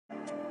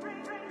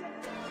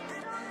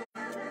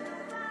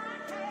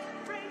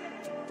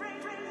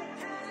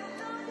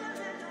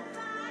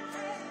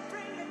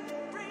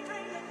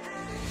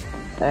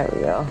There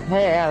we go.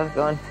 Hey, how's it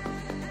going?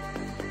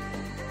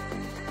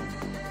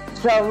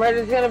 So we're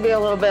just gonna be a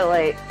little bit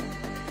late,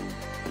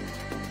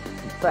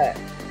 but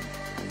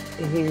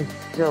he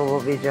still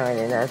will be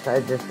joining us. I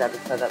just got to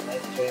set up my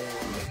stream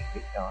and we can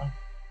keep going.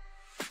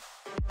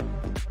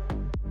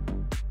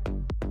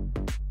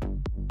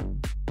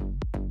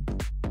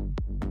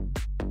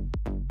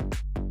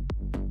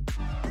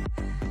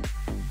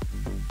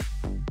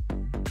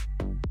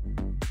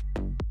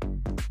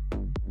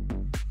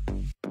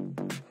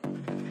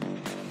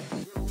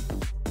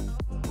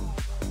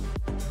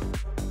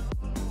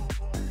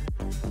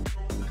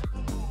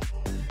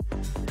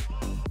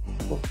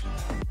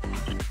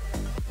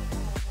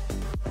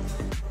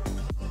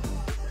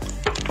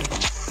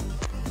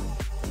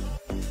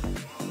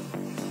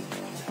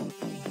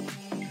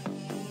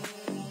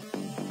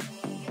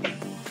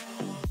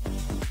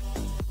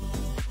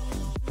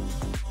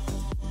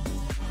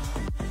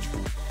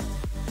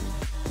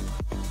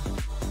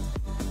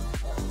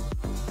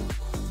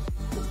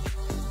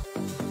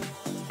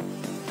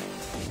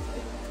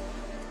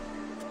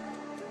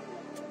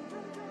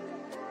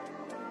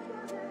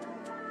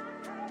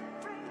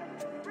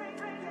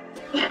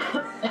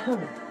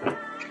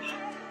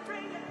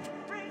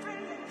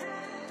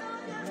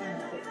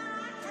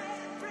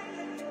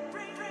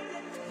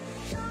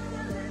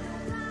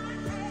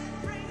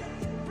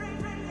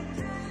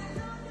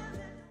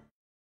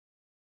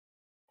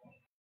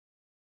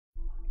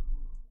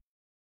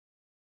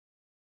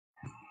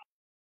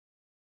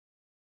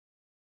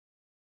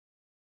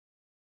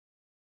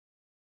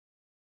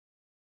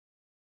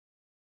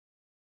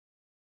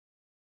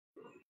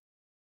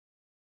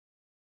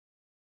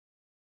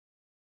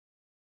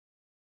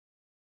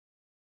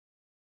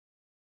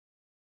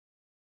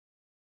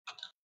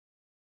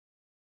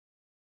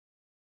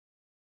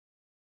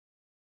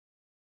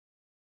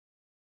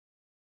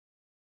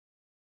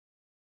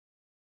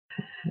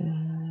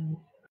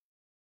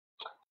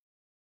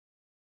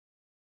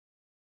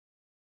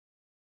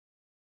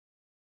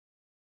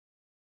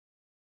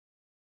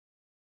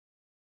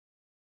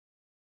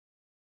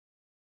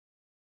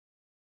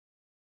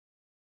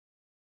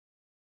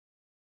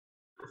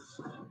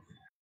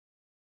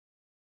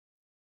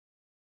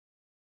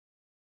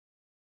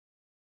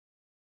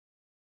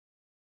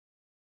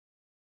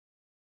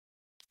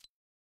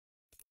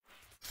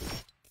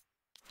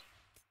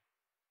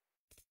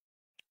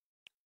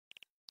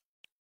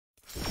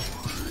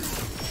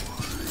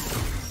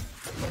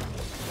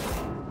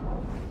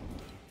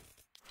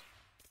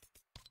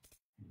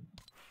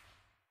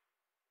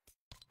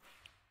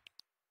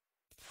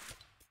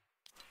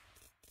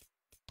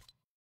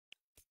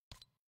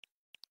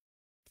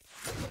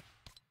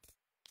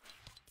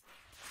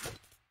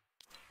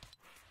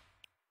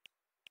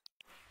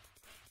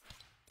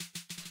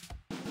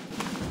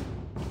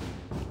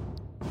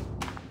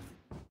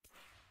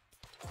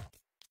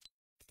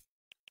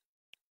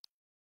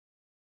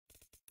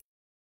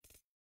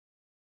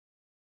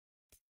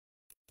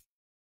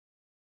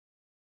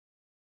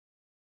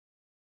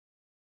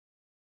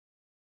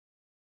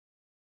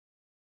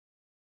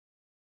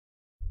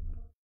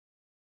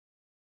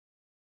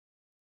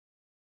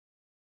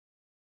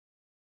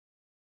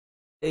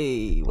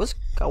 Hey, what's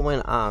going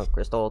on,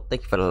 Crystal?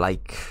 Thank you for the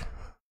like.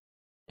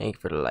 Thank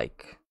you for the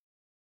like.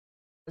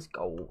 Let's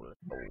go. Let's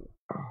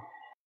go.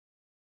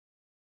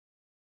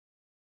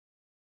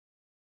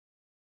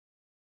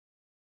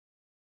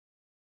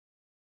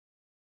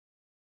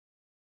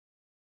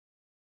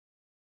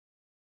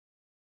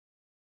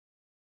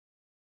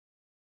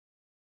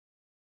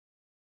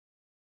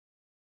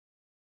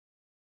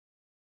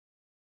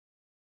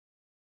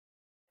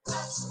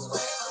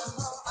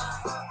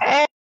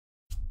 Hey,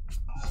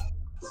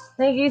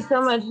 thank you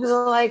so much for the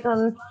like on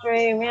the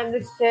stream and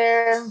the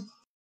share.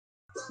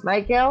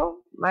 Michael?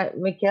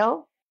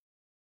 Michael?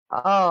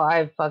 Oh,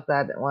 I fucked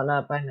that one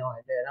up. I know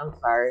I did. I'm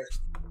sorry.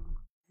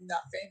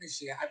 Not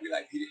famous yet. I'd be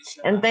like, he didn't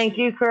show And thank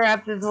you,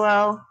 Corrupt, as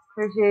well.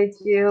 Appreciate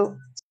you.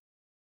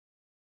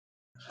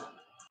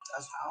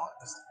 That's how.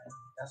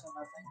 That's not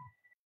my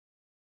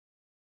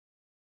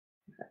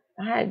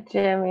thing. Hi,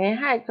 Jimmy.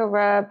 Hi,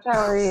 Corrupt.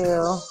 How are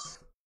you?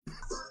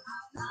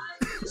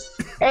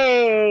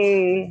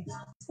 Hey,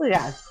 we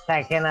got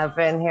Second up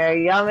in here.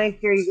 Y'all make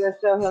sure you go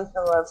show him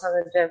some love from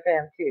the Gym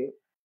Fam, too.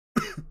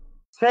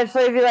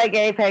 Especially if you like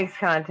Apex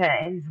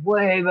content. He's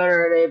way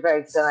better at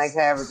Apex than I could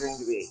ever dream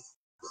to be.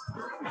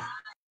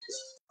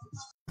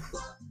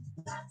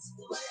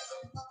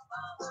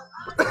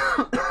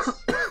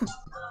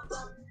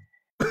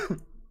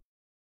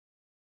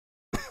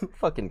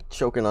 Fucking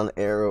choking on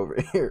air over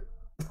here.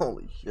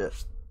 Holy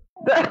shit.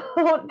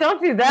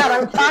 Don't do that.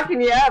 I'm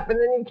talking you up and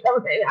then you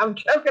come in. I'm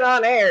choking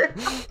on air.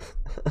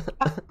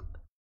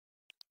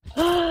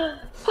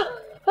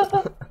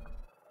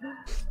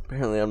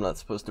 Apparently I'm not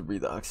supposed to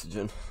breathe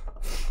oxygen.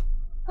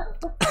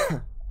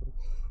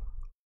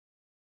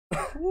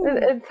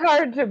 It's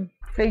hard to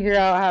figure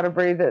out how to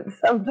breathe it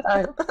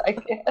sometimes, I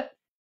guess.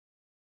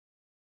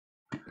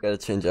 Gotta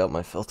change out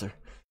my filter.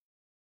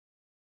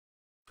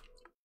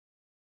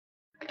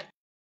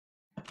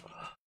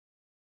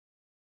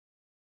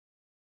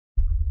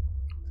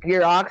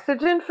 Your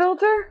oxygen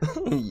filter?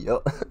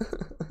 Yup.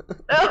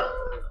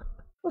 Oh,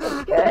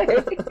 okay.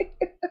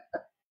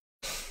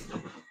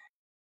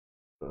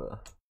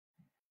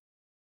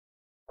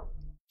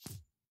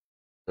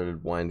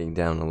 Started winding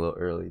down a little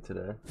early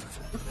today.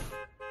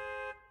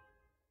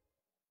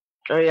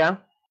 Oh yeah.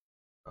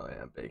 Oh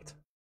yeah, baked.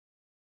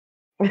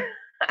 He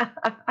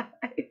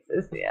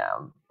says, yeah,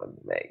 I'm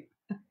fucking baked.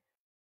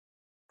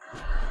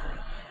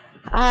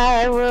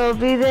 I will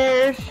be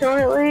there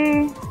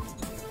shortly.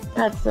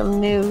 Got some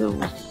new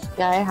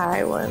sky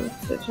high ones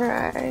to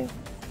try.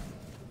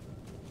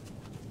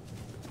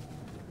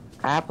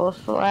 Apple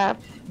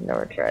slaps.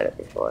 Never tried it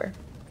before.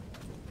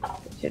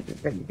 It should be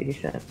pretty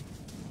decent.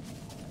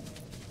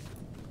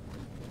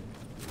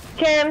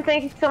 Kim,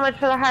 thank you so much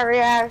for the heart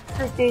react.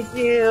 Appreciate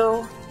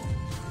you.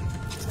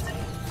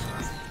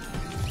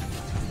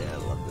 Yeah, I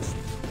love this.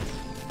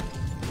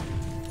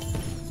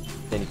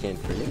 Candy cane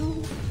for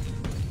you.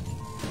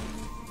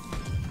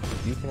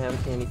 You can have a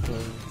candy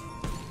cane.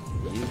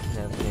 You can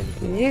have a candy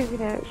cane. You can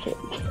have a candy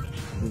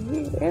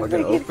cane.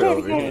 Everybody Fucking gets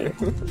candy cane.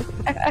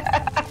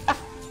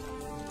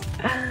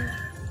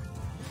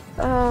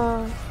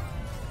 Oh.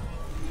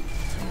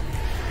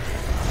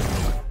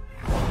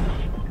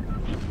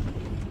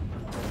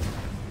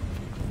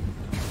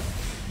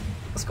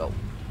 Let's go.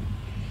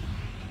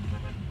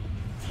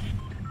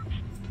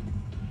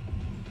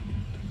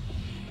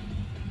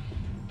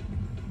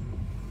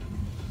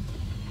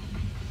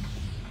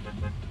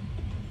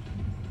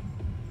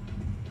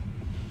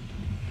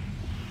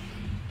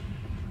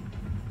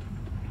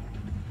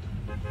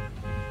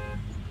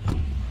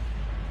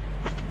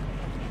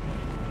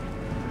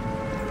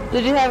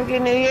 Did you have a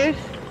good New Year's?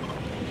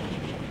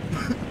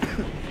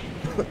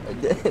 I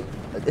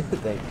did,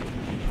 thank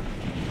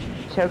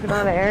you. Choking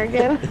on air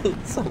again?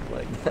 Something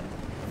like that.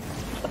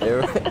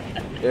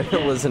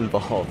 Air was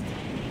involved.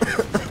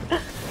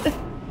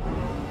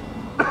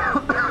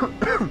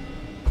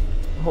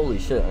 Holy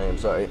shit, I am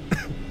sorry.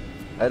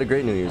 I had a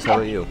great New Year's, how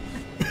about you?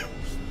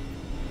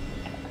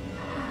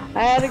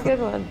 I had a good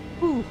one.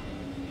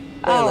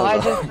 Oh,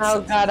 I just now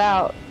got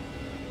out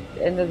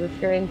into the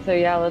screen, so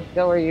yeah, let's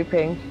go where you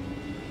pinged.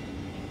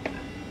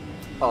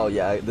 Oh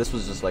yeah, this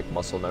was just like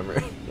muscle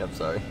memory. I'm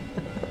sorry.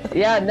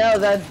 Yeah, no,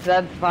 that's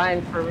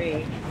fine for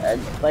me.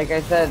 Like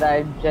I said,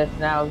 I just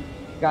now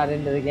got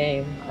into the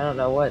game. I don't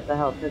know what the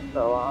hell took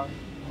so long.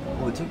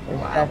 Oh, it took a There's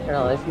while.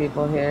 definitely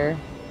people here.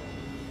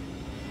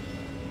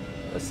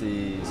 I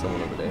see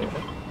someone over there.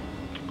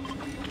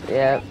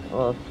 Yep,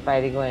 little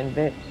Spidey Gwen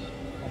bitch.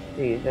 I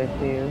see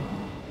you.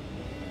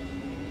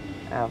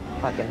 Oh,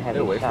 fucking heavy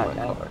Get away from my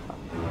shotgun. car.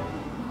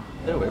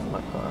 Get away from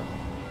my car.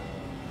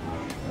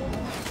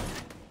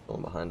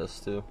 Someone behind us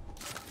too.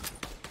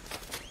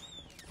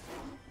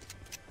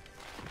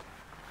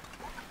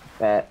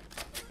 Bet.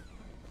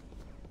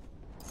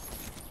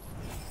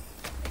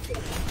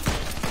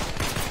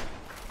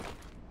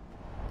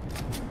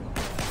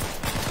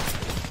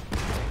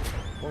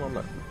 Oh, on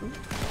my...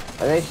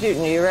 Are they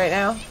shooting you right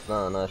now?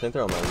 No, I think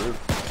they're on my roof.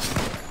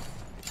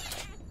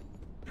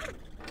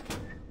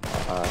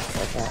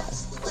 Okay.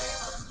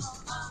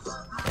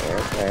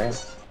 There.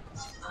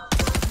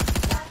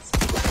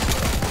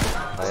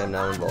 I am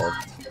now involved.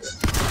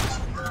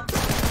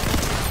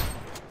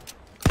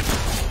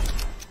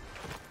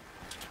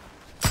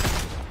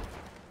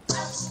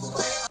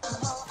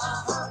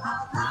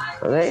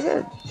 Are they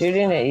just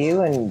shooting at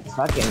you and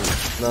fucking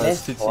No,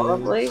 it's miss 2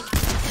 horribly?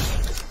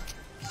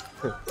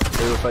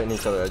 They were fighting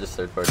each other, I just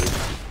third party.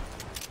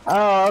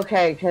 Oh,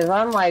 okay, because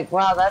I'm like,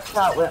 wow, that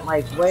shot went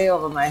like way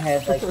over my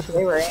head. Like,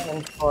 they were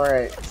aiming for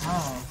it.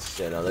 Oh.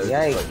 Yeah, no, they were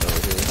Yikes. just fighting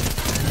over here.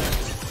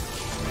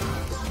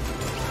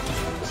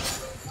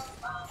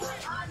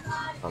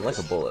 I'm like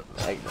a bullet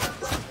magnet.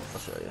 I'll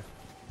show you.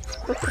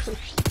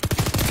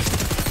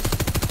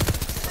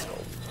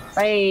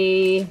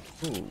 Bye.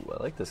 Ooh, I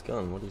like this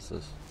gun. What is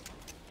this?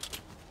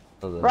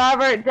 Oh,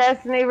 Robert,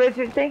 Destiny,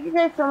 Richard, thank you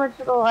guys so much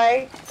for the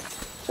like.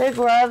 Big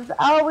loves.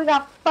 Oh, we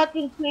got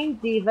fucking Queen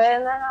Diva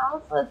in the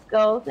house. Let's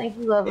go. Thank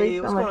you, lovely, hey,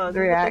 so what's much going for on? the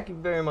react. Thank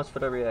you very much for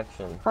the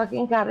reaction.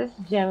 Fucking goddess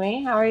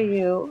Jimmy, how are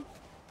you?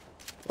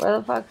 Where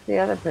the fuck's the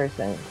other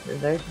person? 'Cause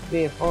there should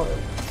be a photo.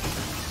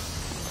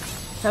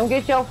 Come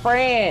get your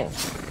friend.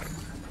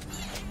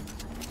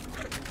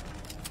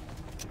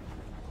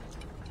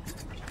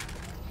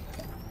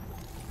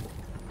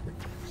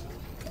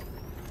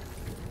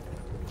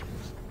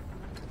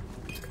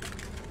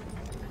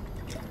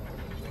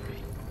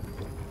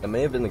 It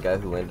may have been the guy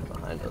who landed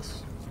behind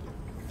us.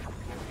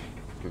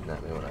 Shooting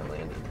at me when I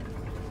landed.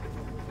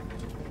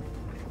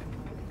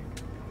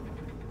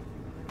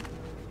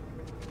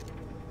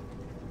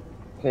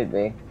 Could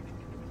be.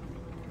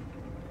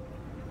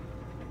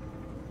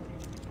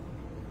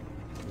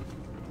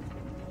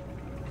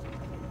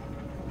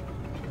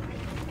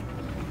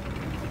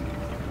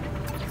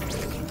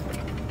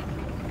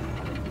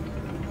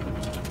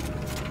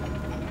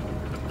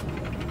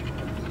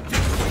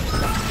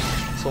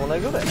 So when I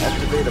go to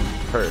activate a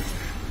perk,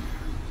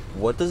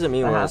 what does it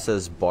mean when it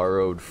says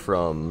borrowed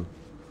from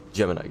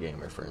Gemini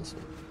Gamer, for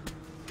instance?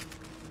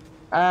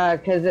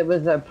 Because it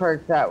was a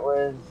perk that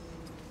was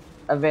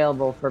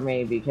available for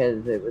me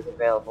because it was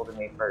available to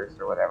me first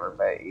or whatever,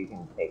 but you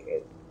can take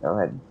it. Go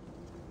ahead.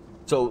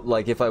 So,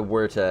 like, if I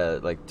were to,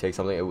 like, take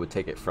something, it would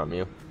take it from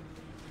you?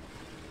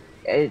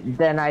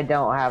 Then I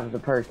don't have the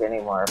perk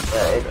anymore, but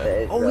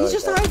Okay. it's Oh, really he's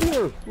just good. hiding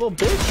here, little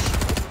bitch!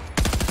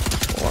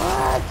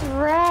 What's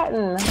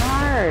ratting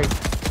hard?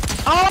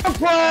 Oh,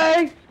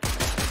 play!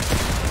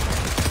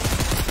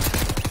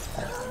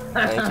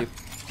 Thank you.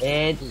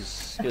 It's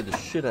You scared the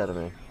shit out of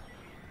me.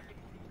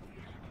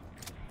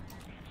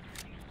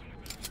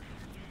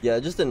 Yeah, I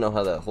just didn't know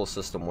how that whole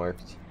system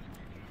worked.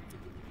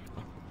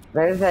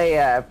 There's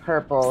a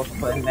purple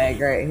twin mag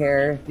right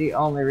here. The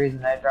only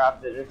reason I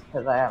dropped it is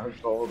because I have a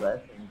gold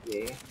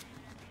SMG.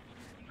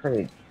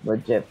 Pretty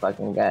legit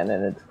fucking gun,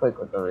 and it's quick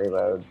with the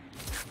reload.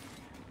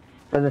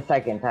 For the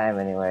second time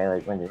anyway,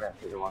 like when you run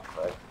through the one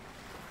clip.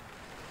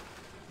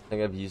 I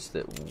think I've used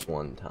it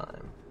one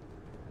time.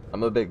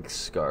 I'm a big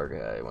SCAR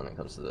guy when it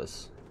comes to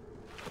this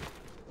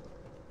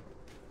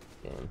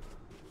game.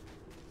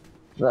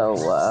 So,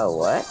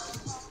 what?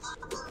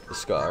 The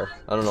SCAR.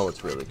 I don't know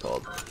what's really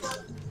called.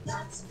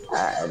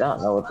 I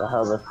don't know what the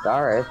hell the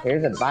star is.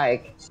 Here's a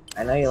bike.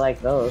 I know you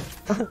like those.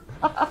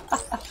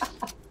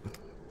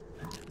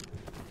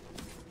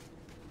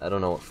 I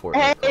don't know what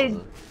Fortnite Hey,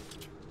 calls it.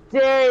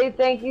 Jerry,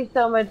 thank you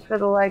so much for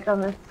the like on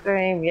the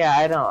stream.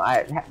 Yeah,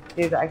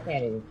 dude, I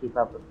can't even keep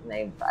up with the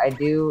names. I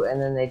do,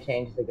 and then they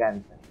change the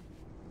guns.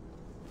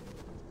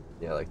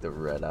 Yeah, like the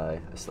red eye.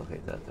 I still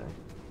hate that thing.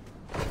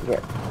 Yeah,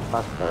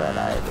 fuck the red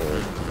eye,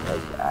 dude.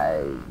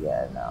 Like,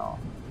 yeah, no.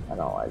 I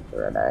don't like the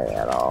red eye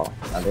at all.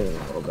 Not even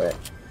a little bit.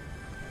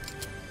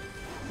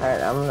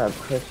 Alright, I'm gonna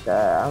push,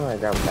 I'm gonna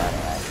grab that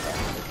and I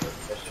can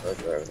push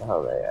towards wherever the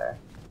hell they are.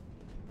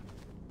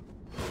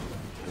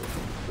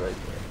 Right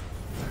there.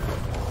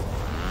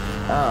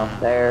 Oh,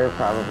 they're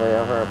probably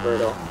over a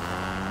brutal.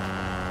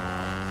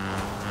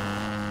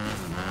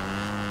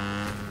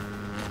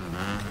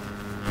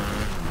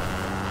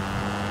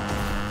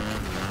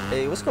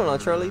 Hey, what's going on,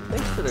 Charlie?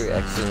 Thanks for the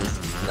excellent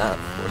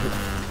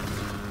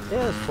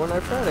Yeah, it's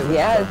Fortnite Friday. What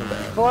Yeah, you it's talking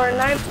about?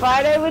 Fortnite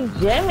Friday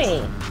with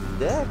Jimmy.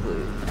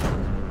 Exactly.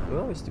 We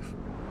always do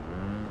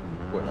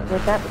Fortnite.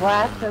 Get that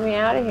blasphemy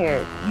out of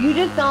here. You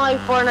just don't like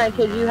Fortnite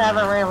because you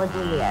haven't ran with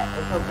me yet.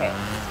 It's okay.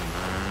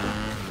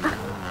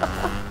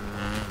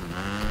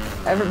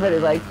 Everybody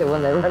likes it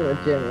when they run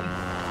with Jimmy.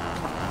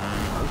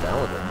 I'm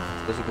down with it.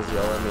 Especially because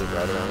y'all let me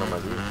ride around on my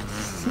Jeep.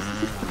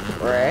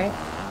 Right?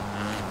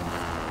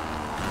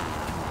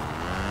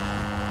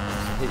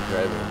 I hate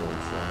driving in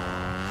it, so.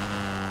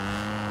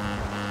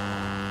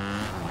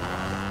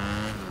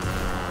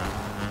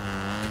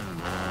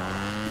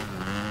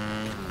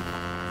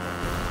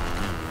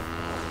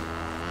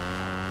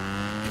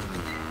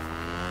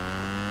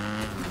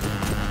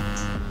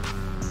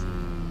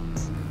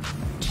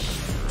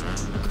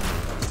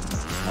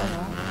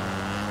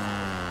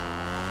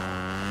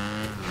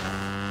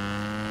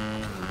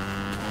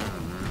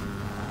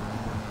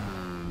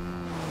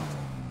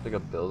 Like a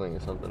building or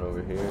something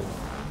over here.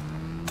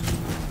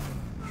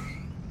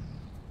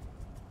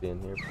 Be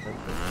in here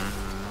potentially.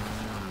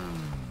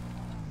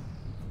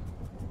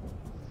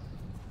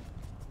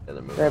 Yeah,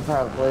 they're moving. They're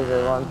probably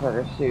the ones that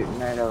are shooting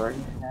right over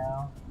here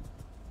now.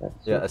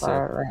 That's too Yeah, I see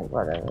far. them. Right,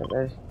 whatever.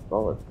 There's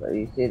bullets. But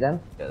you see them?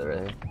 Yeah, they're right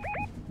here.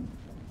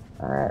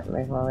 Alright,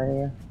 make one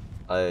video.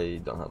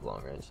 I don't have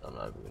long range, so I'm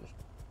not even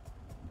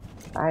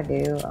gonna. I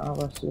do. I'll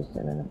go shoot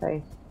him in the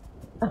face.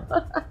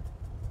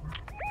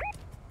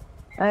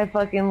 I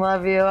fucking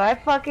love you. I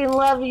fucking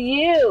love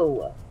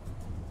you.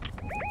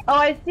 Oh,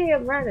 I see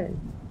him running.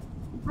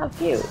 How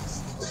cute.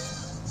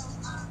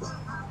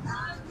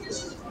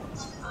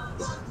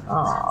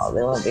 Oh,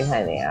 they went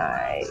behind the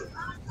eyes.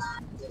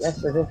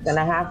 Guess we're just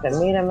gonna have to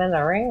meet him in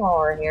the ring while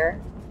we're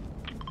here.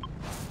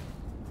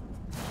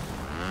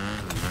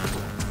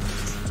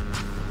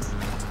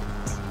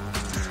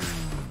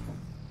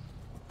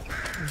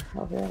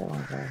 How's the other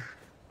one go?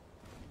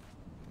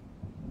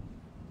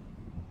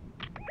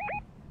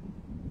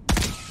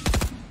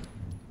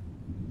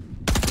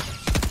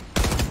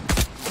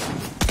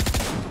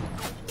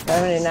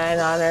 $79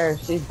 on her.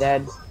 She's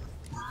dead.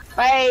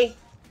 Bye.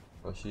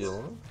 Oh, she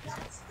alone?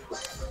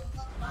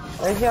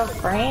 Where's your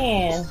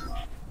friend?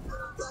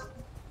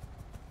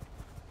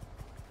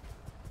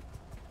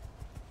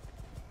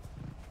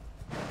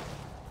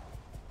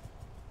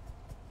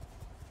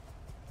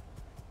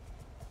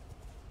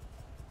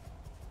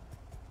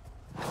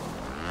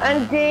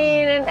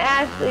 Undine and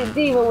Ashley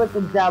Diva with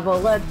the double.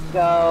 Let's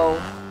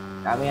go.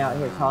 Got me out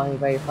here calling you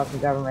by your fucking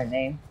government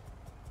name.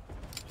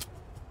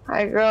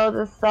 Hi girl,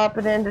 just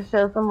stopping in to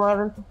show some love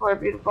and support,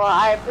 beautiful.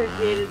 I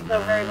appreciate it so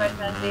very much,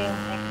 Undine.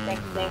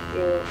 Thank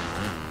you.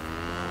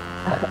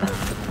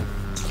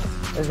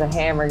 There's a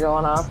hammer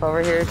going off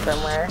over here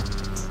somewhere.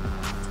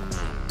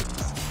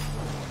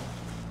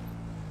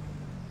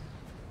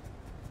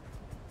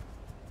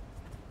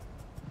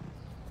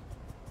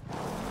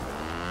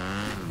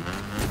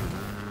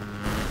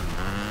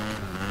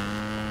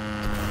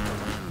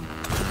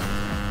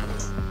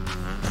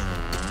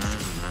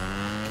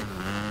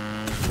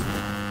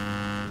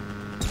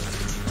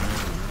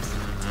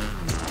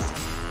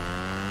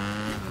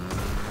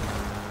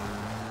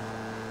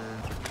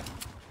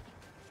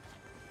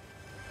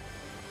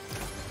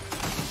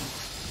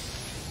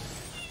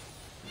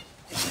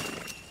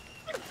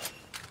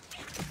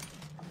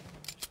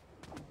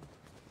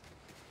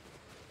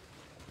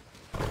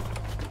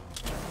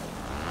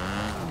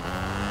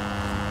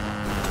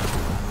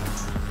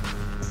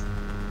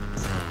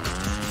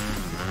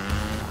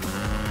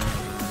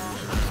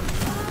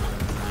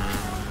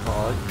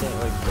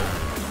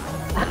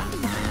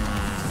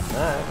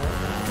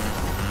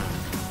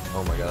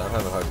 Oh my god, I'm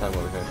having a hard time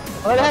over here.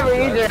 Whatever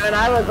you doing,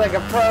 I look like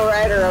a pro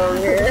rider over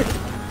here.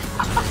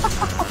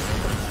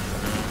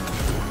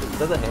 Is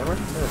that a hammer?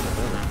 That's a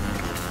hammer.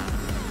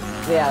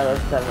 Yeah,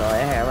 that's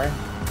definitely a hammer.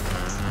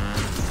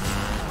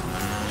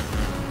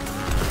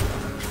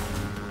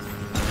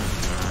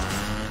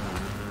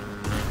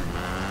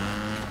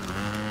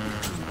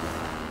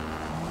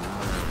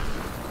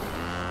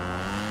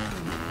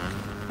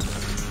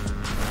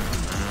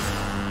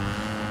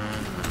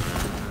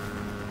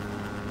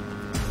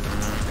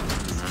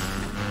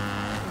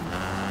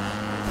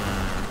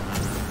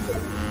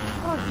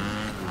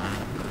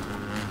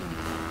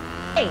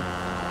 Hey!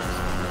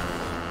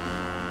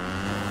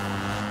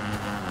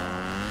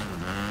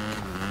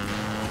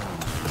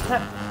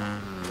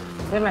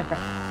 Where's my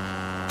friend?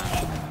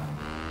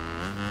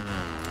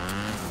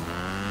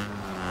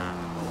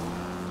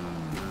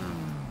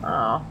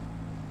 Oh.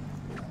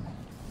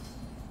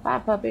 Bye,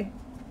 puppy.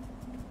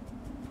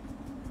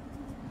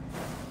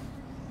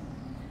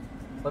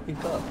 Puppy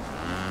pup.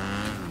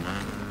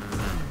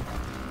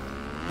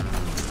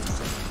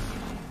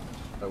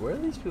 Where are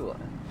these people at?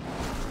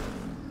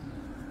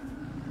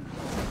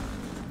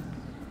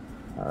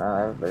 I don't know,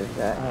 everybody's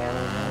got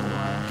hammers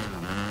anymore.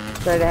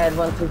 Straight ahead,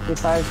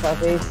 165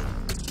 southeast.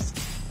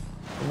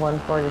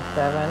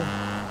 147.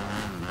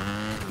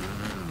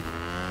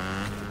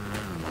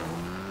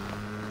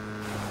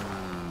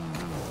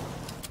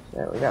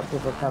 Shit, we got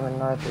people coming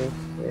northeast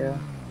too.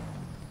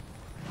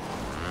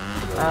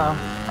 Oh,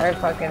 they're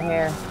fucking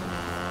here.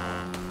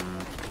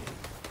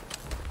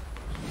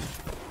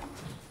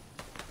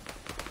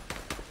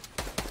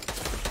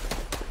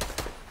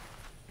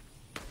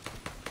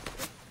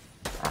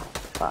 Oh,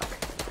 fuck.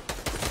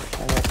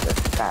 I missed this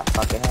fat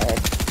fucking head.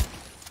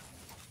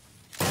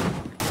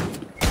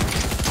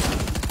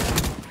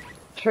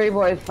 Tree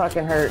boy's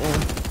fucking hurting.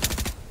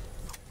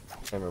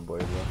 Hammer boy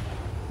as well.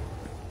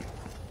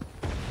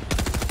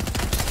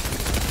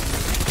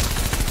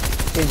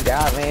 She's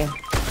got me.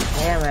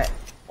 Damn it.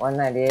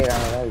 198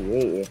 on it. Oh,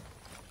 yeah.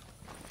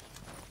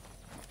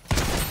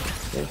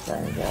 Good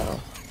son, Joe.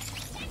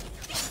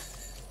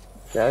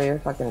 Joe, you're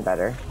fucking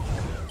better.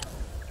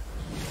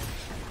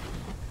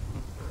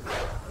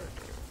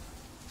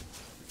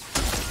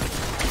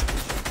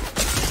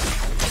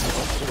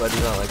 Ooh, I do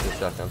not like this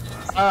shotgun.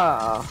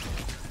 Oh.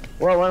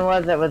 What one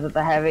was it? Was it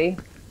the heavy?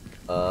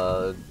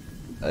 I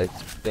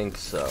think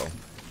so.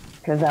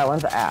 Because that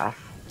one's ass.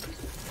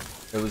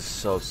 It was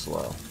so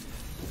slow.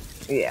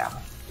 Yeah,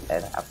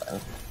 it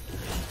happens.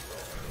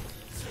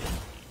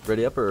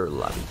 Ready up or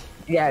left?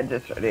 Yeah,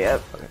 just ready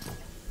up. Okay.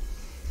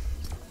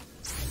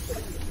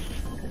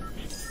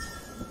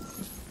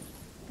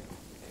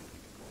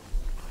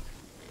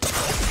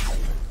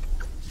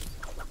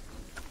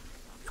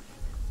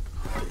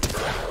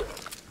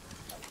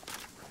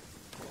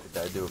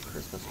 Did I do a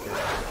Christmas tree?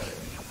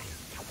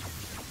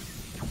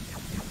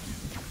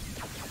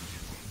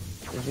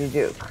 Did you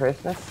do a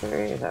Christmas tree?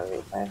 Is that what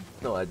you said?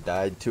 No, I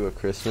died to a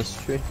Christmas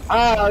tree.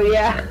 Oh,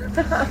 yeah.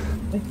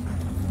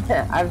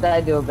 I've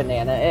died to a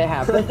banana. It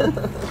happens.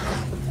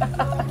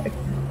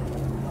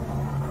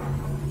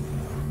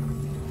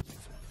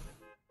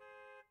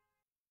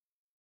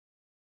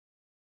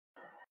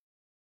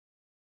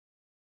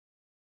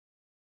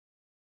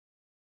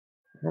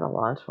 I'm gonna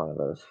launch one of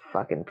those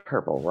fucking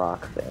purple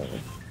rock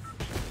things.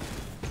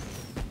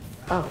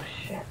 Oh,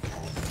 shit.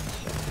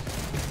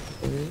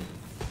 Shit.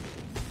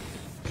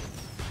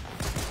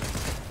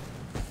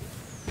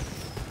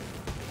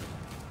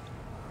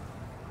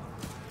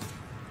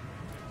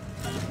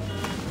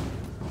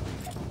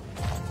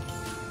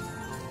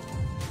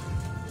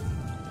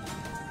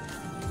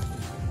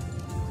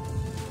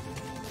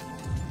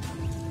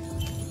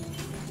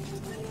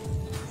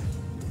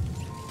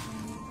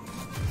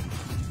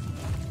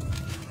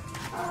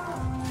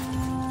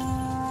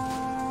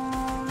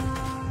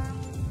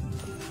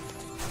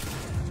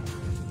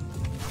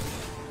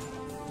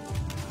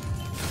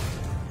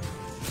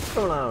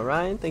 What's going on,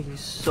 Ryan? Thank you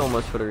so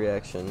much for the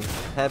reaction.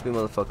 Happy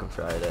motherfucking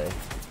Friday.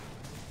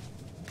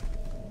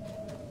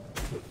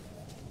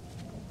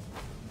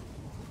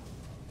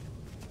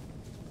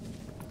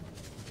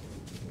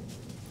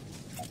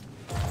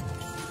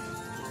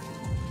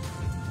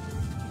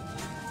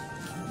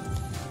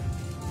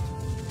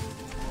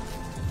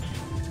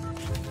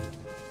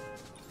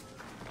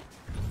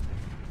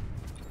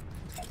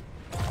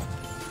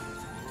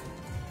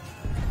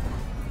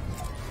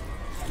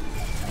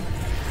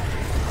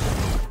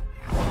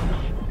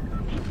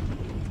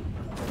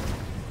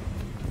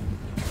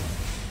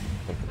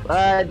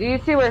 Do you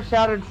see where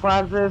Shattered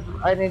Slabs is?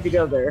 I need to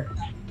go there.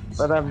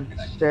 But I'm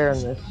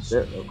sharing this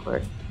shit real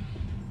quick.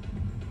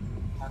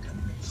 How can I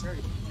make sure?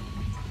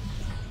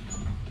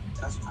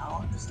 That's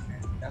how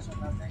that's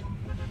what I think.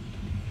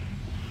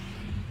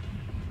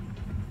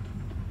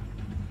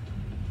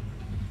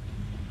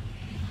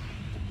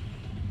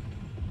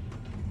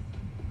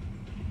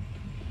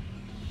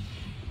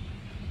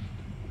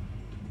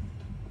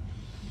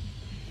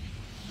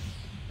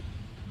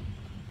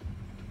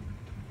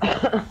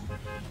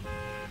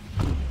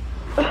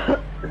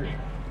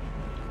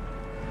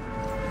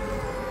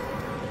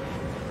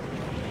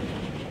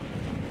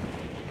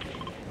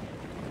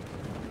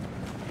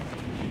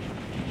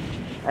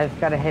 I just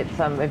gotta hit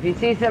some. If you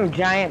see some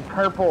giant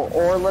purple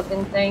ore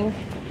looking things,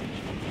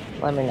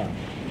 let me know.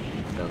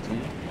 Down to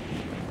you.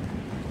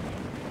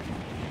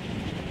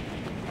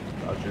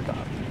 Roger, Dodger.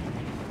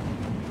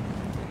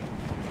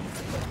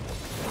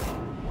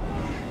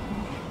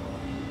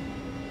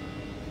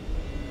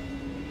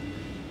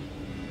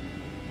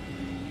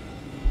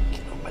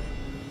 Get open.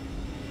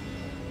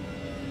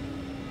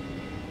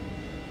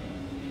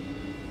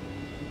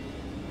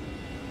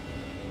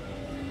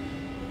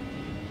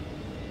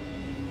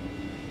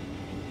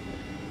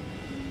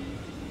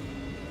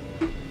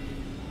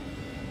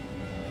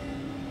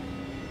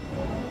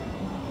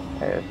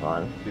 There's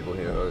one. People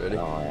here already.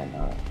 Oh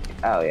yeah,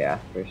 oh yeah,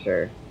 for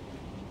sure.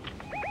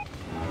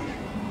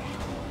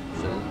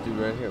 So this dude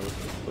right here.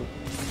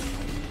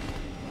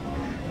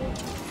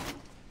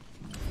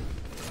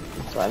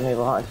 Just let me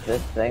launch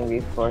this thing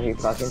before he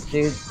fucking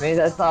shoots me.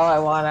 That's all I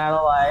want out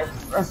of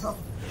life, bro.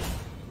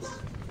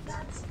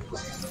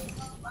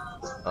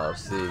 Oh,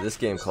 see, this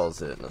game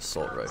calls it an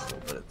assault rifle,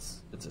 but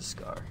it's a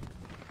SCAR.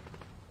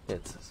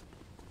 It's a...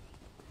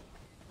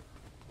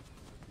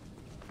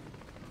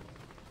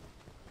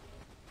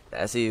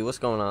 Sassy, what's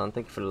going on?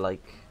 Thank you for the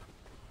like.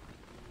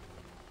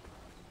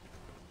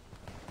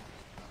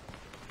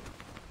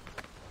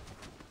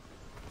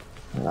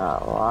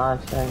 Not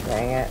launching,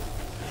 dang it.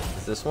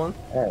 Is this one?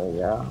 There we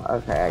go.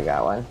 Okay, I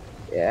got one.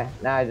 Yeah,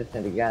 now I just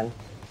need a gun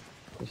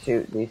to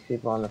shoot these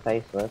people in the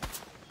face with.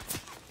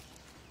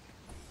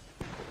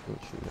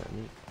 Don't shoot at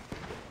me.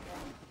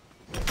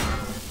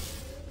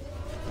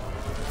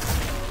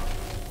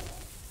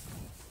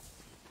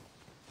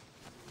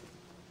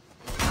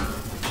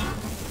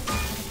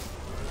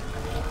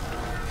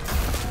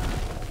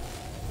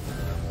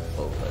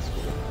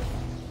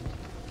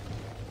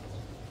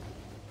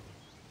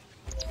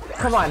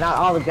 Come on, not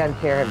all the guns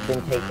here have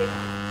been taken.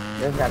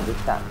 There's gotta be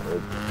some.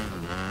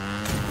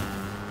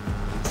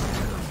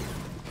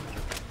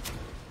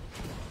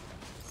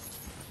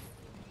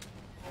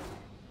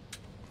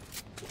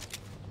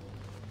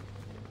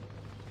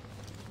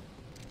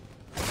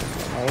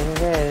 There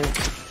it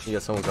is. You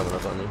got someone coming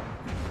up on you.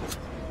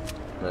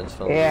 I just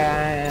fell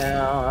Yeah,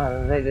 I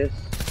know. They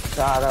just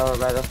shot over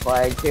by the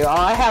flag too. Oh,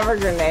 I have a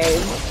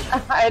grenade.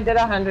 I did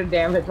 100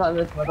 damage on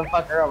this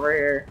motherfucker over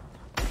here.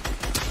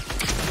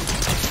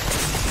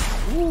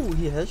 Ooh,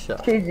 he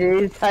headshot.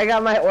 GG's. I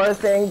got my ore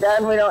thing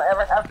done. We don't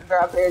ever have to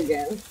drop here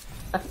again.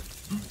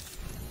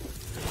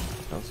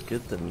 Sounds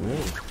good to me.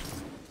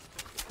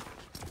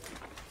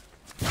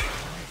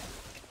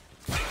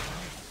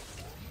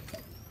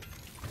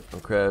 Oh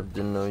crap,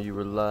 didn't know you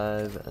were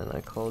live and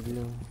I called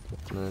you.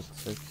 I'm gonna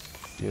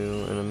text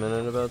you in a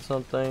minute about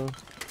something.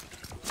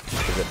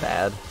 Is it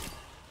bad?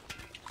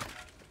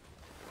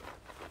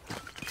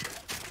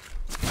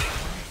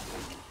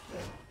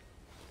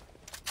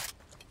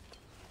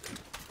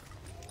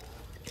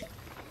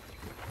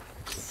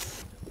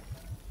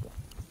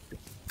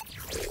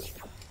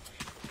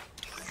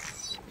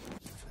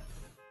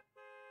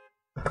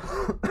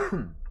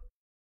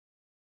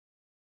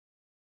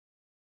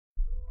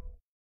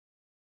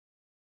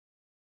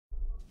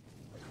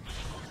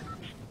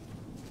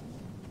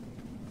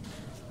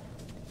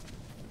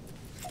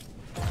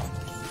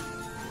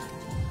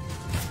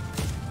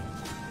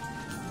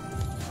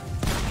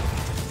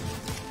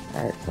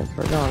 Alright, since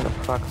we're going to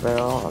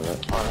Fuckville on this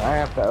one, I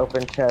have to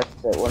open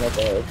chests at one of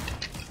the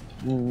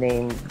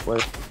named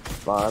list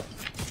spots.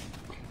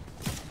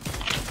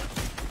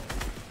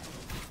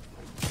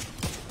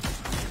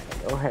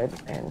 Go ahead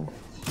and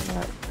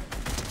shut.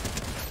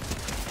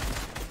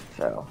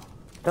 So,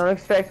 don't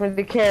expect me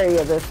to carry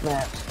you this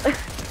match.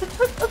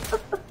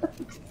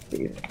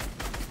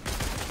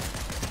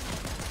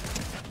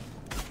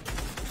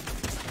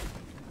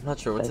 I'm not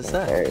sure what to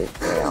Second say.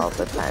 carries me all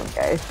the time,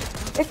 guys.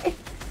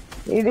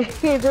 You just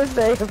say,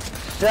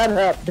 shut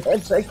up,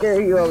 bitch, I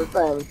carry you all the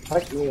time.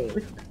 Fuck me.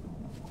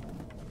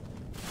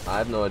 I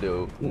have no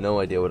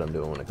idea what I'm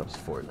doing when it comes to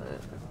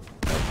Fortnite.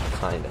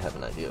 I kinda have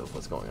an idea of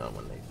what's going on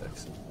when they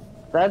fix it.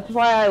 That's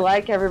why I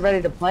like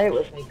everybody to play it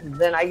with me, because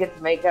then I get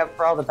to make up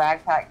for all the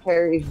backpack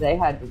carries they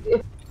had to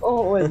do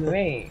with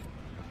me.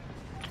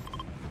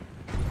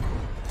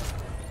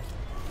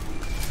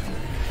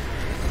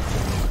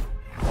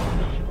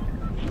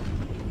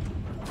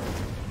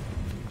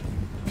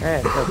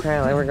 Alright, so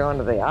apparently we're going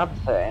to the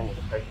opposite end of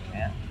the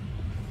SecondChance.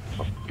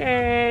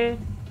 Okay.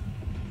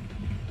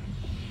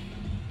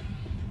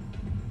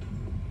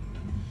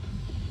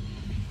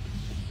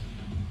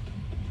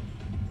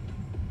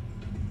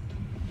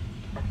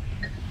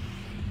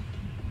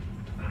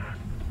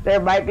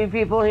 There might be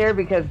people here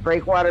because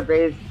Breakwater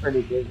Bay is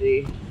pretty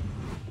busy.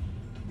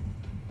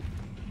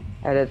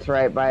 And it's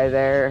right by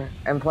there.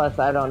 And plus,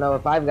 I don't know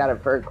if I've got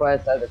it for a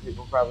quest, other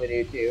people probably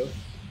do too.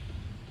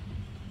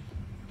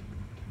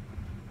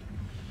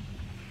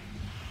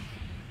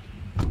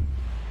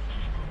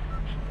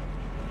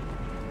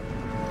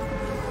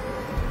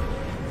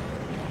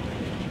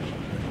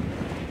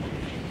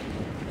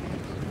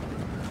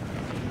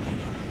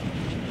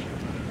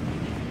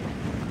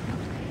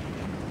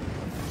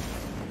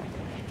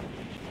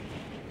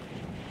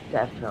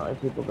 definitely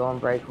people going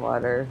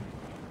breakwater.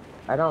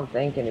 I don't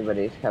think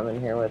anybody's coming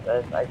here with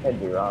us. I could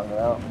be wrong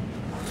though.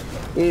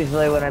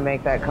 Usually when I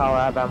make that call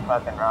out, I'm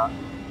fucking wrong.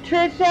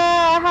 Trisha,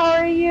 how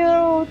are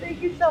you?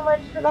 Thank you so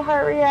much for the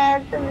heart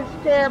react and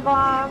the stare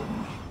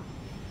bomb.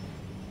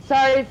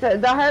 Sorry, so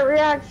the heart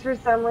reacts for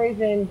some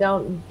reason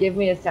don't give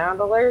me a sound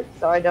alert,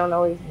 so I don't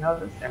always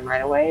notice them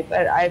right away,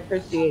 but I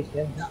appreciate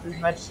them just as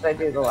much as I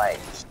do the like.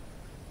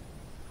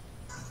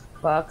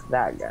 Fuck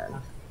that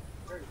gun.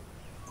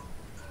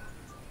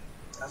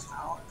 That's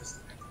how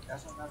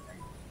that's what I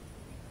think.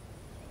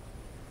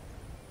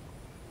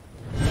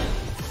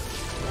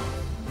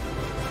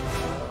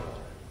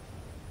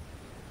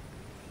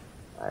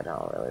 I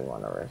don't really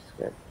want to risk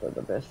it for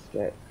the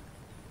biscuit.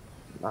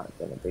 Not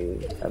gonna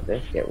be a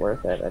biscuit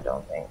worth it, I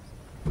don't think.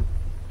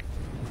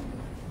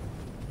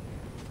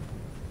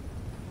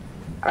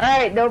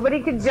 Alright,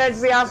 nobody can judge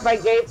me off my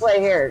gameplay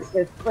here,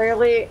 because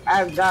clearly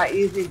I'm not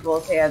using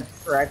both hands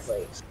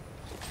correctly.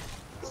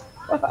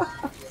 I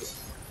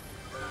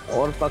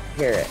wanna fucking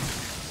hear it.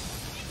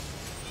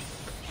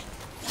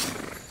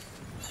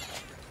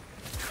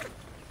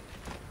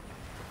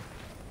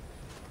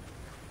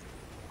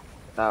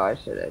 Oh, I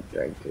should have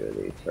drank 2 of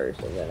these first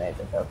and then ate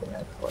the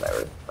coconuts,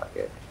 whatever, fuck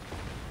it.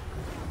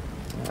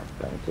 I'm not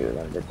done 2 of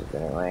them bitches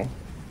anyway.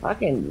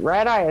 Fucking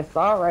red-eye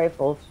assault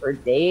rifles for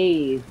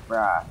days,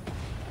 bruh.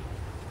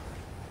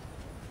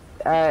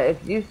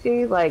 If you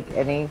see, like,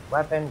 any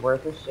weapon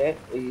worth of shit,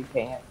 will you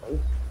ping it, please?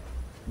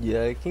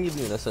 Yeah, I can give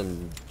you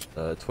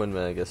an twin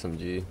mag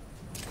SMG.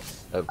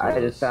 I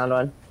just found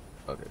one.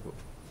 Okay, cool.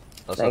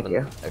 Also Thank have you.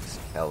 an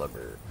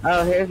Excalibur.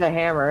 Oh, here's a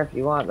hammer if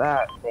you want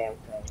that. Damn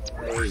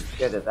thing. You're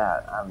good at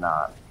that. I'm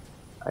not.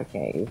 I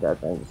can't use that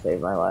thing to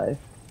save my life.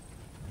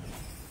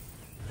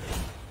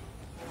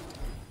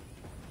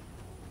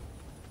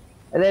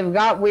 And they've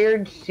got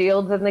weird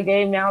shields in the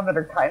game now that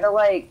are kind of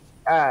like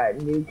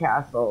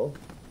Newcastle.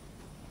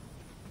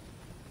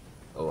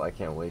 Oh, I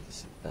can't wait to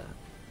see that.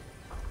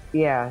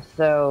 Yeah,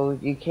 so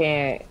you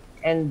can't,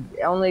 and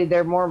only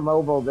they're more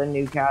mobile than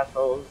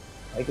Newcastle's.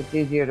 Like it's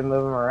easier to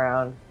move them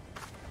around.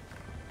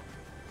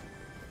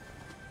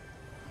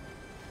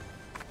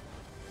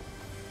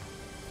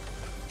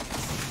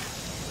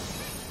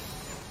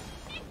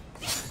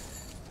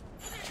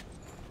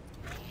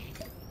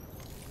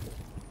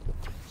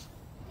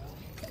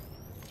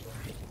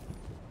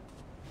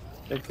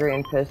 The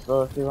green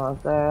pistol if you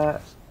want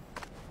that.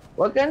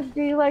 What guns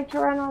do you like to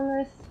run on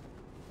this?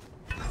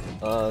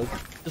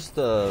 Just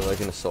like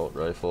an assault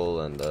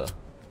rifle and I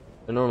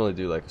normally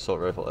do like assault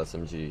rifle,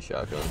 SMG,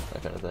 shotgun,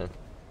 that kind of thing.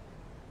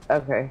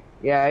 Okay.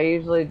 Yeah, I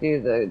usually do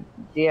the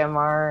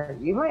DMR.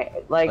 You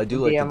might like I do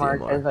the like the DMR DMR.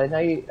 because I know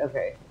you.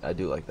 Okay. I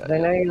do like that. I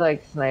know Yeah. you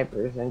like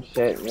snipers and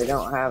shit. We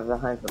don't have the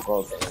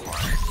huntables anymore.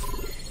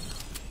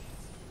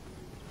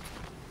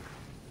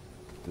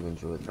 Do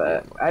enjoy the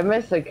But DMR. I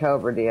miss the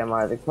Cobra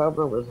DMR. The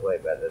Cobra was way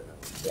better than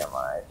the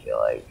DMR, I feel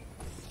like.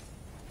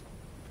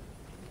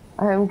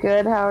 I'm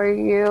good, how are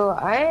you?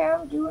 I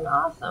am doing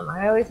awesome.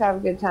 I always have a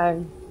good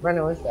time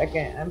running with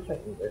Second. I'm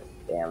putting this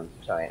damn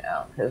joint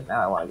out because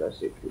now I want to go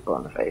shoot people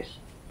in the face.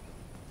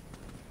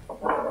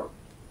 Okay.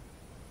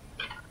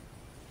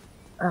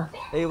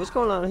 Hey, what's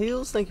going on,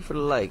 Heels? Thank you for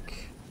the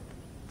like.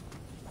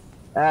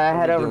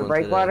 Head you over to doing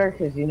Breakwater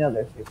because you know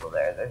there's people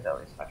there. There's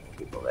always fucking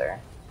people there.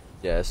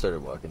 Yeah, I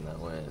started walking that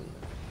way. And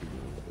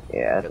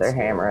Yeah, they're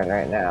hammering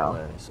right now.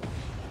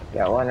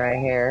 Got one right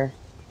here.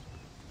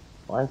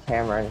 One's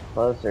hammering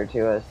closer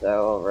to us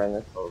though, over in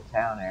this little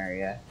town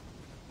area.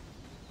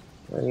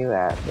 Where you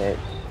at, bitch?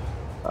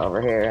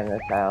 Over here in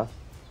this house.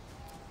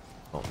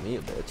 Oh, me a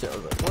bitch. I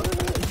was like,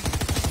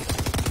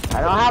 what?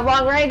 I don't have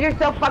long range, you're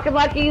so fucking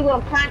lucky, you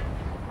little cunt!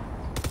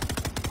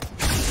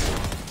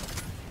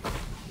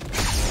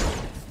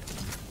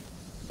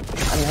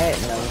 I'm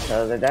hitting them,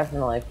 so they're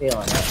definitely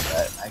feeling it,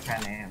 but I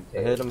kinda am too.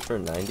 I hit him for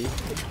 90.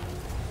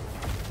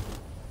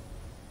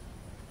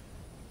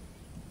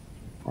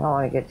 I don't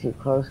want to get too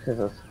close because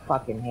those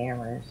fucking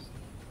hammers.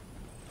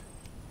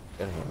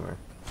 Got a hammer.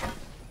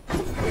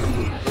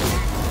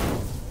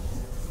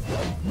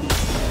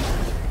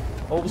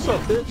 Oh, what's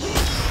up, bitch?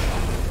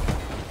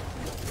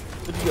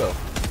 Where'd you go?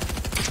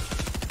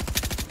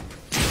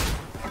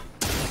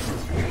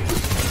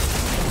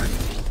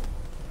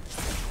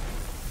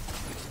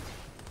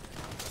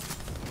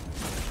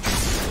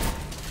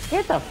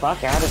 Get the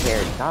fuck out of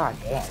here. God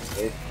damn,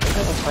 dude. Look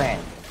at the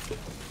friend.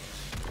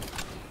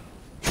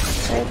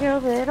 Take your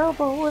little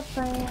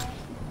boyfriend.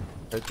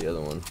 Where's the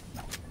other one?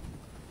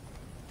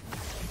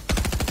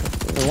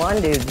 The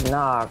one dude's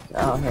knocked.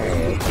 Oh, here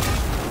he is.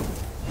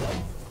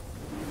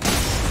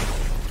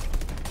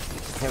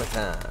 Hammer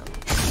time.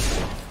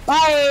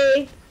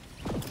 Bye!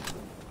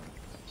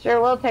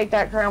 Sure, we'll take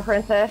that, Crown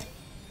Princess.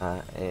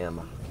 I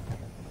am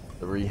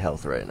 3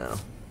 health right now.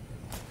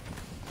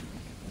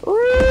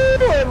 Ooh,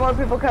 there are more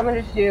people coming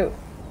to shoot.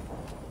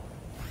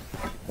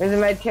 There's a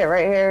med kit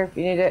right here if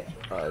you need it.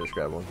 I just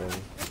grabbed one thing.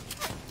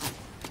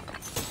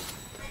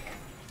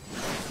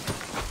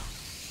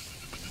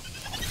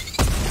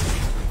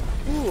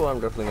 Ooh, I'm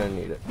definitely gonna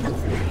need it.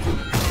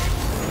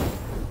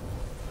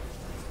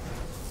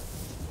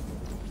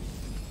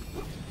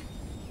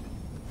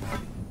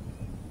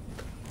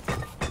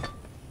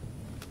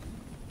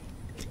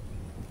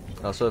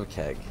 I also have a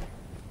keg.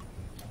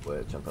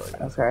 Which I'm probably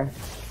gonna Okay.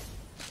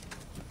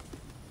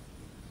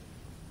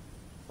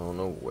 I don't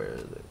know where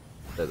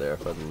they're there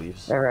by the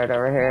leaves. They're right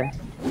over here.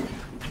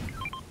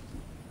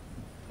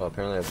 Oh,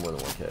 apparently I have more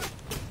than one keg.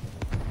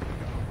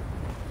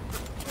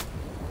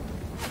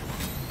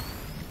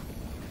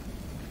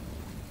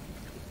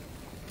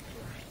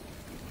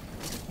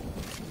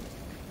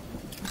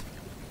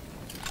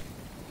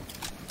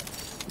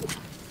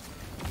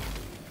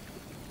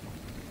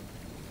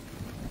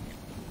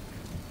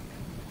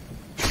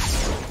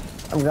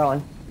 I'm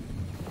going.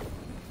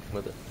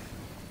 With it.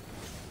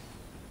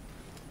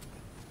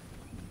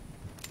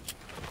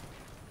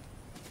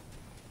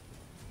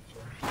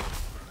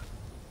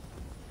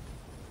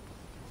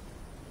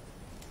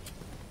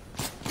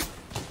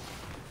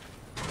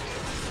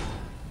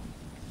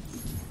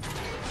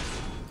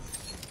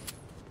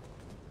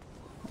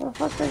 Where the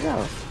fuck they go?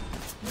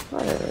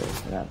 What is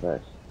it in that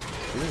bush?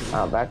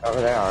 Oh, back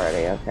over there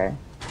already, okay.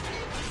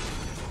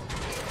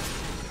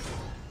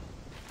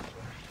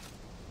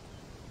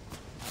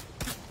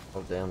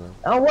 Oh damn man.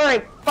 Don't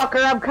worry,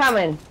 fucker, I'm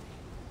coming.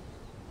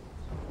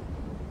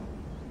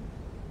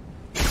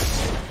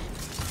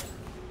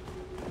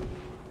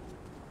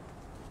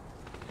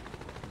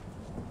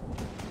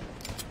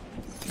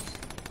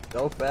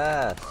 Go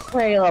fast! Come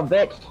here, you little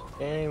bitch.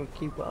 Can't even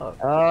keep up.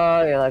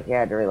 Oh, you're lucky I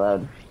had to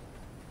reload.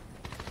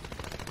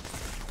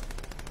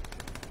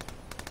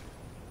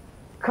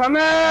 Come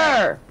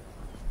here!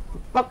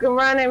 You're fucking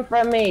running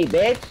from me,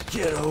 bitch.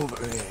 Get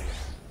over here!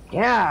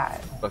 God.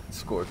 Fucking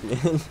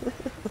scorpion.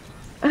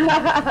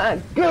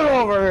 Get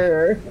over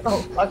here.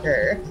 Oh,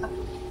 fucker.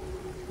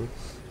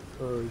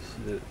 Oh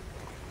shit.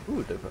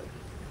 Ooh, different.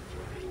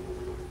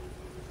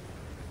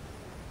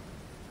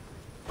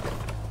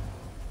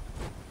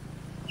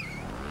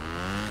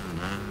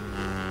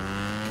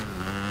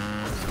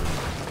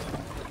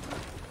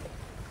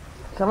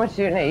 Someone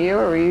shooting at you,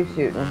 or were you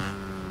shooting?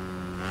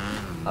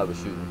 I was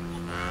shooting.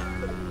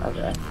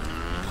 Okay.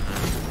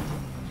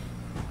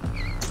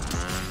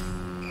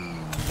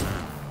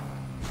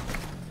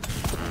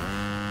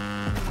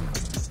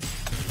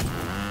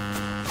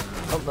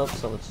 Oh no,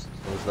 someone's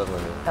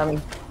leveling me.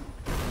 Coming.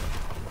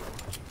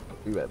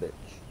 You that bitch.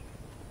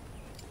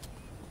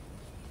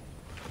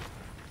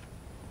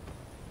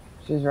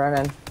 She's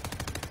running.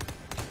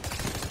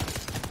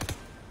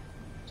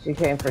 She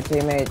came for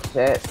teammates,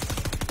 shit.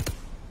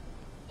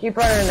 Keep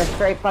running in a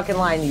straight fucking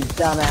line, you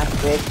dumbass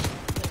bitch.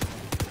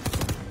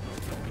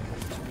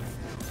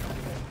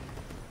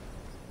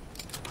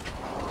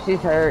 She's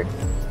hurt.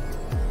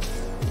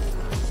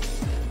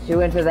 She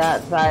went to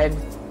that side.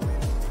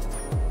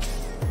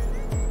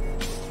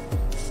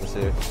 Let's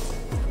see her.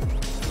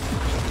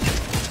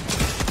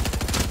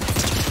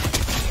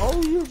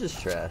 Oh, you're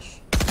just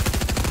trash.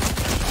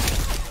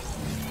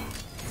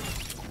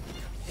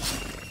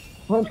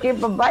 We'll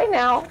give a bite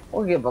now.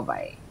 We'll give a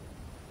bite.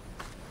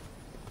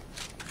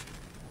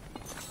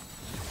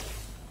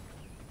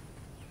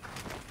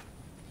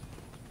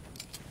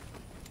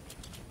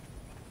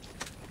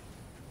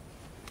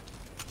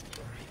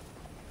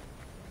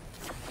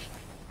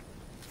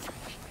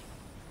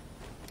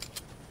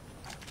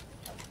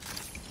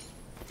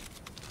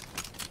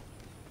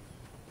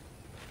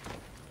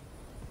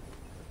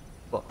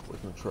 Fuck,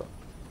 where's my truck?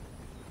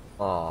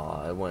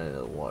 Aw, it went into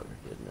the water,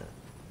 didn't it?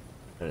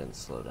 I didn't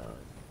slow down.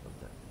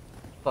 Okay.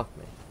 Fuck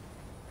me.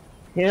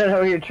 You don't know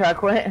where your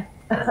truck went?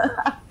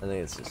 I think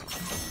it's just...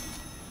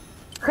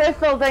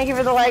 Crystal, thank you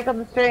for the like on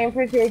the stream.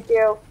 Appreciate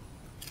you.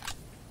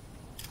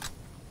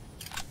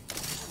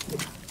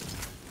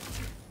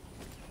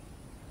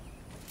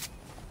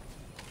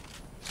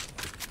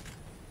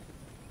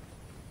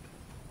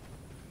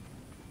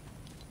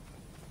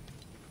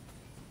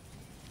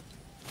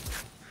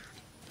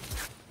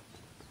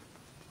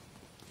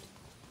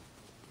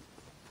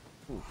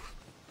 Oof.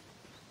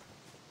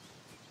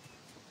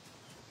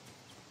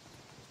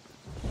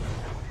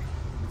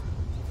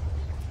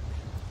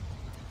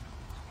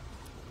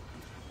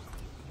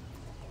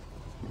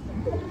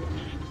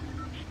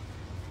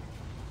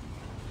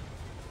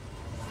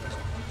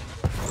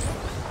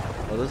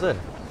 What is it?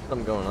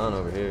 Something going on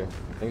over here.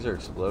 Things are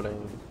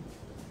exploding.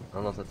 I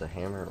don't know if that's a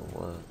hammer or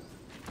what.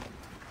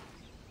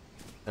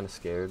 Kind of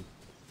scared.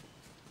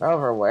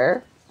 Over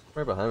where?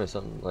 Right behind me,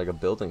 something like a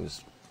building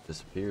just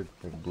disappeared,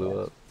 like it blew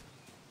up.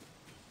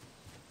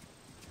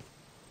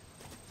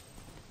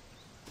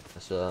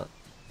 That's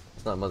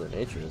it's not Mother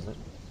Nature, is it?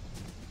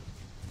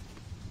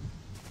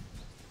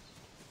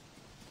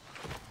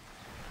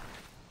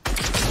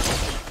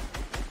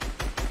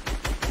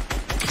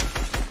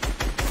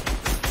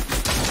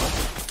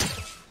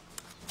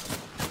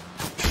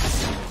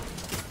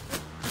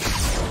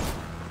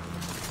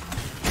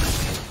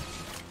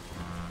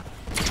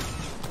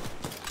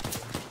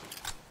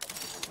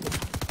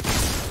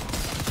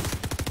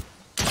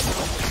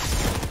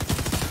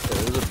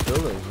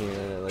 Building here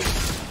and it like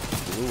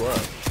blew up.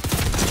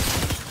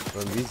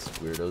 When these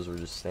weirdos were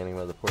just standing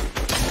by the port.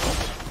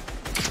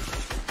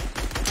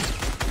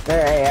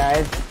 They're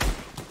AIs.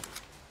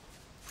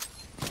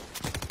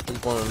 I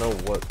just want to know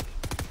what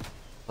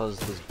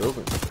caused this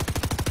building?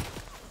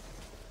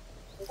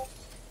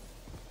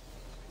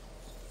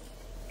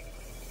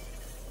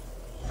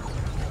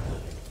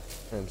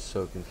 I'm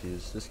so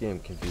confused. This game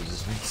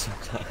confuses me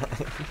sometimes.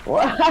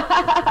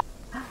 What?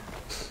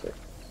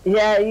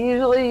 Yeah,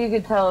 usually you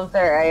could tell if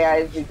they're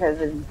AIs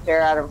because if you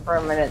stare at them for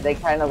a minute, they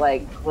kind of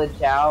like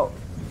glitch out.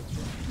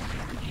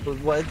 But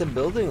why did the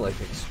building like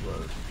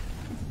explode?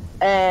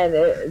 And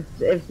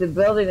if the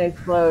building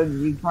explodes,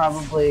 you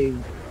probably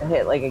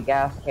hit like a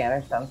gas can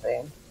or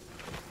something.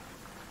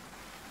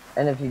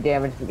 And if you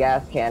damage the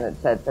gas can,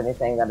 it sets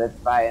anything that it's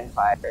by in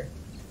fire.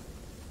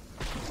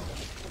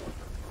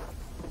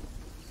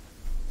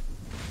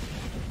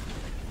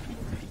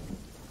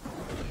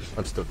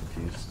 I'm still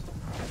confused.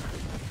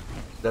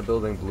 That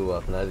building blew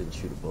up and I didn't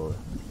shoot a bullet.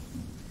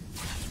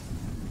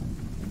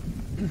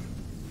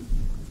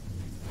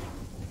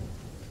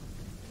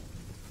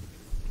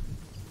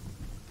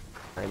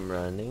 I'm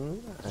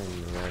running.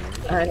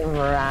 I'm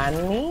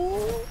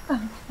running.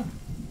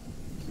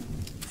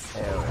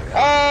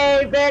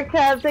 Hey, Bear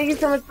Cub, thank you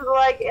so much for the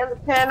like and the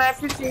pen. I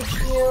appreciate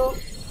you.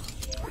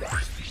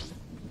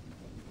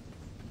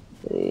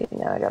 See,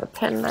 now I gotta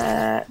pen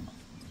that.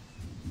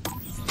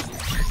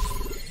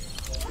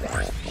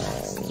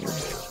 And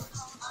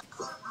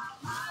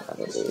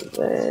gotta do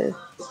this.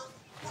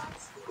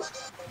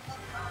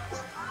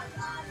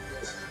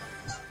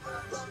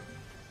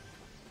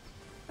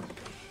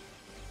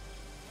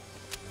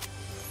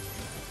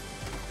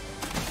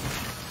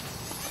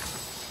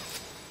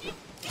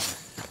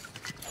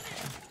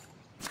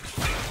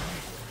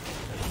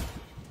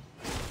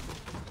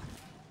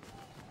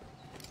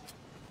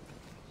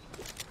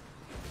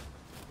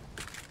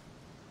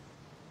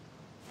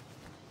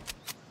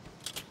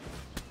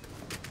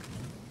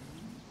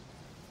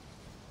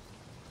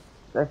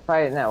 They're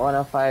fighting at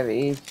 105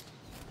 East.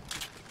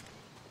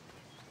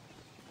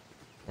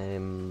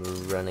 I'm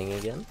running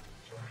again.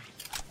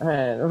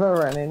 And we're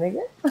running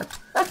again. I'm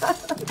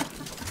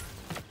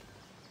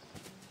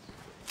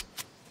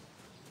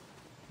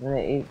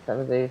gonna eat some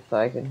of these so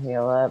I can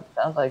heal up.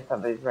 Sounds like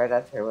somebody's right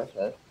up here with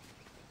us.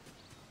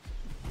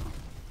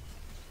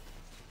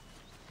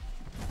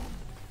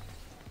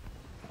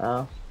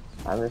 Oh,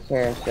 I'm just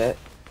hearing shit.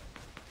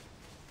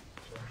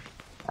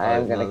 I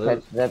am gonna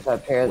catch zip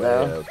up here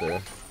though. Out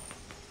there.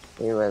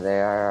 See where they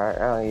are.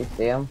 Oh, you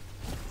see them?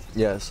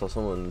 Yeah, I saw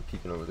someone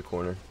peeking over the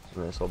corner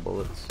and I saw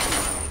bullets. I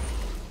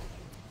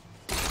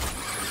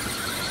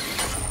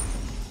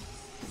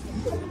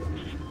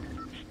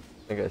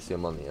think I see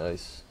him on the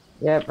ice.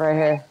 Yep, right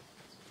here.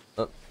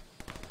 Oh.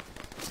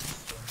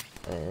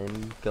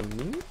 I'm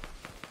coming.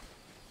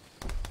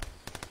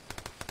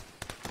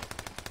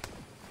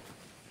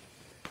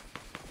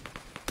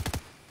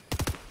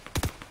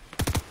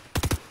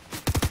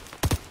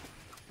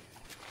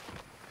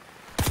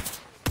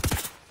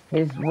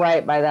 He's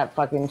right by that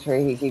fucking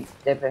tree. He keeps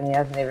dipping. He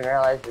hasn't even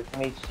realized it's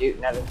me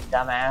shooting at his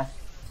dumbass.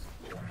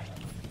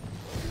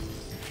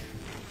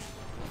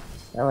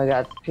 And we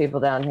got people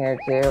down here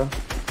too.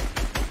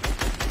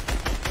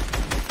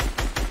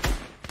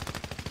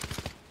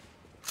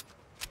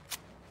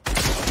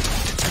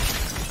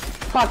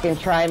 Fucking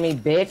try me,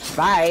 bitch.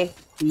 Bye.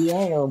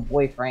 Yeah, little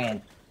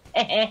boyfriend.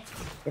 You're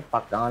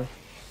fucked on.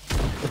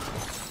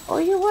 Oh,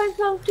 you want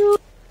some too?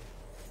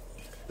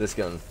 This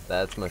gun,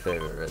 that's my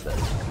favorite right there.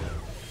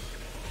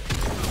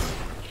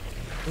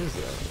 Who's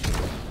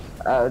that?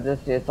 Oh,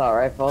 just the assault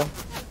rifle.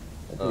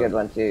 That's a good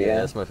one too,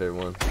 yeah. That's my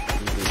favorite one.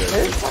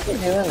 Who's fucking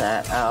doing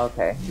that? Oh,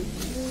 okay.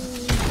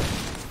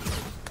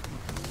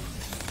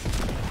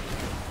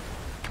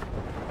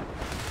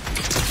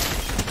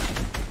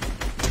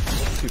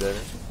 Two there.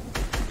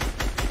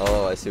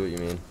 Oh, I see what you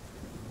mean.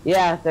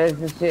 Yeah, there's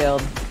the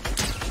shield.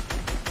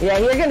 Yeah,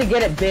 you're gonna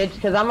get it, bitch,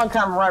 because I'm gonna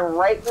come run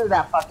right through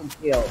that fucking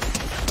shield.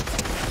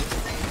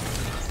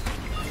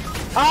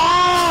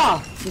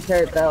 Ah! Oh! She's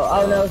hurt though.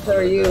 Oh no, so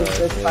are you.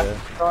 This fucking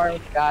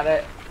storm got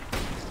it.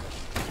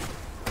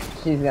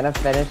 She's gonna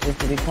finish this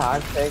to be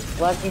toxic.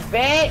 Lucky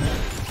bitch!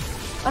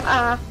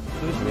 What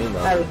do you mean,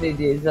 though? That was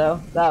GG's though.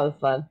 That was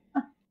fun.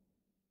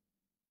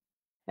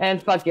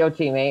 And fuck your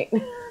teammate.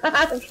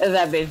 Because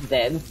that bitch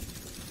dead.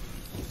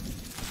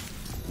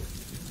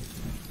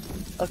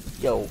 Fuck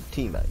yo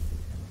teammate.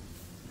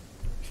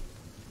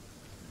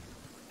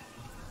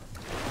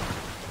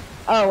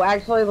 Oh,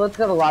 actually, let's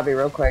go to the lobby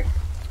real quick.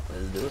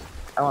 Let's do it.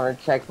 I want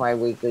to check my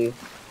weeklies.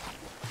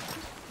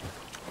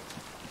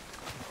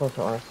 Plus,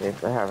 I want to see if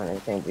they have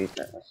anything decent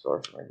in the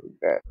store for me to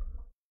get.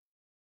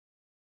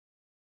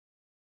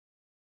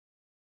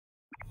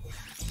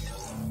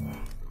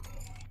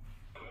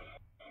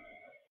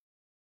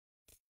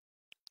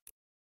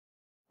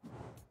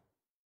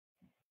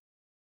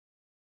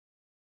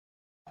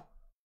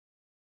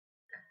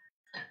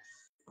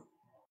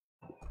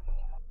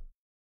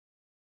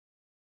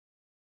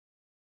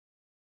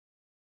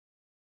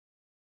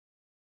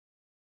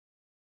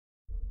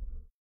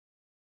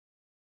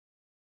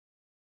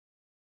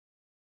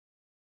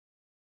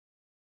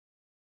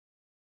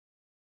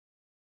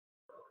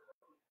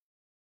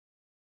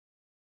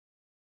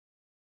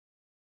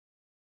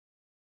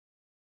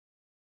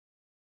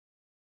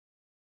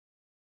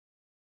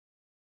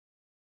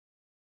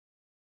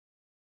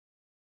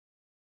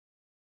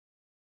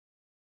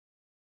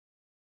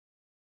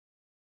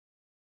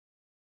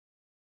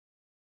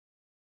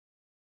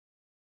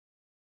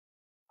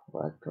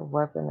 Select a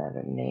weapon at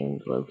a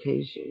named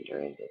location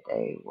during the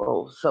day.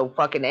 Whoa, so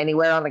fucking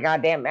anywhere on the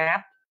goddamn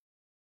map?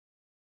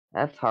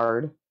 That's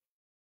hard.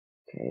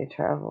 Okay,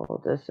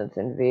 travel distance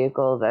in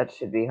vehicle. That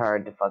should be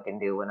hard to fucking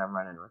do when I'm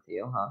running with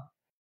you, huh?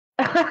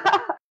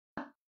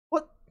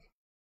 What?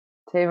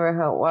 Tame or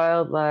hunt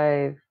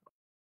wildlife.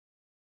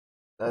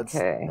 That's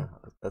Okay.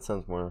 that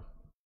sounds more.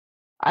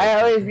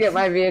 I always get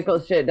my vehicle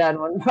shit done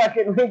when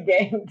fucking we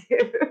game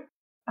too.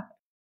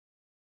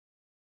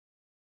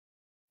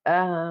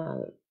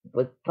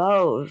 With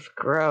bows,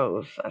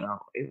 gross. I don't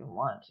even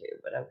want to,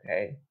 but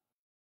okay.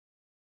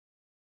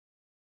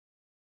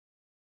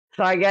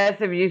 So I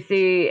guess if you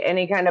see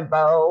any kind of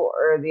bow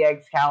or the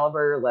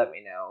Excalibur, let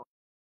me know.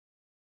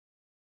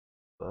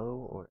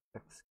 Bow or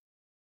X?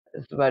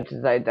 As much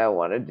as I don't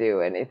want to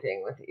do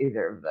anything with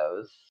either of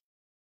those.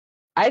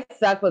 I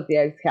suck with the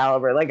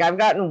Excalibur. Like, I've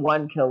gotten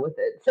one kill with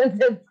it since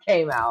it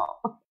came out.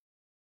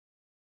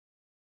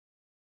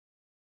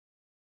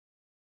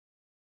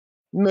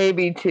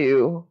 Maybe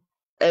two.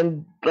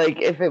 And,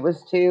 like, if it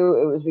was two,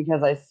 it was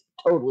because I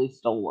totally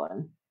stole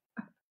one.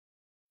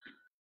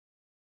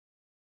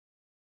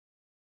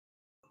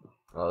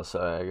 Oh,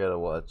 sorry, I gotta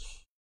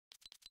watch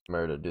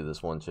Murda do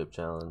this one chip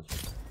challenge.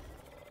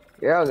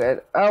 You're all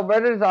good. Oh,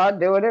 Murder's on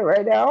doing it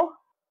right now?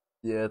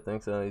 Yeah, I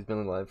think so. He's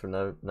been live for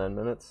 9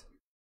 minutes.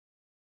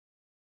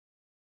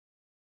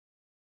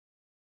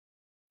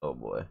 Oh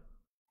boy.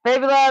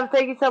 Baby love,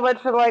 thank you so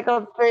much for the like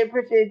on stream.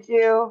 Appreciate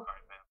you.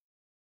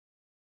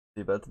 What's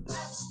he about to do?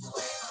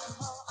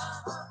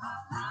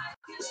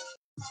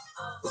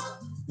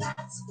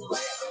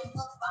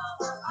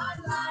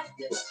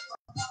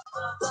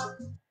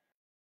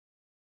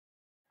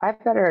 I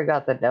better have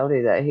got the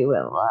noti that he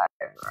went live,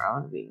 or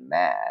I'm gonna be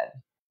mad.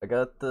 I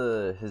got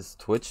his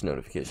Twitch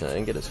notification. I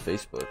didn't get his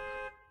Facebook.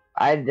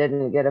 I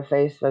didn't get a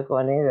Facebook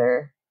one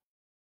either.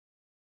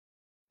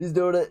 He's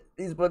doing it.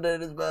 He's putting it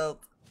in his mouth.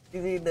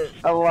 He's eating it.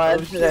 I'm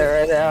watching it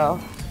right now.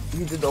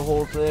 He did the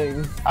whole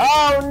thing.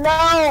 Oh no!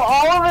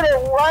 All of it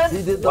at once?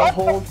 He did the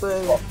whole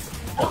thing.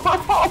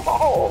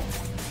 Oh,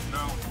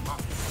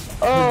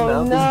 His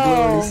mouth no! is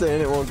blue. He's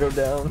saying it won't go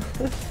down.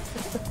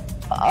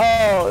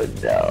 Oh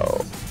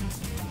no!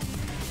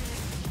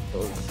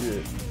 Oh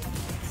shit.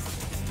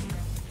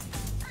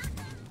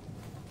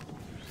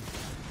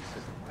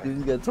 Dude,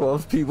 you got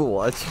 12 people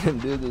watching him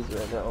do this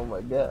right now. Oh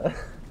my god.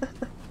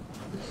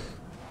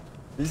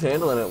 He's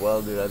handling it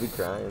well, dude. I'd be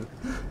crying.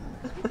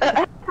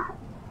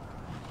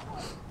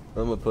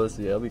 I'm a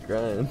pussy. I'll be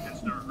crying.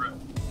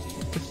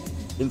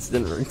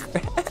 Instant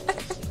regret.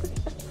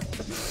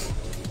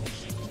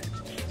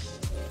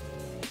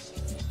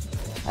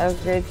 Have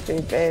a great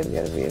stream, babe.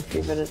 Gonna be a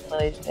few minutes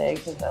late today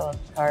because I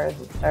left the car as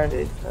it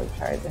started, so I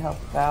tried to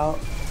help out.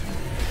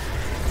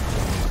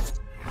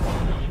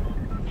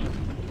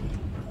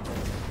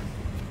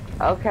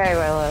 Okay,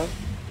 my love.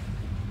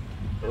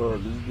 Oh,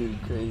 this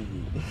dude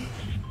crazy.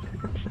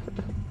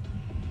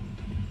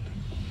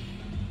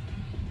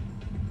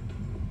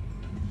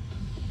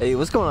 Hey,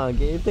 what's going on,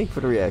 Gabe? Thank you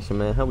for the reaction,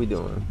 man. How we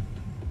doing?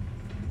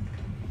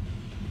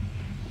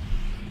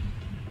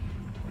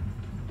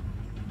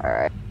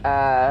 Alright,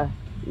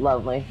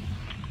 lovely.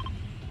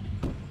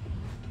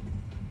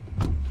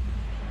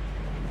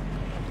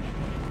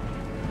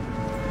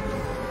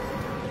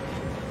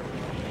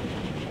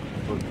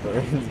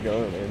 Burns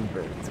going in,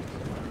 Burns.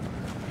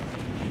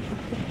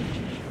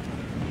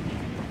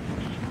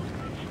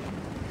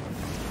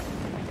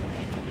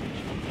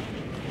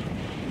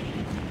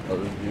 Oh,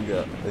 this dude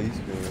got ice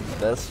cream.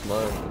 That's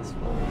smart. That's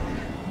smart.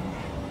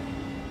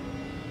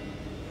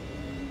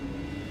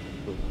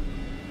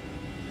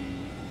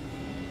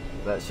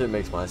 That shit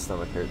makes my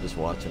stomach hurt just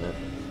watching it.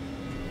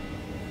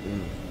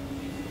 Mm.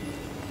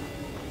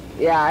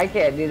 Yeah, I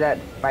can't do that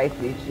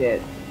spicy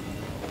shit.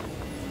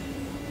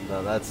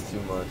 No, that's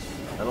too much.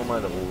 I don't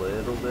mind a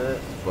little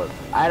bit, but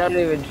I don't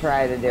even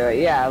try to do it.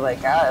 Yeah,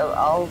 like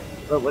I'll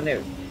but when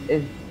it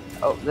is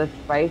the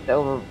spice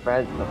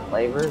overrides the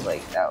flavor,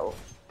 like no.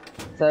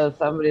 So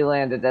somebody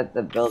landed at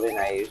the building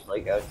I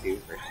usually go to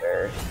for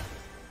sure.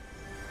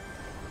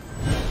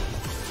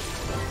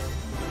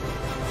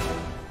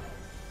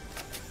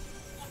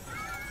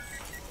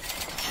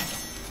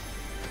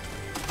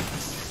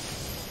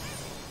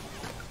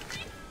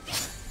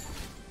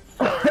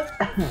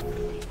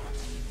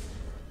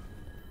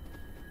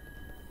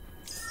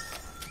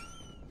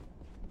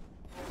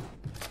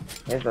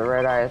 Here's a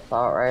red-eye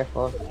assault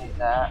rifle, if you need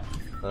that.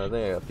 I think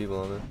I got people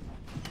on there.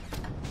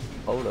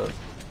 Hold up.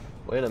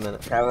 Wait a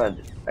minute. I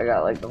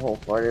got like the whole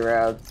 40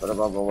 rounds, but I'm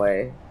on the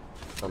way.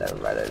 Never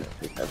mind, I just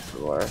picked up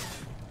some more.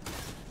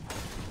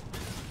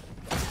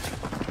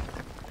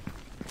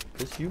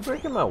 Is you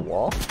breaking my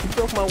wall? You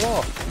broke my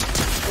wall.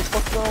 What the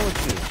fuck's wrong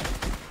with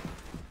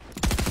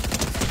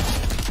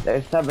you?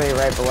 There's somebody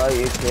right below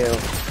you too.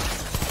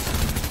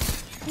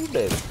 Ooh,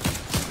 baby.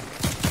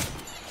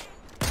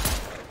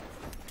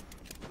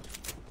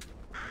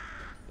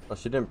 Oh,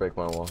 she didn't break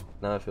my wall.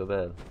 Now I feel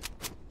bad.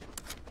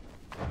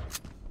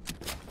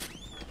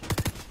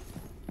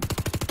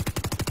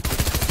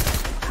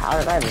 How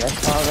did I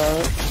miss all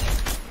those?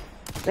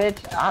 Bitch,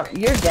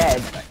 you're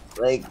dead.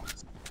 Like,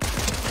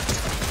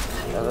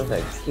 that was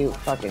a cute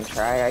fucking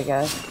try, I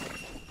guess.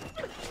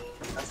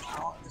 That's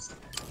how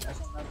that's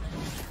what I'm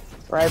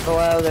saying. Right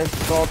below, there's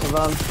both of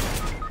them.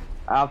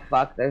 Oh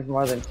fuck, there's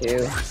more than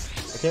two.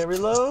 I can't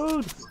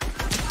reload!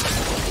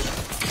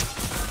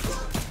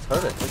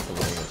 Heard it hit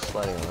somebody when they're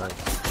sliding around.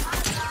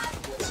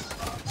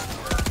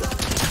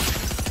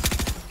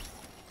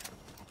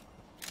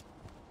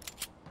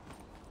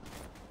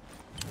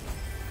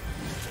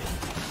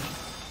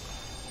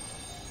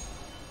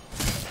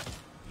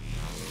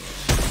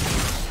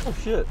 Oh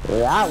shit.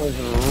 That was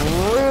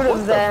rude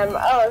of them.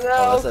 Oh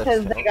no,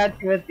 because they got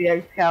you with the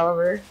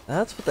Excalibur.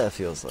 That's what that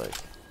feels like.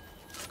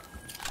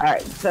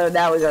 Alright, so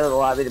now we go to the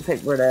lobby to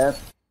pick Britta up.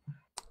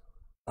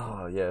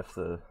 Oh yeah, if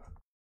the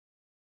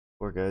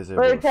poor guys are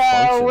able to Britta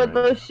function with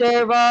right the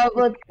share ball,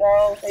 let's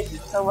go. Thank you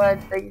so much.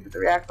 Thank you for the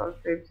react on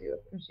stream too.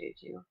 Appreciate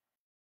you.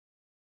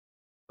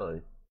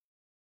 Really.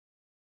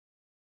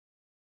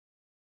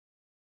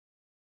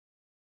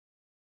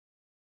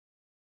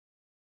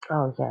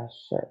 Oh yeah,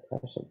 shit. I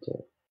should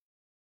too.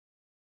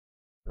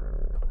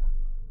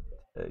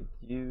 Thank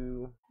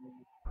you.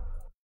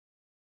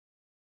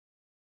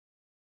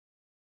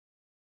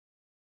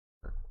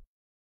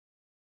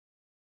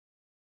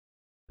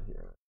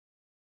 Here.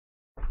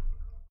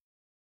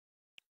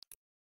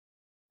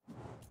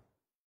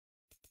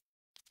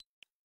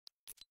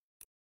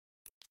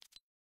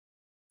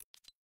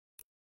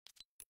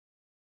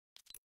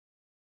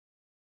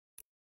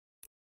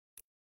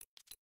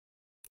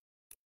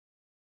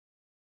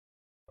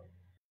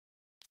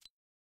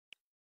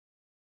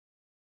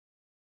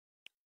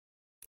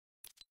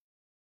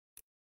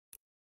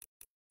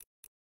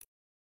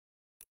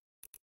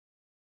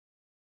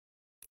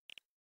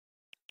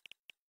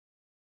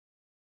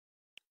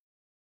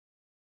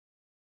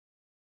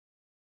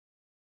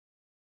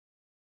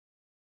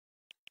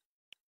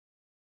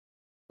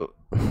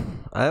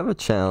 I have a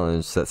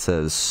challenge that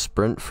says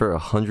sprint for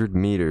 100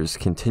 meters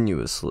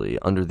continuously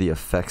under the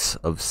effects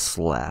of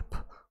slap.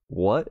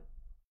 What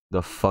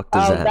the fuck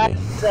does that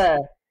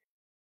mean?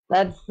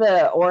 That's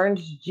the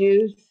orange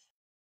juice.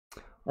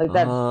 Like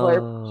that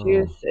slurp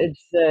juice.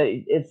 It's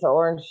the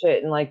orange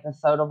shit in like the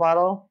soda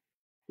bottle.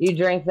 You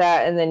drink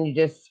that and then you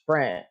just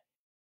sprint.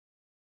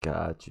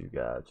 Got you.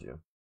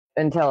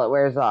 Until it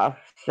wears off.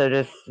 So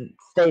just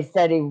stay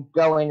steady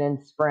going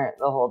and sprint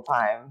the whole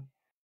time.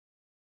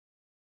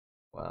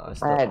 Wow,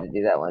 I had to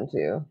do that one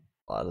too.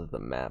 A lot of the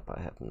map I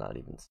have not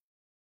even seen.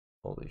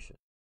 Holy shit.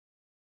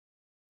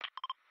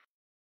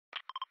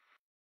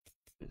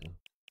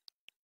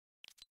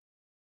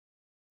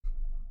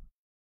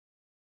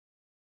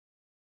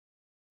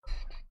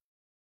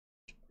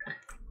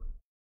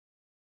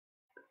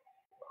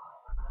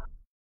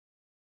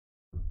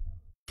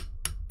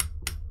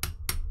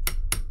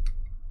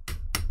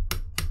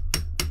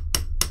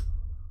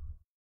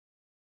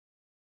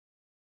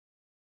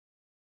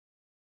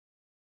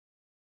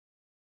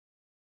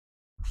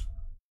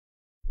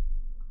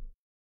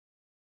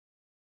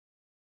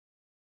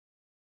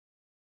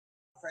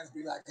 Friends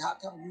be like, how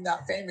come you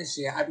not famous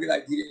yet? I'd be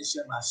like, you didn't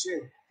share my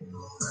shit.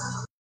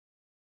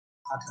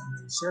 How come you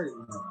didn't share it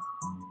with me?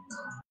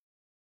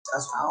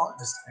 That's what I don't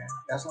understand.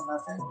 That's what I'm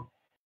not saying.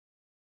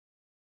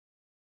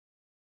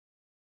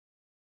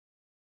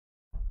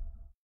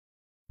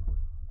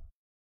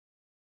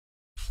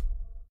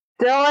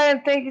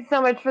 Dylan, thank you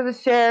so much for the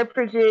share.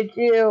 Appreciate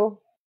you.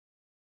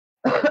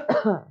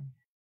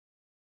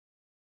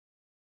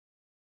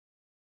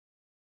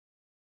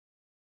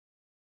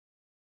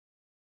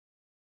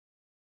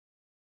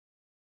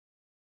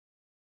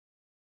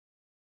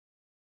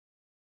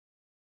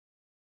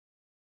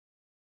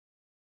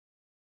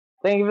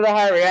 Thank you for the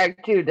high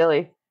react too,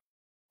 Dilly.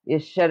 You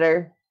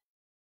shitter.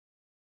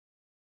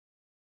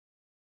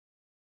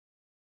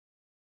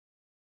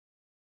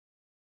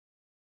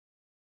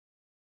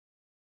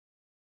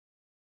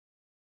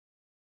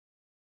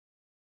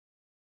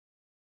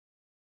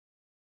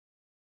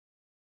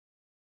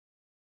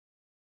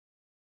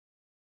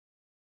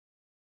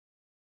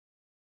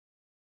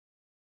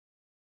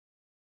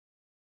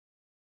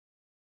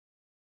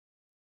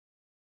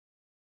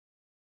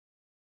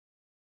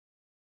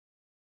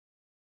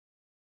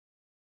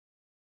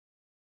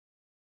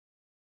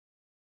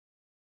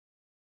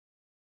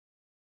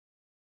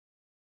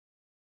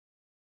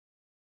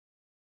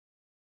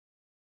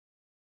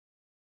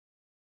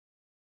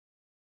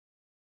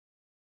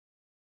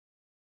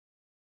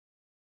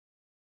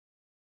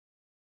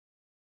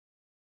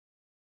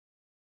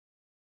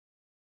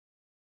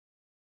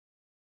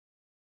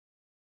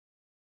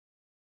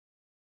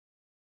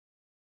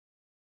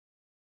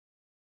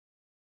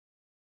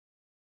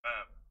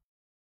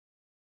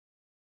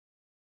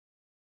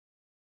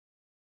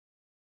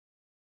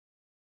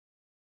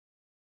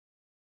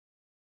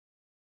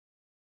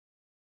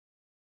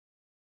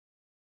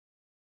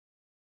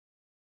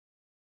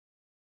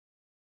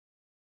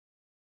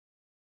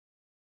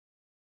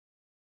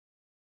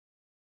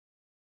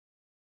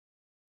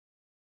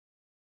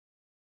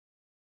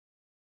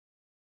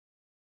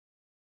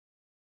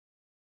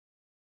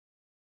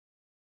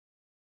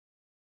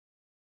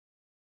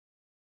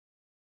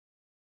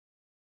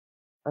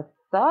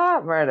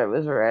 thought Murda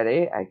was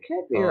ready. I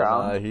could be Oh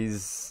wrong. nah,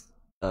 he's.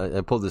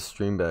 I pulled the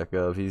stream back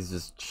up. He's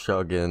just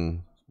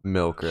chugging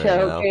milk right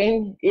now.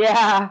 Choking?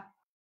 Yeah.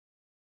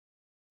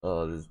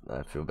 Oh,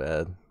 I feel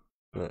bad.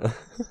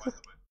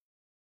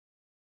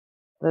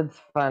 That's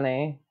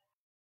funny.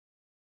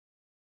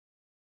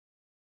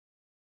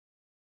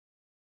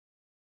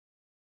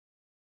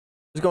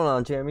 What's going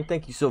on, Jeremy?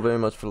 Thank you so very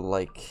much for the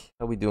like.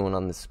 How we doing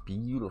on this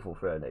beautiful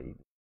Friday?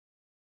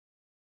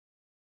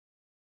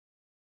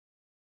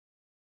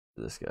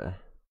 This guy.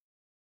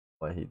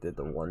 Why he did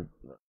the one.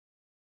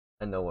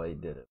 I know why he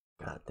did it.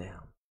 God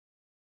damn.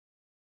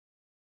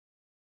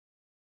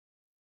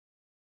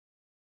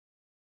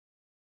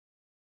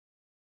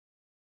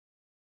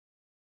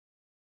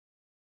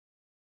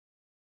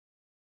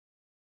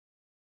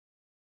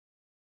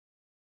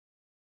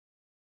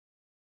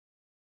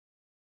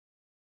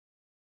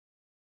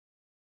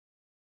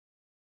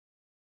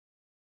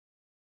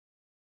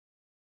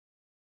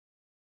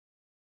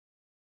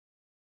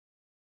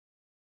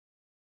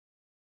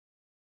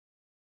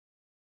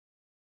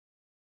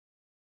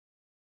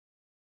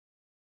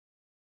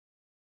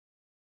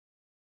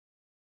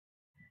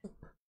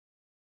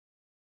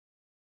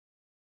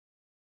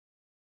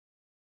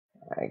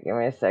 Alright, give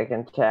me a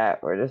second,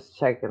 chat. We're just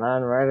checking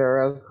on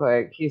Murda real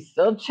quick. He's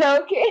still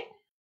choking.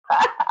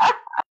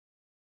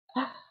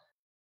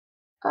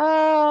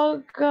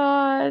 Oh,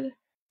 God.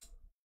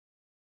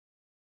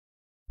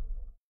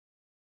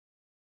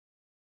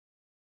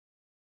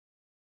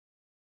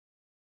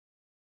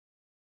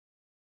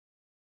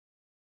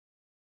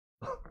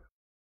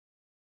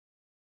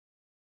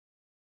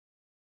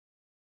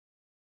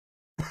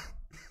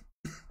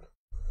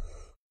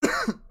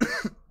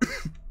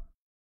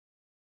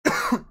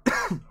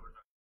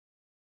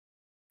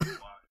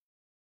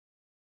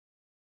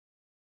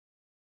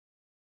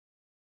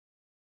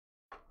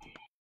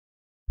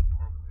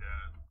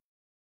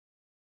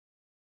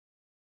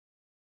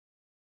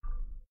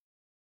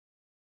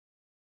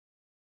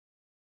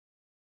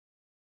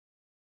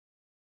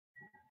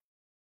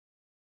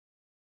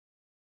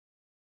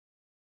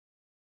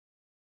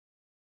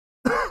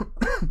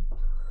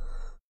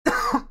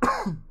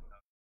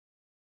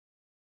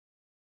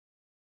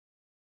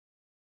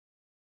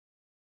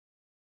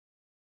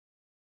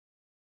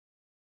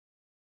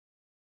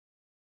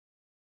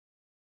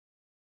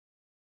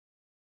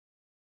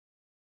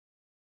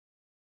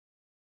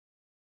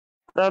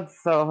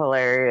 That's so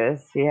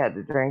hilarious. He had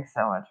to drink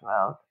so much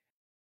milk.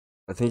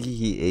 I think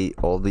he ate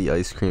all the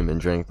ice cream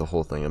and drank the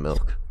whole thing of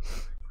milk.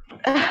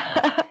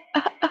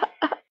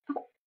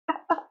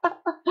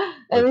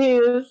 And he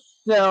was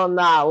still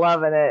not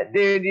loving it,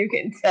 dude. You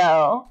can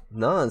tell.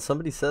 No, and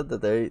somebody said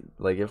that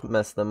it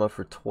messed them up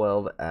for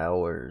 12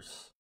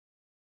 hours.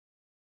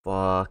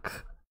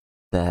 Fuck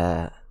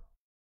that.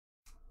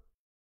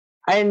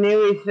 I knew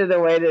we should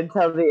have waited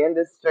till the end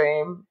of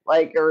stream,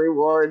 like a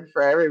reward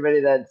for everybody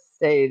that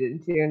stayed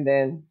and tuned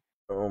in.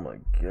 Oh my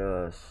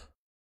gosh.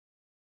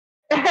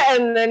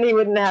 And then he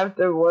wouldn't have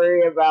to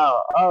worry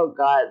about, oh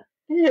god,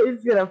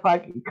 he's gonna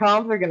fucking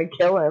comps are gonna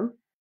kill him.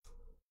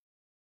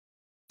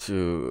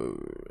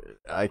 Dude,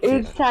 I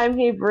can't. Each time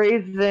he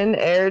breathes in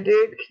air,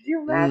 dude, could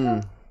you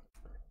imagine?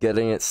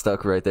 Getting it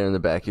stuck right there in the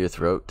back of your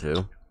throat,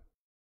 too.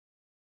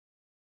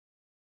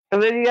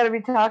 And then you gotta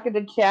be talking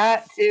to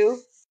chat, too.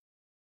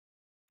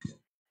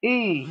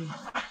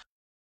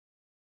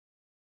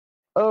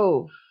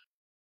 Oh.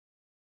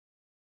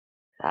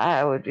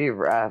 That would be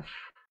rough.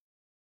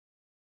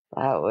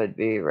 That would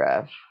be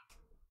rough.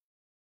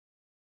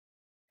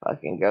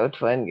 Fucking go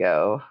twin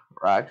go.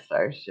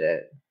 Rockstar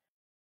shit.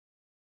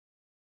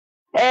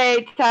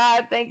 Hey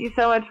Todd, thank you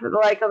so much for the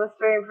like on the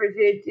stream.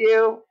 Appreciate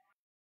you.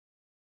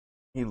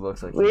 He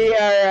looks like We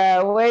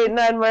are waiting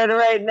on Murda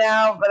right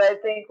now, but I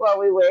think while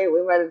we wait,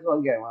 we might as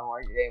well get one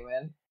more game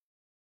in.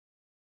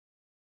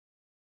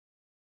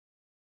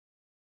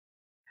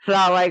 It's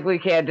not like we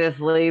can't just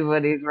leave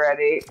when he's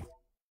ready.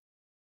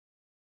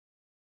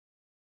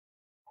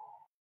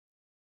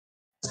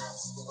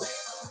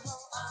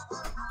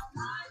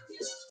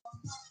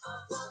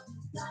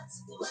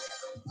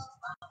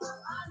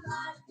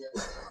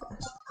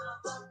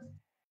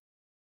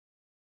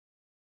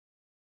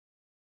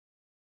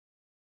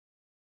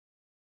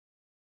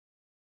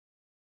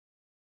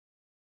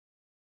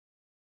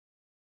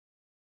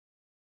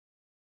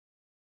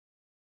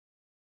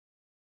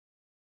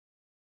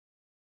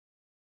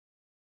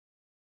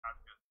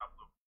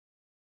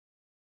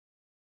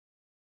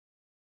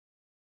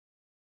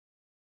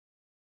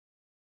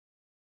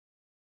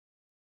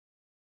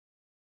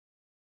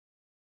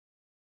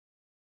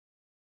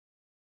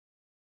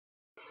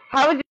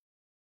 How would you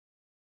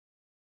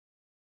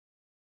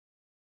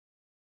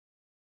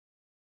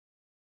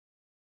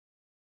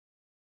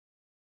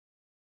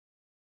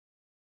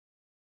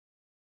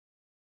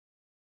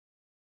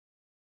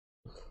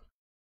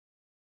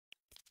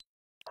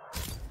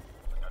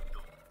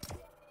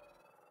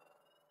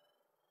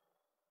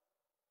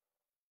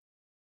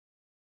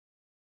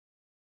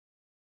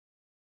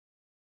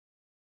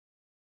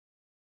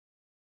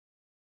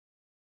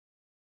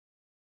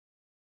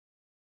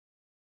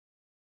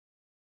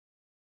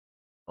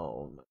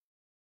Oh my.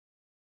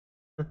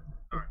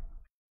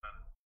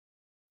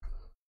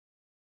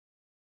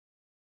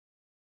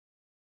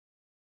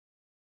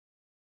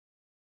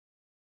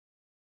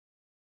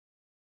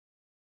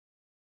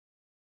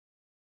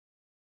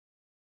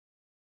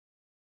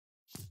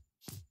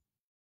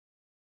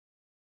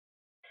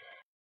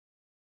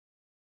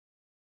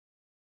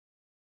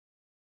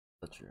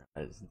 Touch your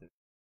eyes, dude.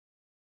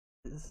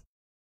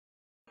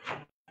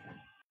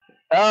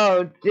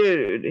 Oh,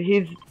 dude,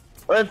 he's.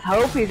 Let's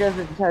hope he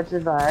doesn't touch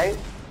his eyes.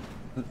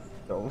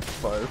 Don't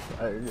barf,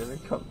 I'm gonna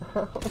come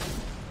out.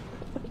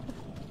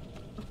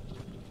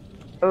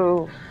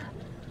 Oh.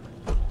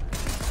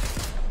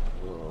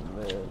 Oh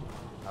man.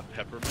 A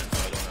peppermint? No,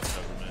 I don't have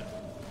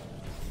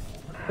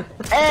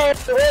peppermint. Hey,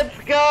 let's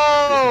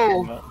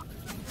go!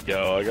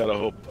 Yo, I gotta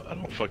hope I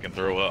don't fucking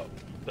throw up.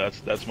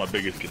 That's my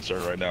biggest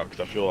concern right now, because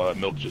I feel that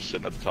milk just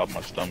sitting at the top of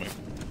my stomach.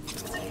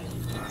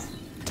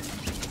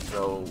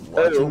 Bro,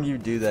 watching you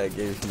do that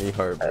gave me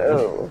heartburn.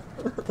 Oh.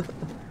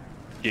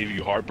 Gave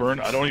you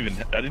heartburn? I didn't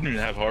even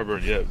have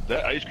heartburn yet.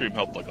 That ice cream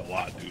helped like a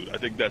lot, dude. I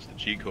think that's the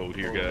cheat code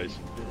here, guys.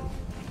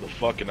 The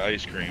fucking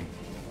ice cream.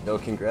 Yo,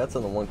 congrats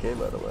on the 1K,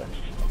 by the way.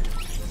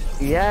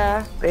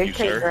 Yeah, big You,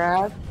 sir.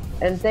 congrats.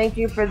 And thank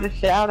you for the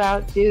shout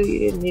out too. You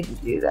didn't need to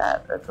do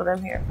that. That's what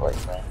I'm here for,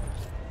 man.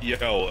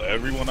 Yo,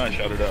 everyone I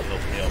shouted out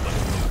helped me out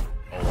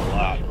like a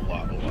lot.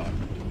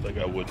 Like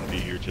I wouldn't be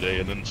here today.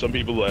 And then some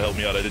people that helped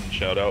me out I didn't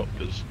shout out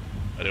because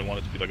I didn't want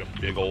it to be like a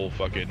big old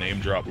fucking name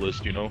drop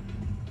list, you know?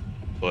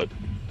 But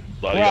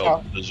a lot of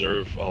y'all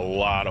deserve a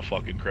lot of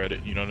fucking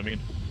credit, you know what I mean?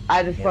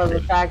 I just love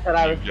the fact that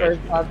I was first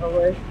on the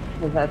list,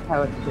 because that's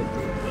how it should be.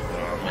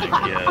 Oh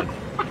my god.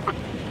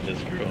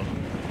 This girl.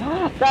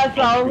 That's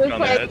the only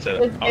place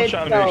I'm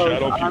trying to make sure I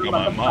don't puke on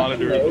my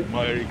monitor, the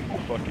mic, the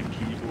fucking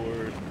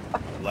keyboard,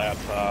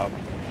 laptop.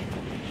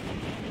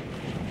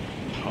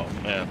 Oh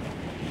man.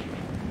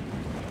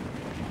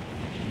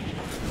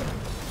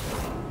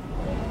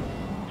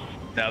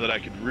 Now that I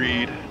can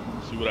read,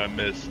 see what I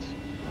missed.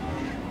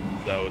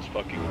 I was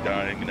fucking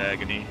dying in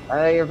agony.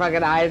 Your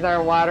fucking eyes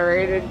are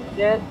watery and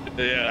shit.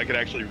 Yeah, I can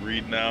actually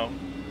read now.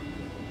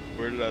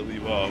 Where did I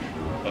leave off?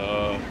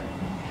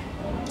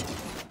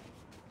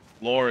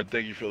 Lauren,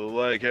 thank you for the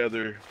like.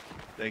 Heather,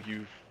 thank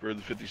you for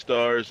the 50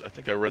 stars. I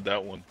think I read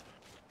that one.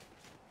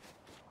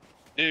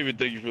 David,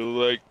 thank you for the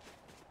like.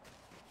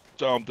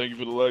 Tom, thank you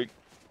for the like.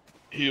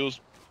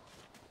 Heels,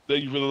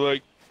 thank you for the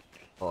like.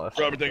 Oh,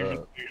 Robert, thank you for the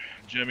like.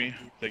 Jimmy,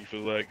 thank you for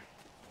the like.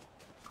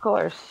 Of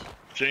course.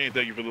 Shane,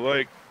 thank you for the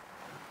like.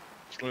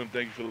 Slim,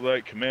 thank you for the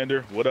like.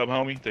 Commander, what up,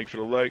 homie? Thank you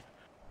for the like.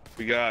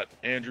 We got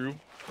Andrew,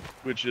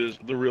 which is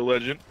the real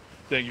legend.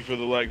 Thank you for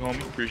the like,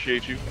 homie.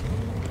 Appreciate you.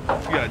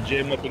 We got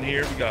Jim up in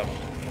here. We got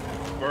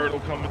Myrtle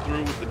coming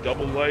through with the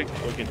double like.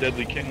 Fucking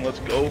Deadly King, let's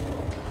go.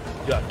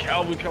 We got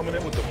Calvin coming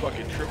in with the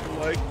fucking triple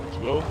like. Let's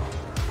go.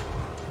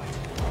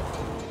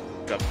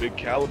 Got Big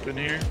Cal up in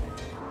here.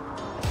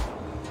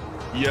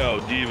 Yo,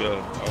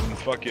 Diva,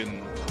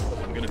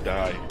 I'm gonna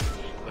die.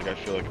 Like, I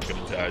feel like I'm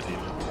gonna die,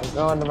 Diva. I'm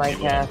going to my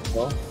Diva,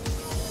 castle.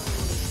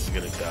 I'm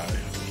gonna die.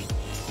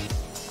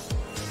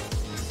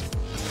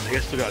 I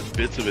still got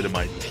bits of it in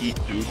my teeth,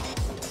 dude.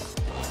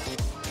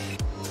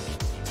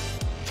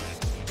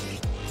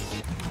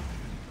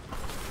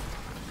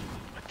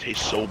 It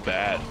tastes so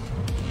bad.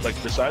 Like,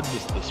 besides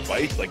the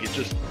spice, like, it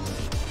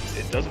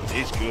doesn't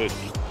taste good.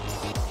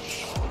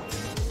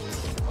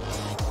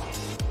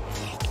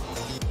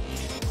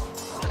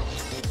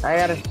 I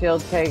got a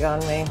shield tag on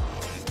me.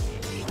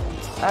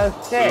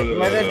 Oh shit,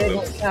 Mother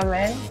didn't come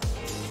in?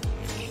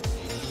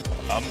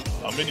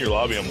 I'm in your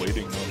lobby, I'm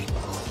waiting.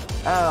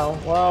 Oh,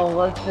 well,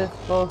 let's just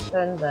full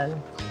send then.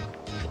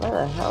 Where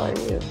the hell are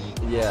you?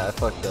 Yeah, I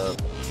fucked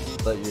up.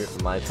 But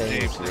my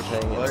ping was your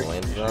ping and I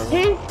landed on it.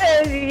 He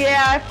says,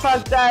 yeah, I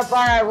fucked up.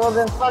 Alright, well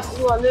then fuck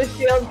you on this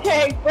shield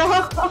cake,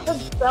 bro.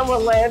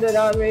 Someone landed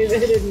on me, they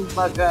didn't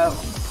fuck up.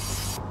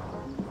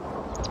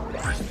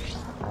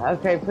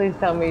 Okay, please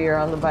tell me you're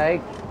on the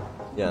bike.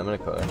 Yeah, I'm in a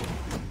car.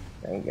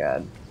 Thank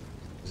God.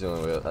 It's the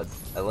only way.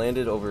 I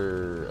landed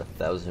over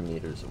 1,000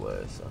 meters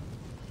away, so I'm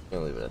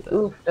gonna leave it at that.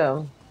 Oofed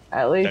him.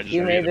 At least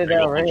you made it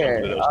over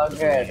here. All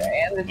good.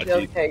 And the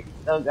shield cake's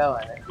still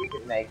going if you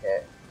can make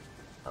it.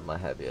 I'm not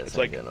happy as It's I'm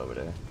like getting over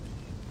there.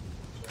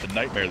 the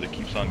nightmare that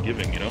keeps on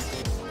giving, you know?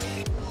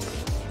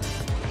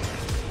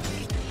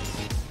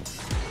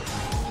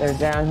 They're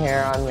down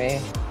here on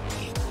me.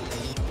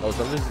 Oh,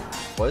 somebody's.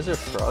 Why is there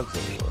frogs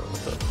anymore?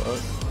 What the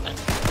fuck?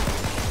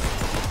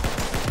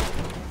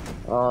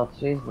 Oh,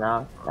 she's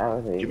knocked. That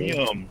was easy. Give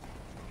me,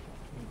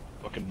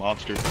 fucking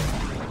monster.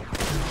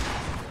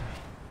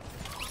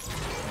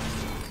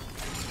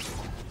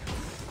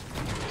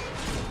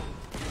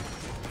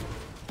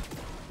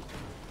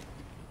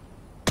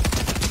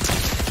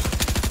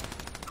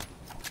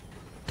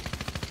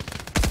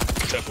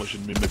 Definitely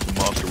shouldn't be mixing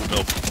monster with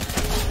milk.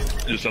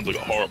 It just sounds like a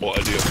horrible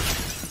idea.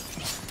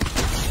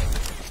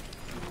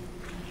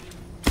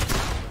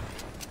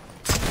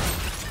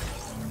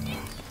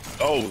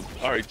 Oh,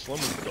 alright, Slim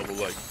with the double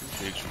like.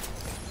 Appreciate you.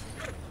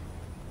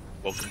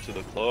 Welcome to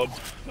the club.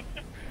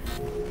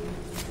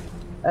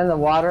 And the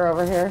water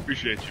over here?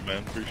 Appreciate you,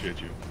 man.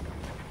 Appreciate you.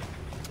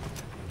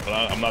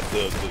 But I'm not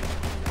the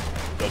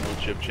double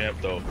chip champ,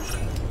 though.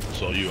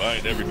 So I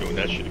ain't never doing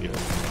that shit again.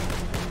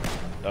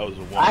 That was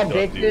a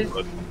one-and-done deal,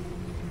 but...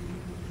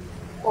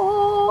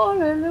 Oh,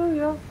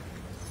 hallelujah.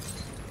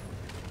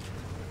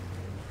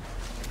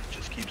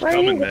 Just keeps Where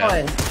coming, are you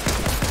man. going?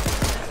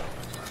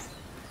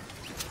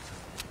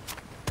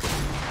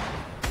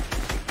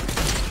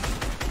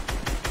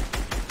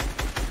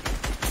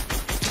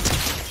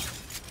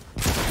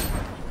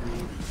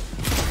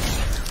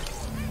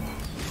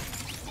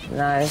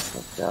 Nice,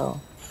 let's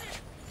go.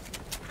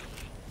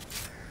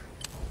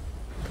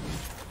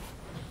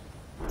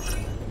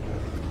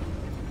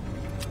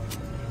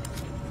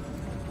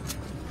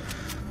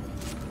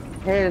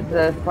 Here's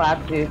the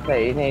slap juice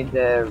that you need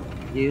to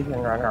use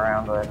and run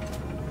around with.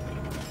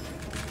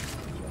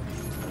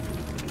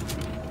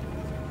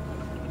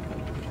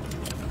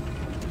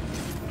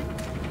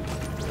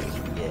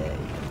 Yay.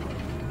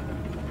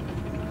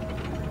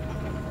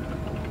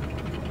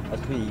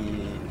 Must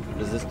be...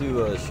 Does this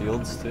do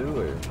shields too,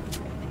 or...?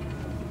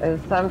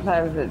 And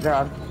sometimes it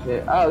drops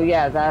shit. Oh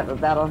yeah,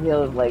 that'll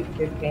heal like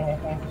 15, I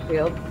think,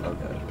 shields.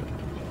 Okay.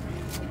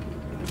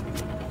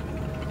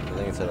 I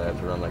think it said I have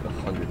to run like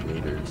 100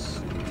 meters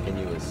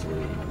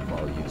continuously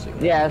while using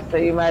it. Yeah, so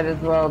you might as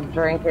well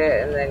drink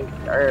it and then,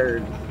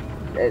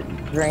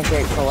 drink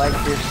it,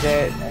 collect your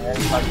shit, and then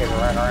fucking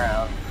run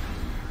around.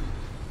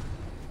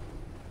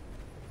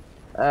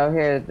 Oh,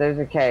 here, there's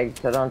a keg,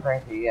 so don't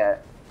drink it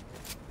yet.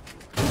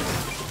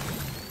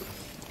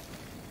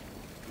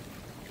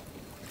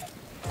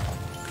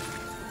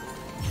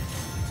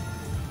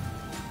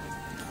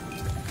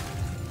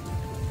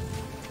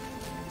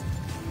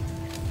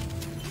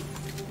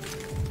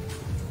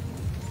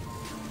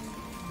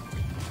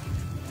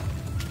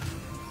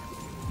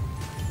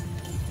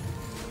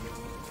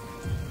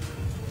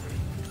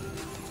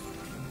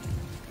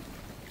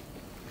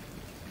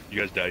 You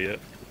guys die yet?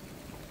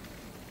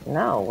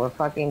 No, we're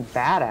fucking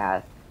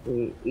badass.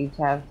 We each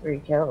have 3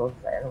 kills,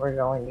 and we're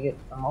going to get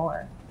some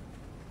more.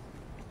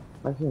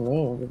 What do you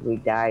mean, did we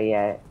die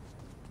yet?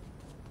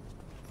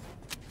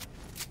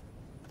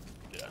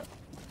 Yeah.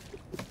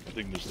 I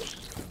think this stuff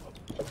is coming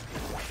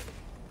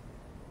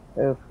up.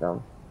 Oof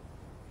them.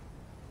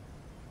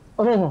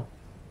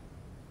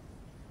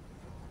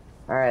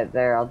 Alright,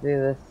 there, I'll do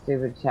this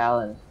stupid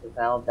challenge, because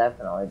I'll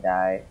definitely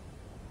die.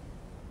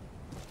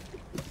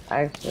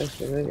 Actually,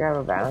 should we grab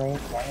a bounty?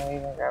 Can we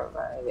even grab a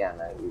bounty? Yeah,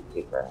 no, you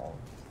keep running.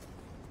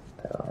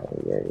 Oh,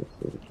 you already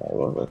see the thing.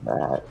 What was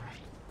that?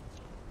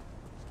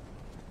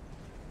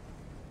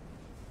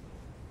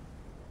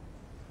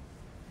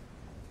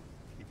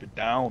 Keep it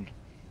down.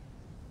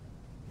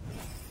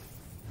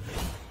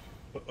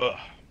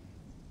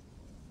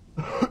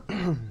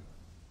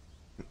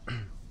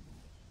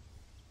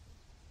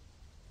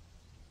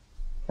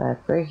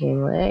 That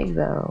freaking leg,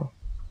 though.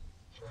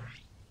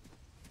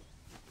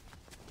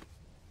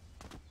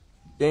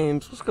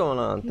 James, what's going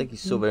on? Thank you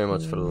so very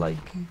much for the like.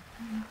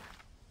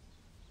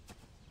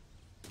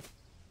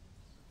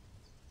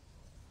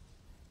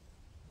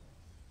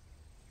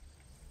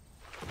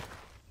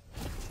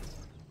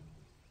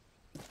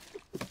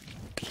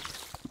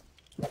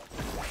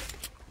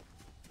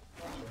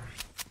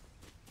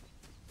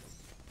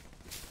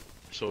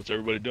 So what's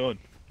everybody doing?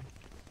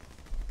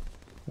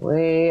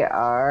 We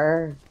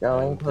are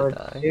going to towards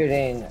die.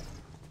 shooting.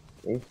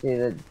 You see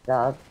the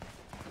dots?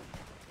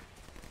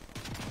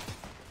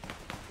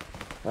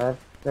 That's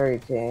 3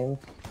 teams.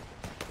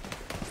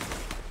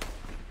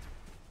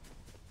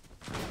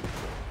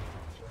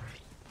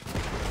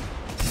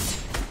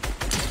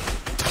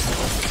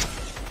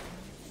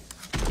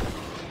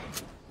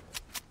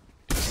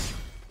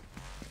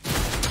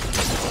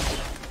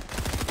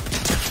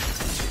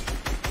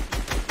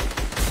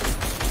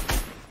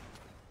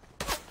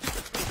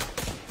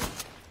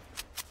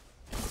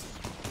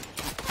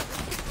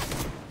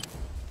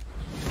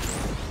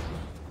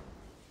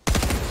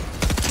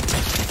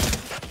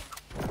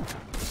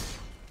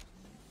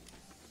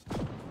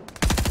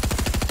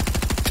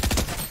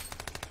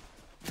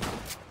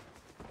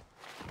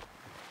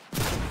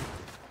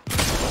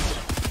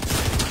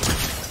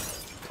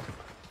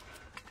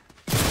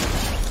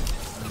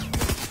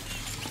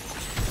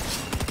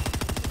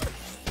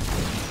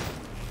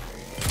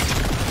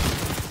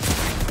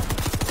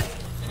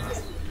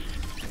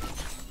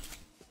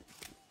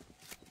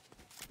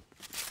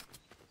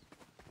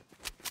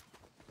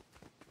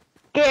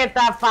 Get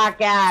the fuck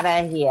out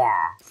of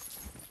here!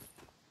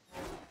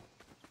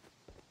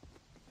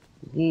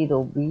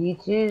 Little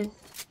bitches.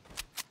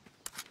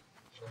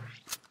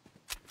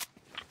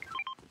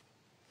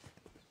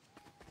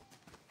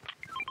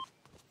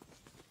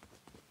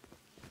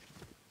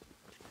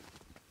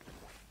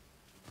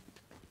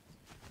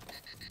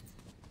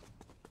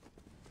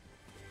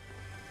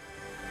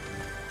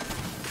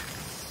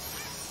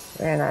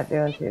 We're not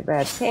doing too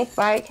bad. Pink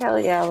bike, hell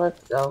yeah,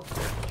 let's go.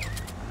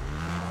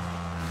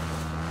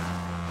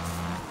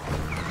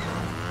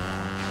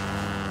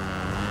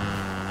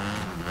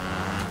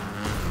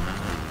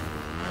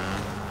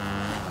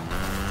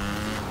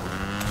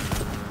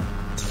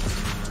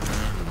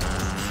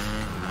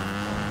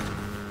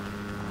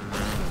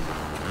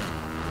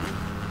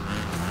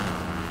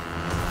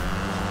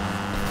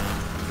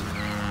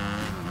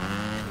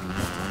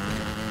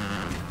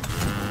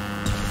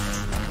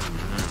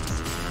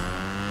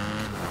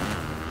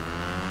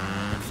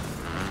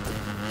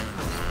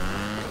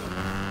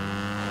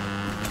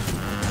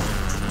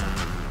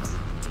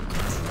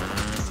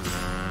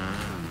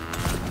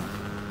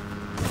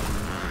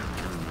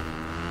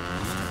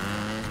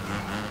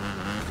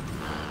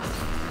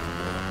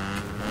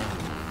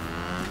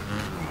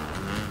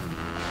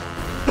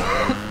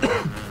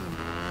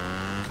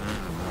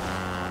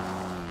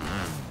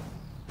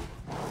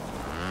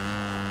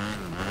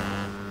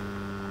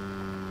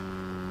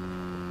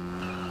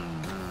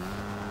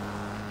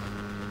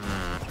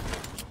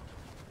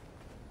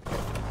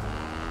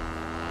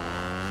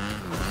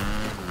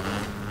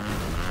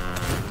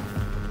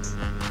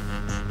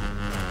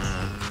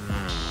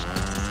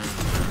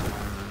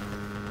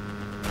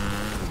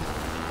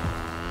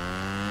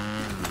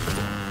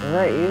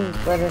 that you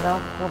let it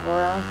off a couple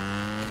rounds?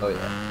 Oh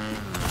yeah.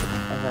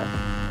 Okay.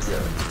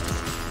 Yeah.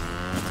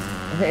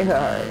 You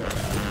already know.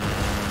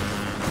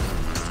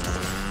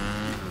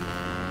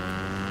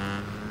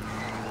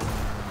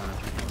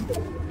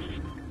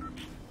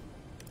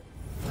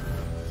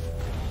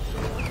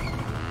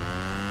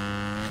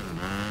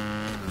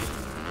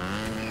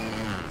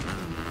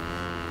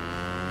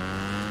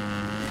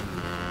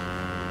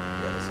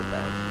 Yeah, sit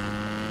down.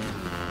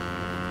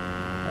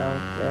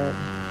 Sounds good.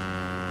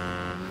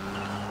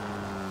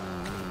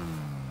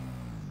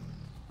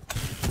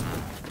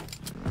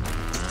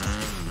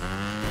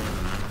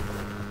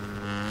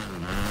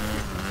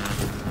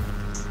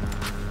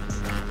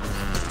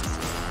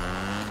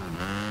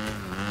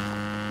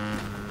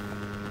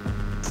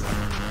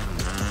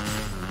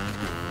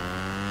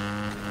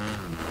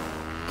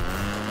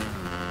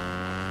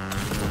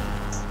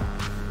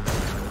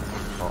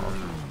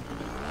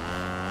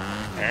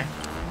 Eh?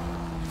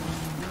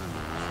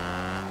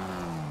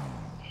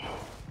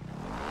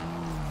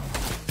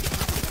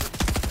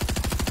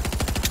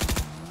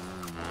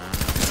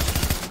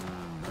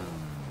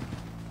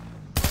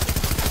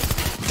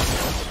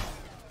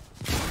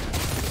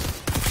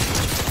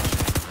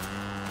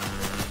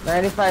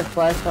 $95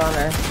 plus on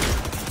her.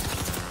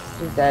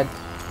 She's dead.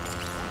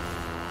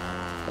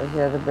 There's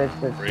the other bitch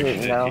that's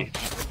shooting though.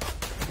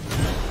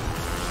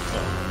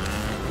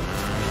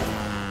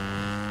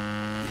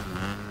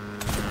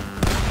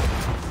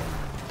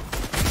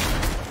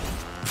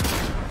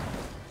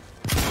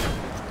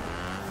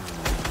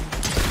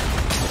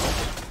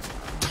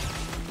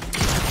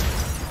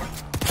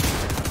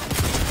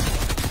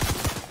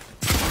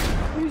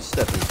 Who are you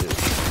stepping to?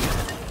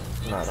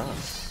 Not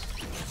us.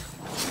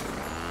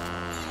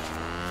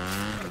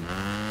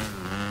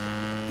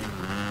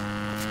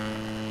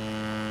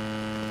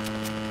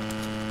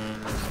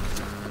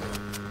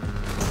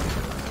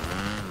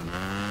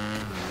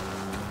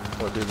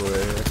 More people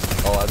right here.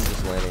 Oh, I'm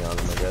just landing on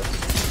them, I guess.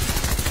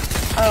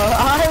 Oh,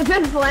 I'm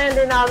just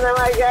landing on them,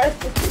 I guess.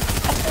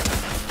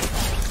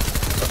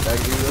 That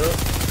dude up.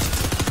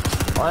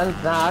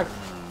 One's knocked.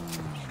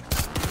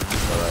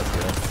 Oh, that's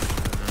good.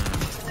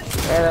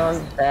 The other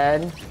one's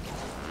dead.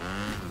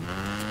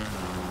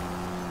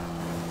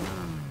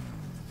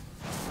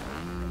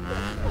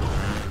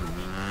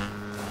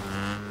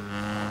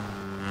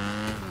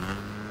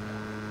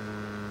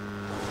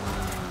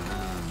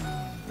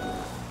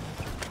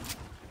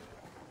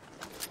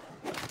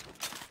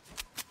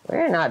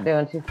 We're not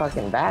doing too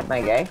fucking bad,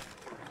 my guy.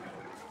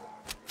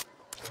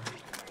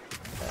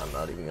 Yeah, I'm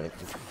not even gonna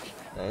say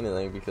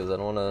anything because I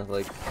don't wanna,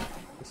 like,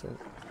 listen.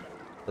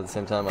 At the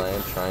same time, I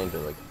am trying to,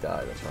 like,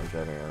 die. That's why I'm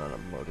driving around on a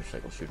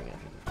motorcycle shooting at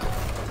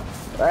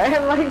people.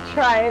 I'm like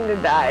trying to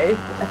die.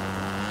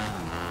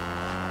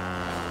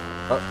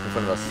 Oh, in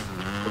front of us.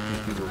 Fuck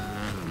these people.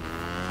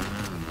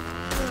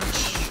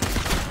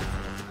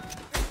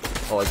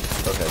 Oh,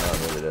 okay, now I'm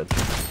really dead.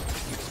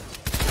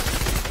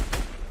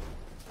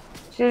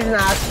 She's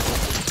not.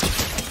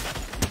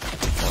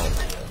 Oh,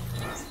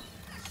 yeah.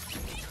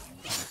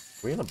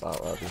 We in a bot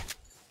lobby.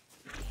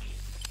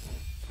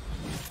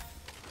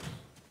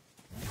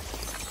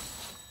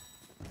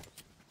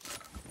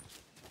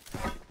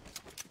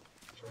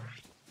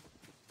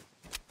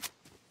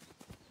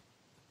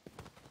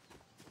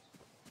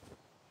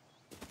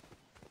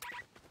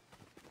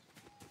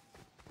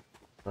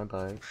 My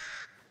bike.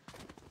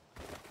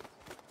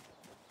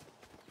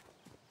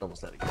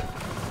 Almost dead again.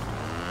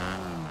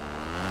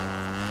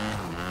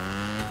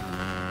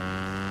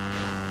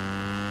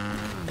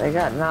 They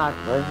got knocked.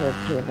 Where's your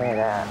teammate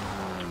at?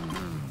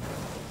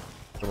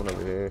 Someone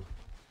over here.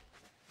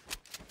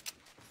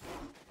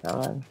 Come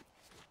on.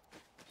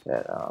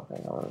 Shit, I don't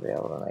think I'm gonna be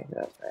able to make it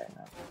up right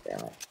now.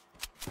 Damn it.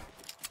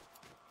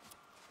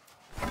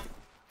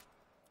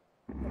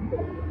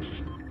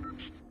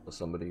 Was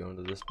somebody going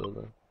to this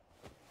building?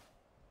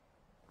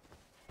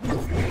 Oh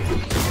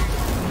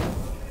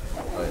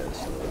yeah, there's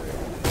still over here.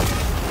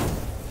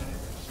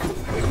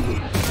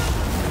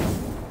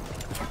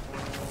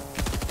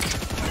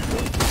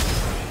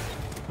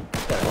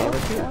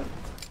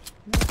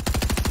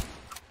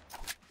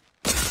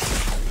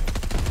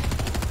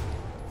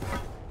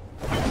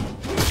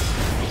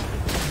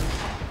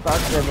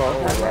 Fuck, they both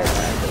have right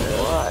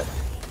What?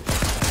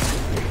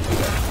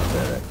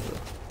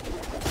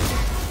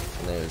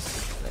 And there's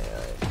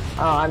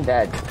Oh, I'm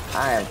dead.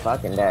 I am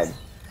fucking dead.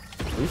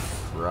 we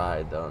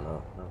fried though,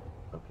 no.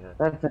 Okay.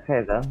 That's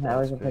okay though.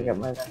 Now we can pick up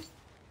my gun.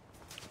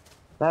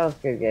 That was a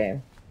good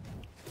game.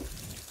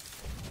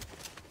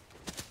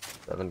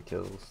 7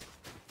 kills.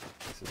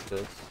 6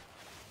 assists.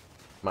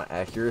 My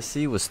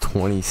accuracy was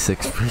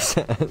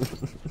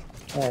 26%.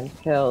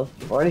 And kills.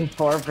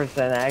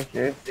 44%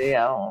 accuracy.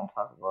 I don't want to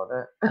talk about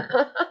it.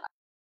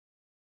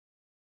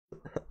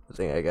 I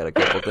think I got a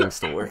couple things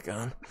to work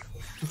on.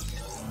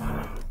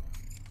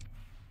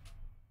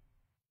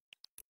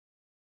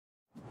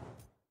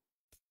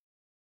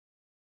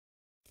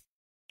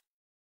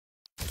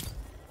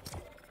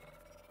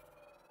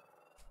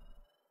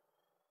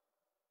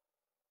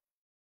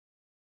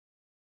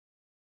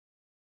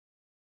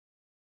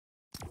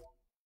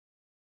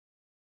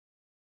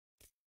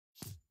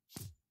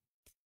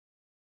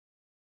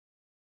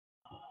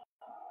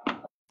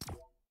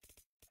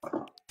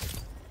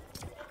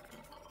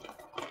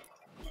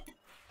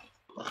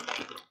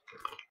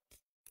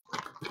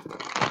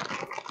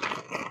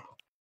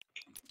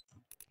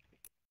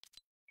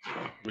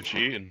 We're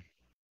cheating.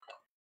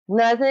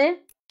 Nothing.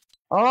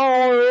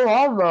 Oh,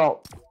 all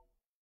about.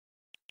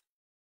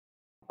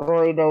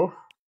 Burritos.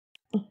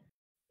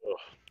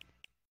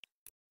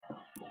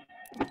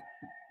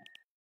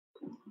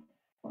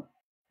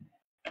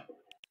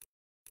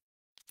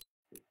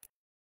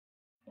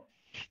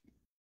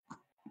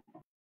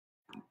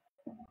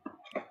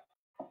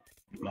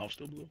 Mouth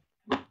still blue?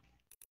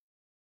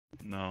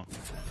 No.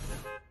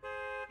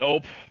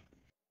 Nope.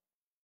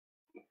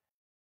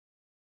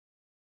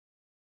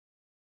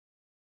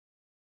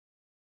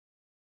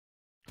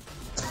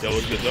 Yo,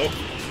 what's good though?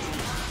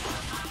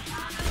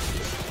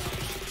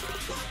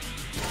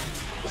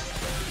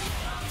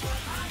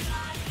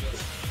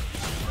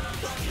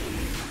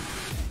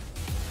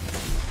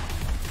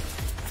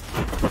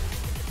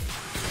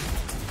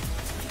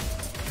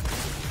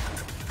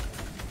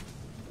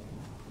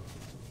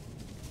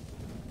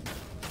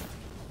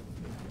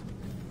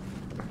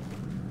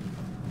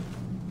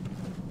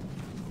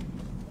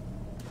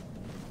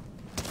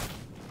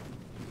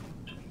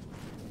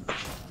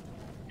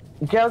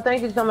 Joe,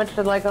 thank you so much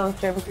for the like on the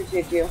stream.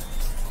 Appreciate you.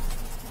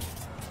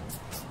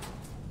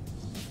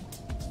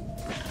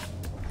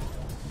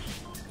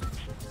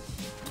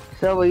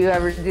 So, will you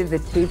ever do the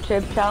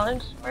 2-chip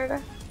challenge, Murder?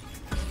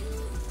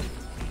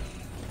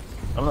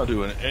 I'm not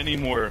doing any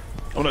more.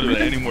 I'm not doing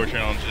any more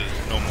challenges.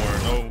 No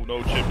more.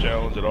 No chip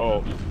challenge at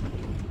all.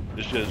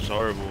 This shit is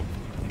horrible.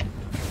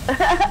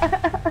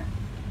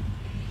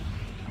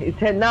 He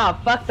said, nah,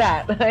 fuck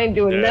that. I ain't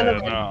doing none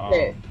of that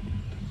shit.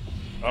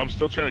 I'm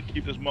still trying to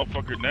keep this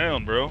motherfucker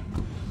down, bro.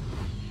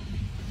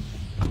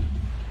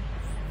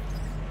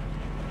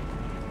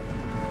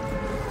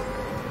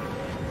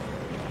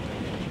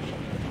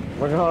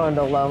 We're going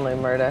to Lonely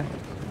Murder.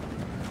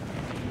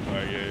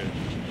 Alright, yeah.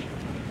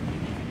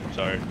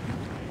 Sorry.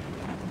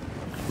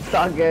 It's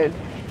all good.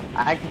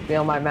 I can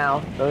feel my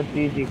mouth, so it's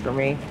easy for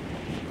me.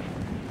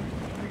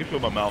 I can feel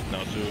my mouth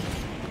now, too.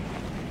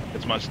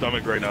 It's my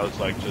stomach right now. It's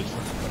like just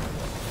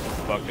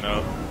fucking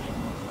up.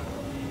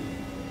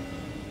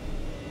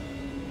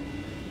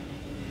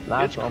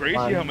 That's it's crazy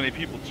fun. how many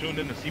people tuned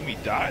in to see me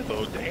die,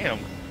 though. Damn.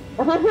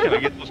 Can I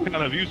get those kind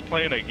of views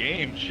playing a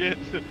game? Shit.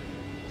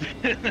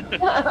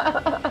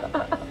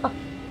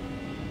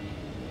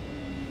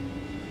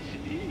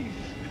 Jeez.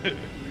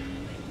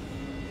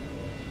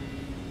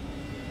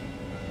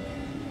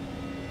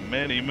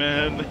 Many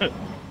men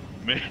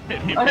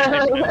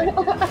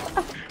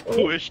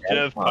wish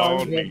death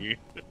on me.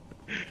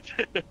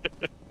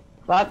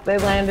 Thought they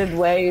landed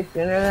way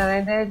sooner than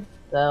I did,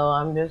 so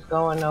I'm just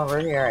going over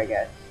here, I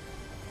guess.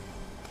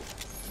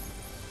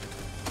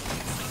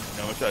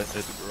 I wish I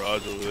hit the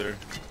garage over there.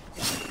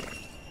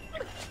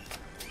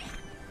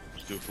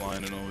 Still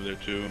flying in over there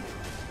too.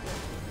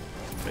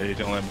 Hey, he's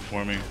gonna land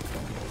before me.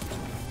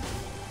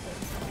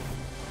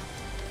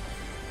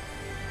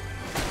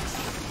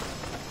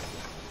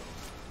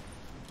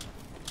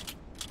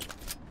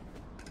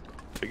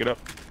 Pick it up.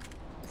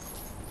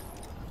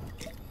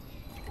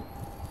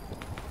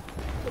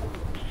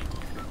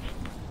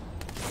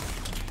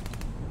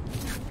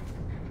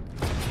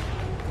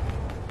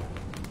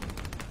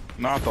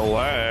 Not the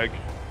lag.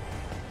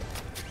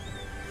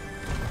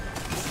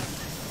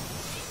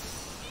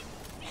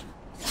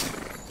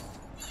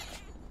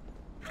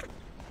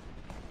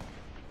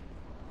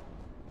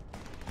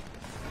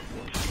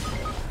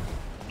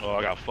 Oh,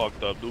 I got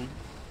fucked up, dude.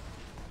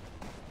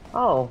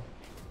 Oh,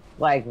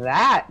 like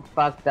that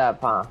fucked up,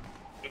 huh?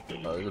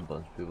 Oh, there's a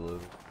bunch of people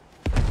over.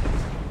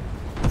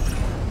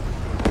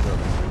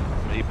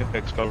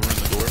 Apex covering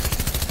the door.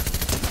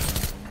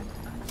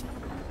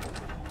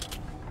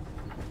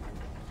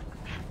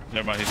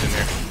 Never mind, he's in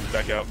there.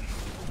 Back out.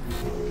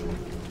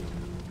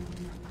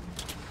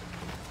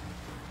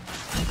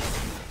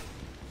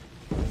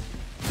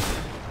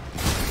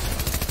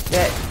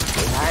 Get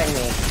behind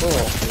me,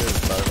 cool.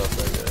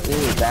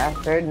 You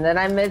bastard. And then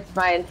I missed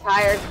my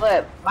entire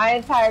clip. My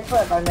entire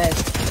clip I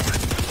missed.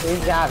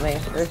 He's got me,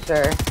 for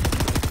sure.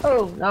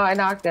 Oh, no, I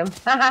knocked him.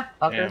 Haha,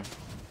 fucker.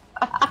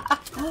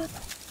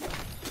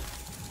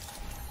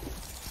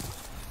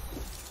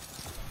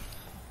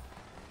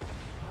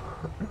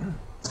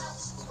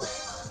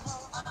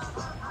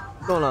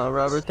 What's going on,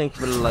 Robert? Thank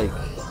you for the like.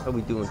 How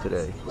we doing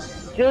today?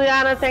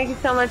 Juliana, thank you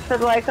so much for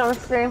the like on the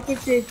stream.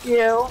 Appreciate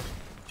you.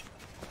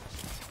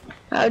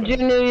 How'd your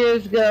New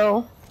Year's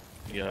go?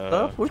 Yeah.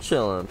 Oh, we're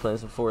chilling. Playing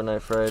some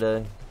Fortnite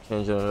Friday.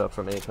 Changing it up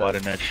from Apex.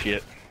 Plotting that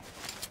shit.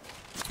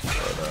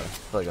 But,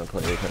 probably gonna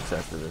play Apex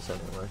after this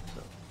anyway,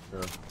 so,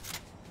 yeah.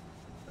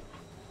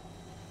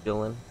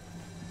 Chilling.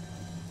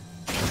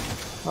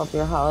 Hope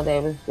your holiday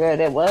was good.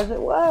 It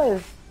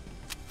was.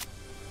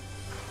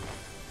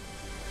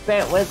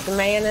 Spent with the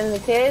man and the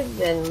kids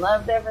and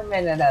loved every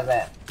minute of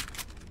it.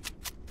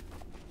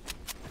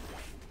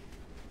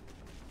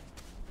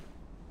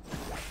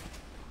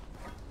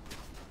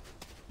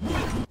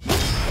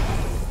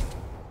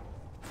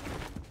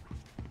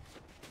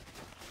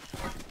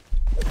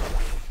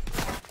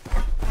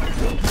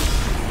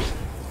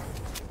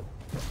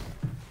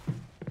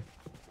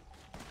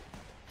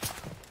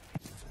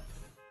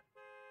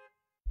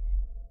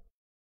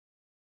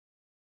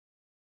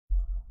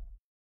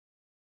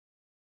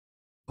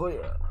 Oh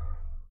yeah.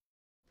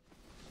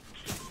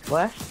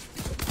 What?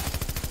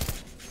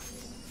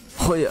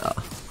 Oh yeah.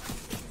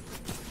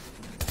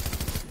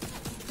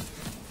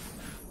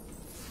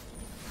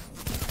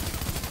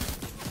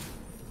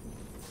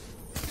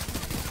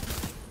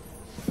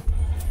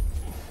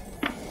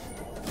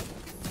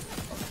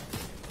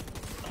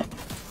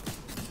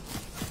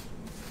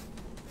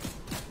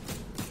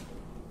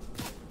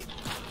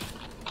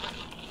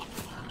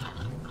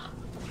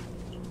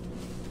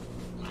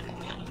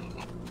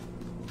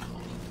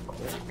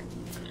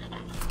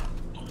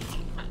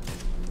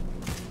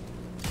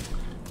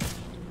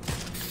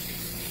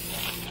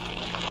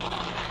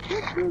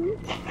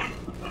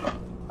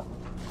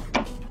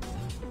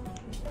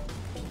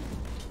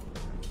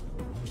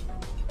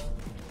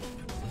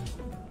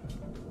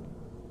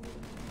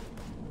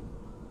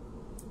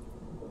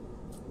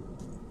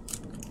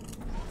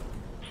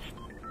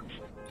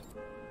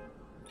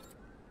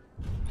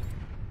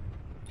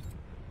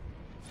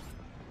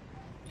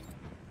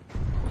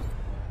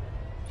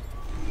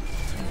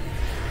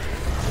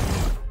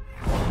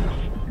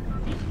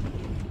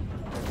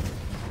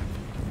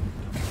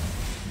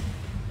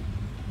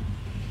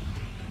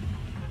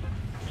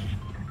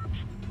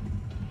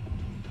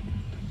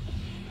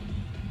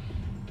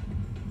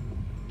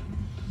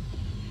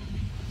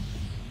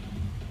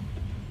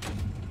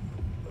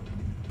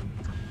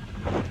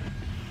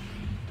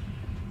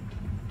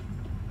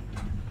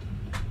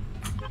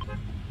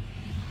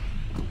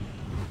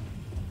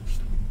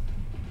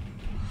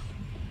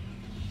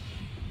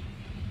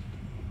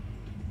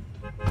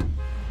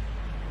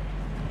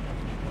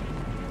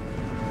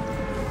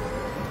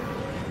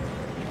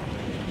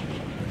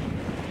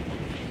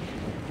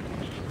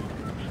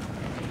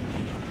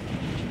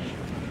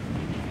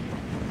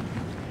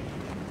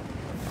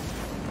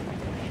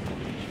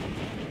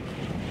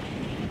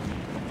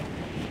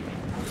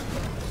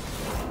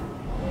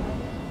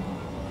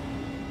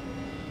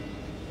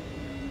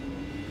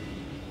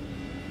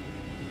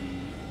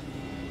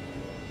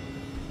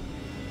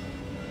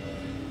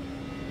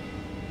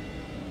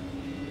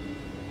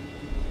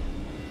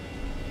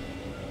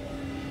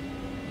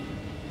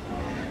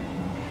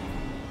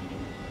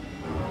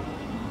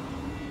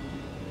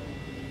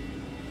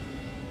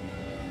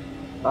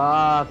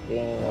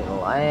 Fucking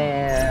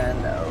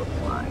land. Oh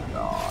my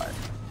god.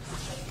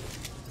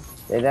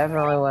 They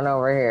definitely went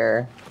over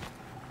here.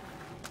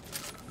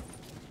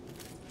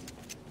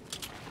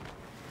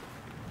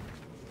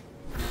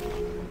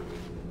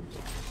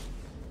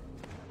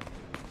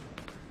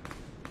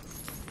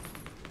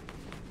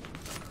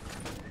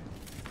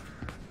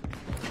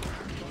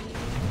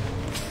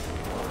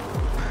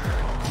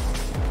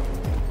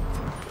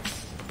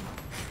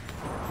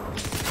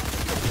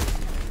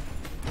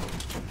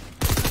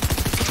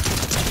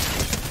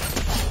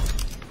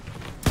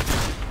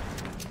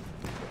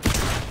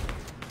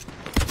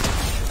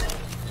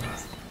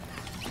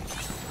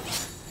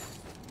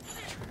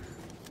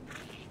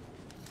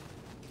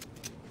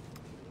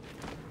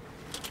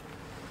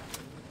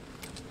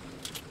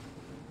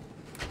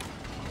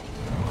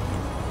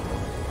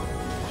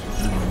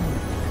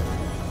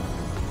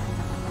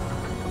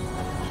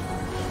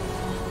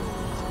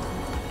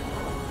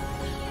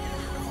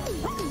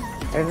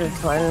 Here's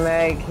a twin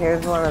meg.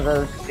 Here's one of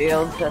those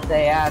shields that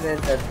they added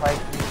that's like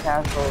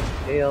Newcastle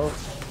shield.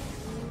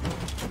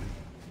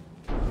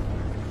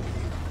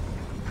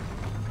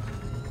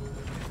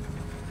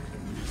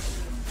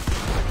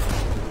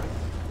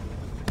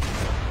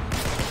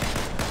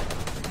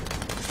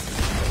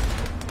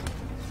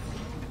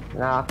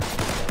 Knock.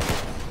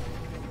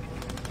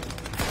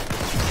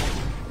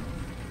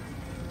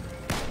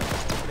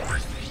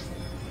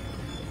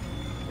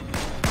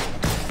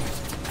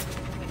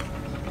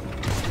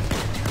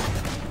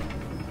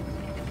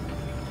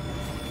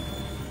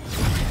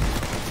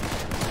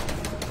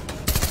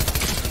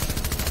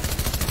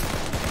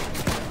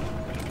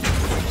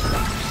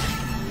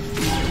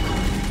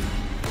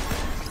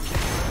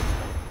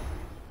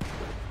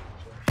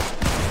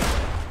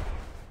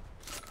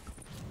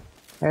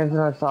 Here's an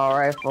assault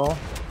rifle.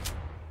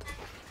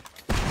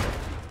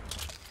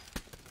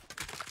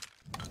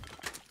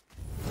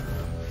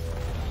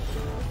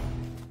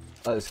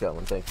 I just got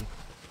one, thank you.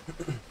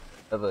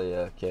 I have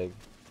a keg.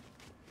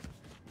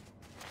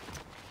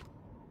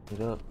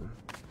 Get up.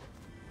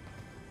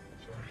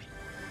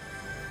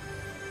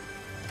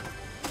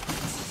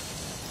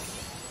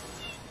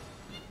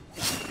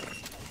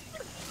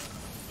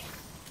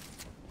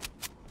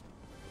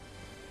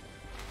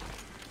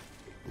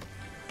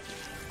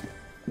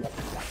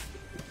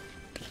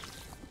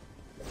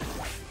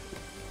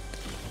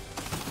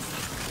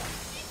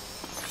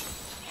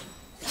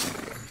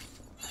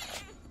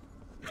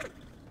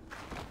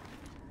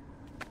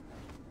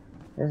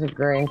 There's a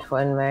green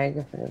twin mag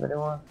if anybody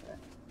wants it.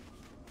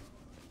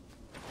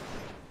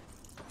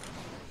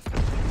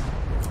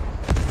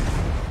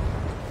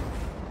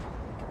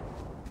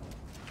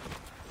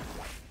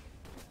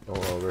 Go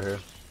over here.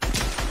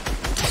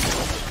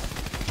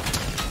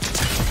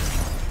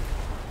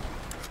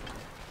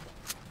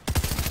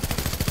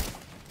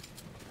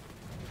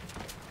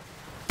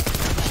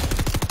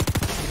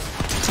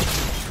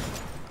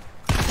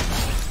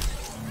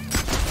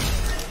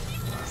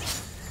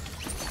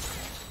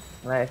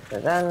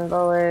 Nicely done,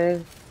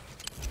 boys.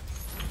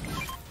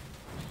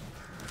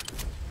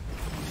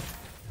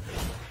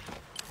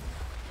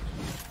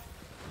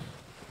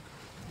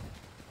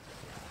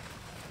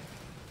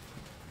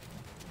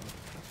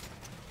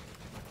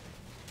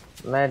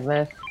 Med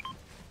mist.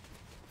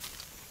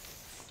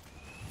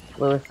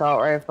 Blue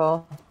assault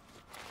rifle.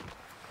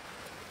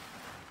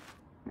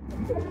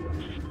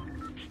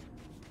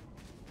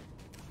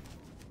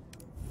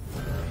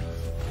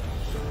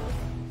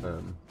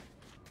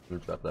 You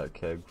drop that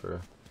keg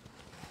for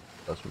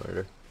us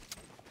murder.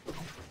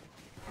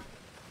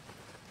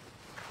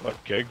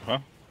 What keg, huh?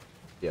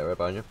 Yeah, right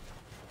behind you.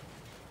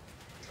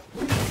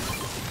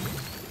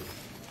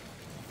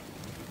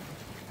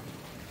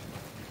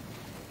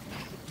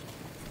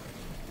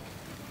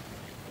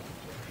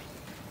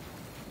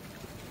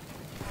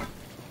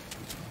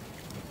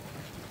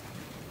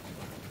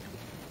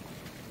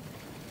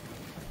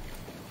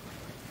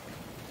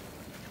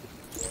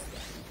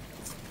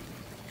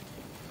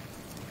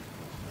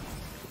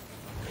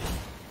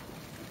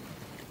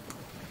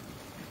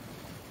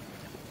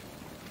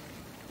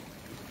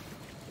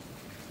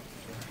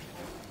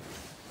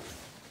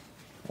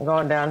 I'm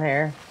going down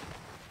here.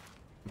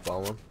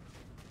 Follow.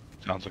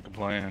 Sounds like a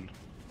plan.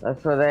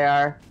 That's where they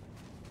are.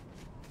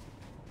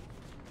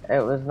 It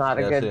was not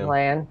a good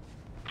plan.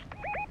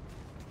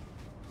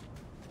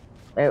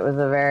 It was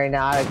a very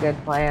not a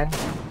good plan.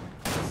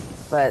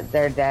 But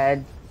they're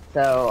dead,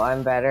 so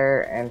I'm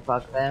better and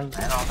fuck them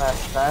and all that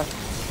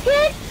stuff.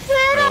 Get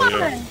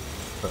down!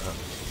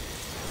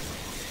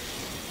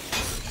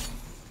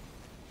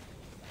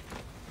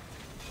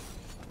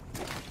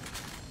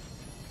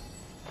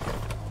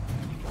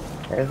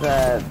 There's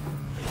a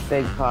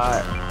big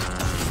pot.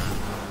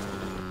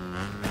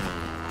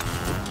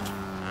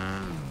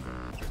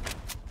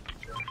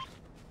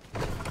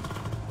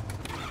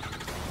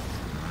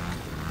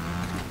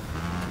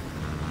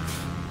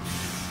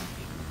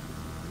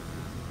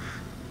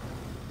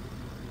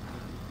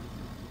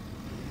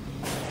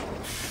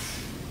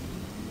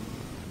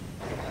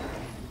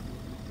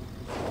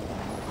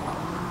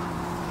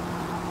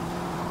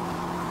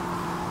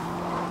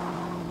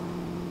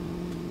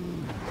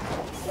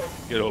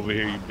 Get over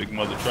here, you big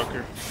mother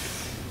trucker.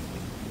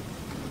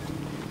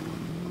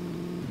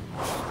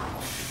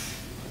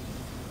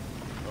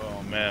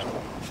 Oh man.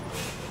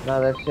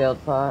 Another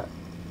shield pot.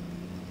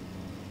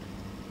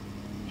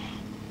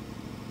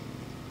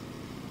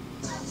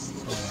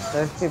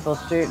 There's people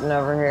shooting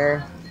over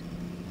here.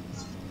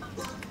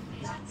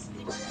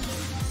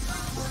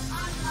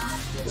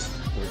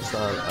 It's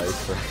on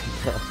ice right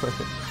now.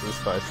 This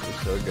fight's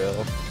still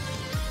go.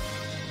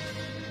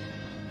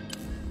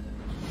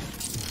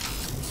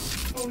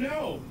 Oh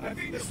no! I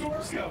think the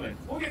storm's coming.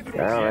 We'll get the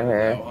They're over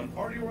here. on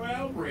Party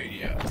Royale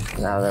Radio.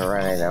 Now they're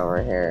running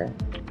over here.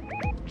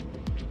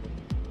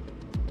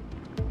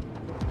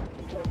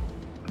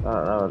 I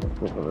don't know what the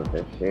people that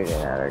they're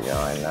shooting at are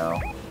going though.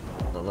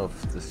 I don't know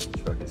if this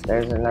truck is.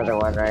 There's another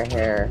one right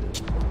here.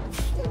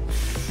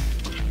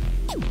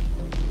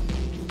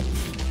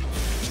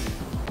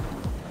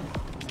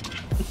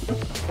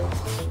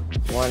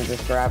 One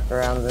just wrapped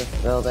around this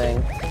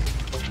building.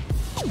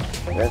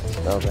 This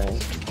building.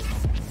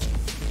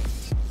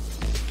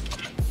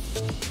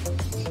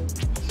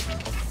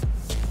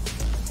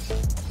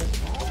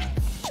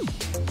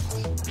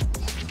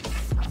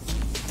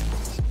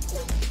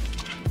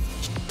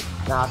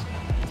 Knock.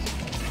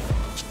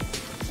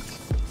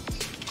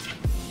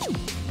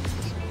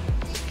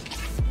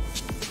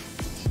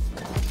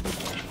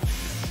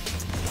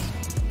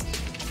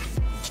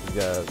 You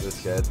got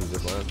this guy at the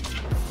zip line.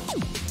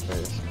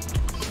 Right.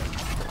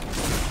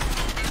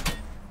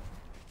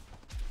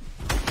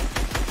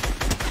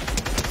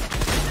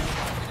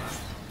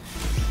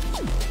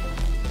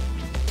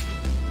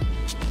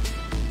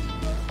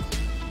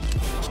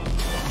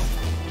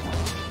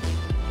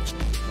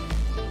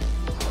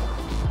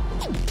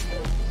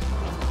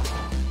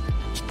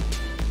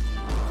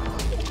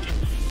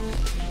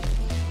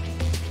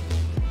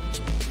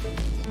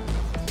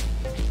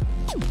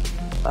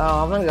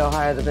 Oh, I'm gonna go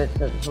hire the bitch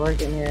that's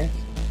working here.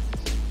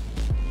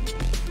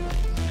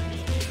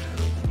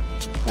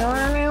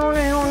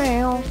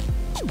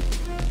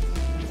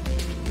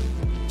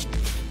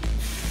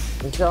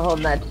 You still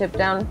holding that chip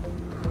down?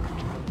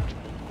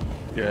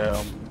 Yeah,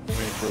 I'm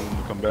waiting for them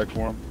to come back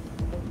for him.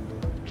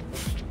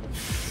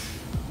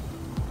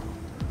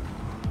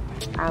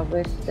 I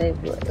wish they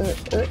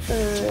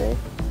would.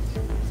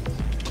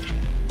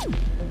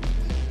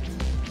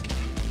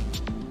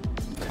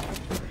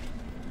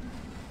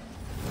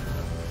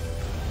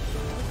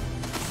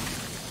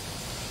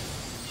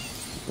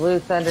 Blue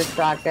Thunder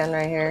shotgun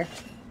right here.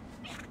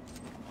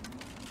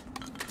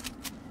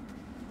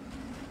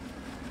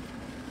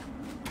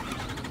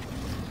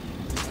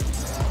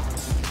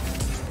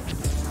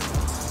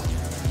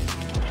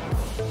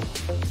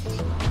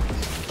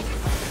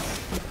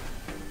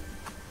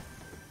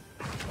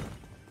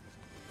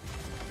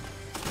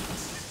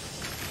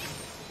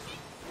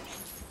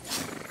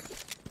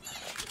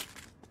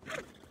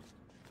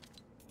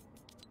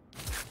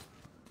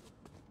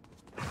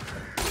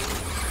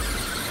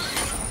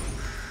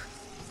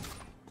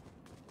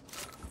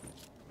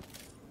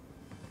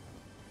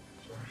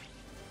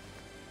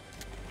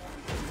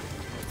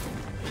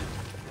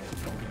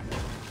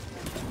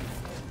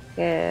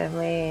 Give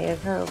me a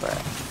Cobra.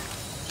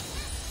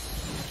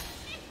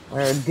 Or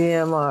a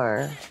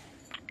DMR.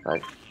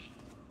 Fuck.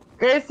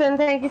 Grayson,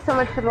 thank you so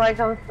much for the like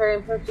on the stream.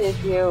 Appreciate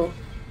you.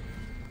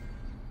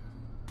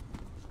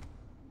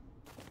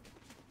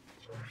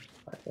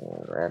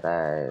 Fucking Red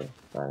Eyes,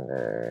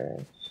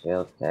 Thunder,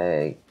 Shield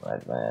Cake,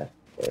 Red Mask,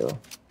 too.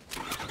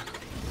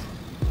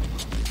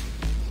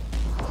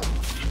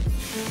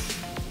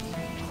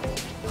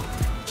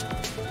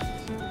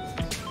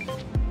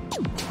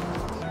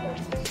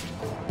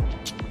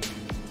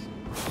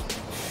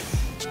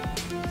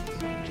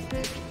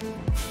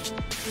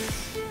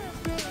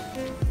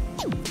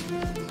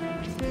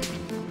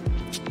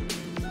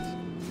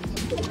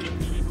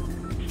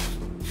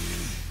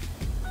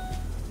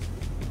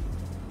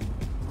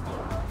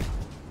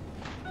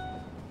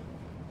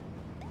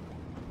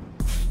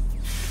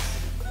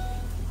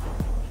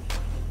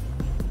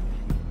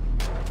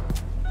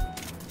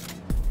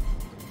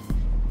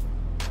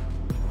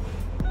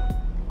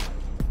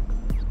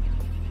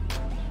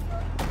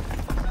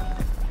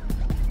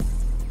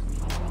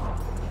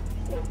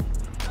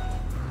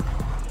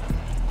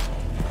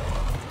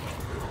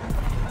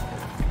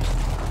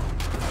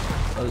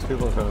 Oh, there's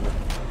people in front of me.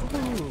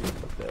 Ooh,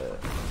 fuck that.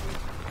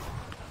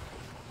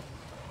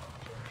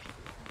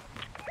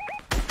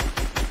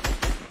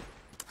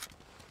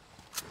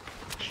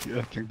 Yeah,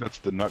 I think that's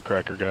the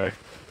Nutcracker guy.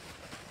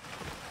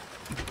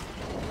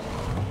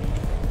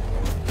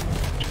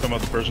 You talking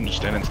about the person just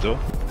standing still?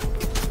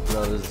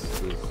 No, there's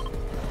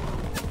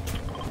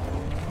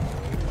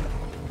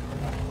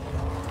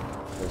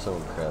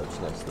someone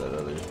crouched next to that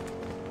other.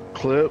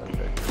 Clip.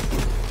 Okay.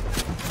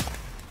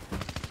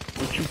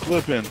 What you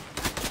clipping?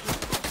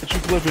 What you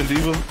clipping,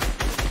 Diva?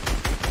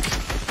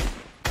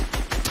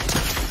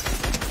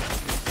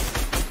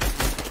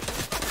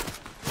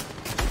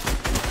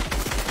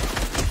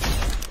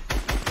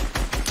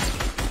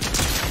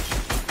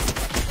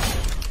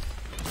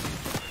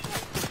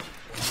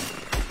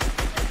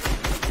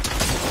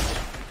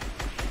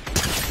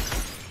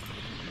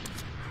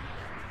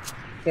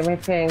 Give me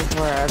pings,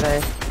 where are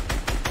they?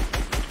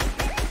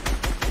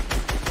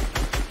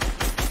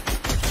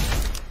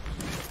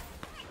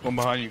 One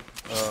behind you.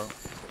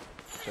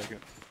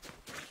 Second.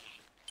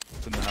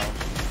 It's in the house.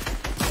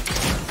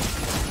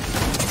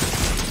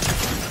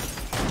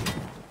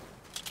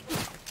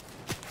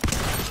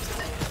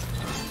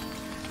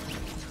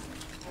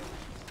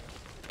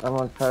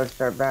 Someone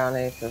poached our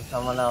bounty, so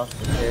someone else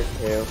is here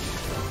too.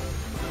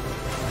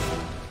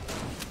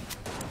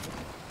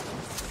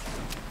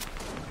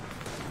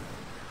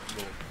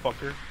 Little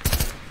fucker.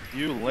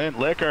 You lint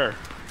liquor.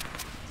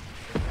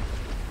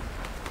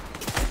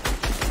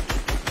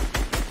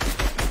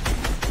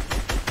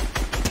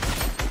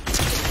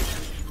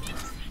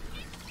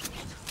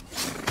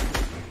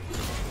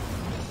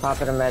 Pop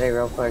it a medi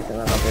real quick and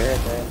then I'll be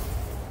right there.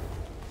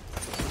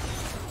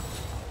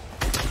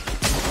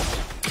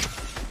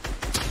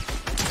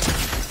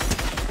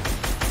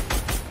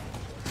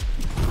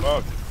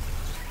 Fuck.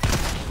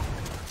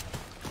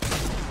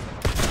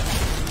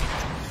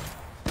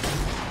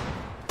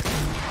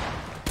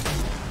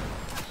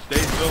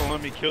 Stay still and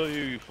let me kill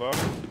you, you fuck.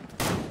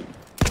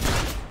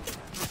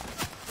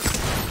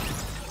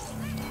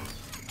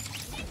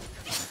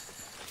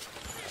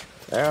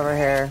 They're over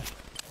here.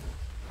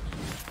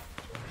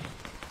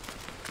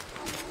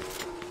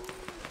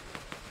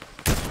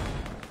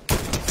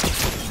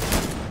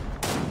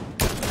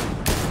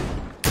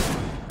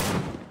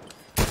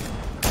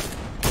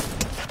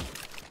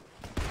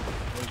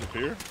 There's a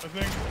pier, I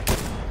think.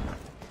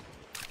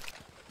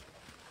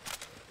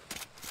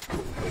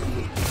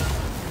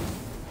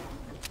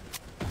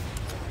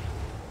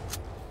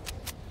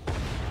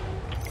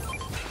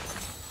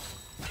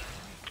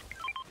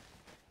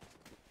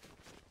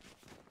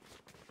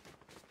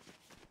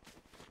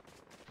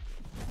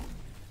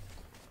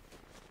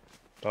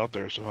 Out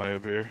there so high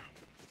up here.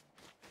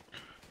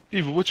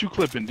 Diva, what you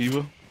clipping,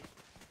 Diva?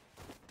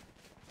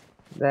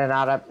 They're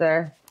not up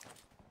there.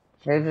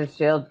 Here's a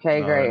shield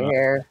keg No, right they're not.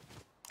 here.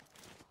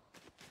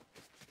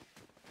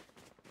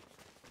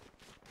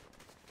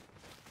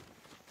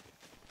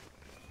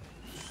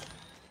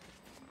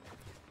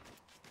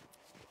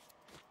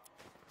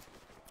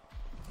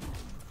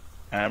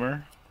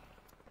 Hammer?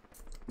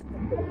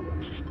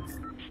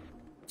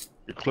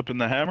 You're clipping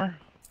the hammer?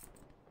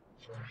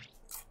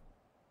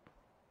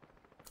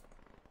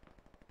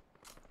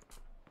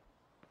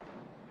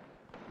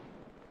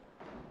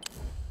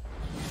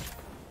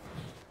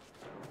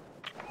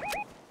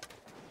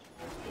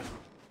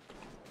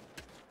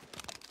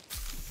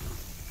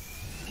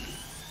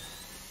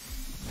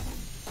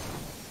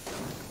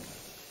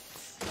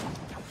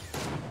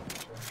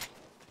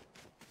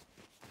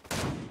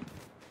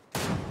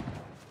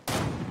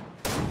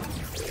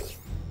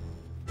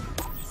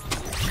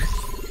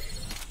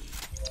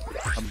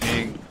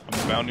 I'm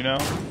a bounty now.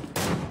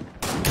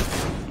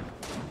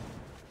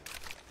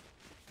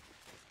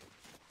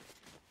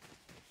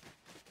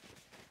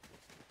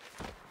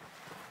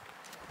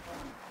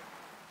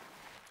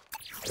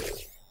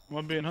 What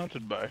am I being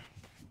hunted by?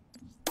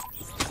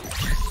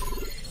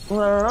 I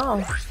don't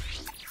know.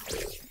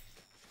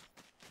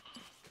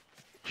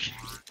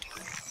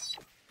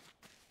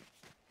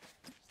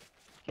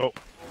 Oh.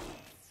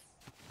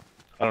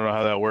 I don't know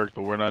how that worked,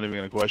 but we're not even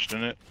going to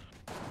question it.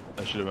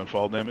 That should have been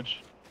fall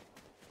damage.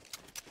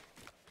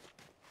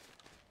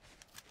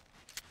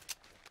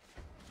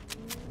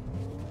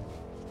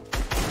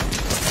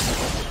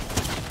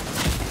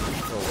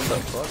 Oh, what the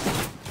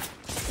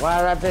fuck?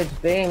 Wow, that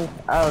bitch beamed.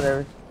 Oh,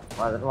 there's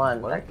more than one.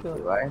 What?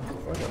 Technically, right?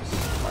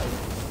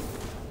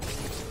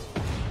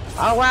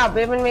 Oh wow,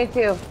 beaming me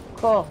too.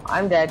 Cool,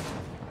 I'm dead.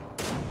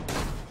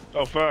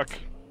 Oh, fuck.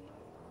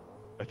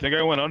 I think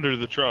I went under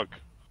the truck.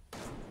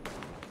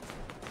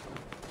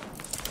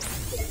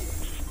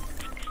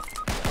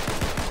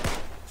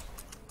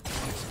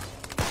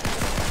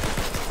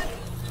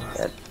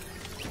 Good.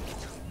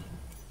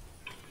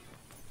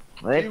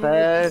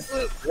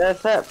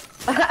 That's up.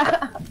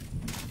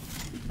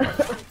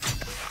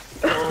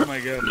 Oh my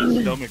god,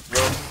 my stomach,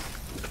 bro.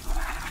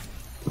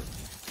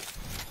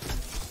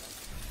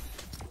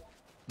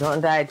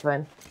 Don't die,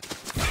 twin.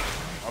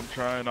 I'm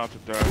trying not to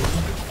die.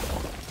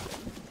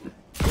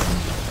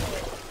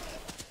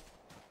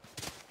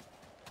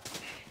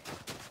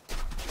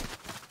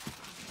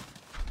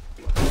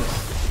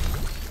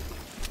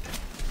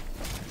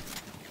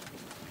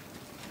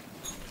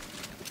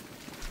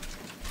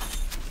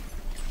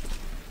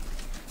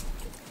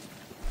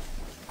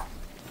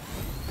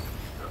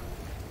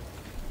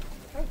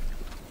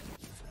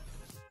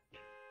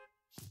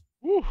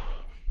 Woo.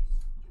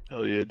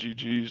 Hell yeah,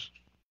 GG's.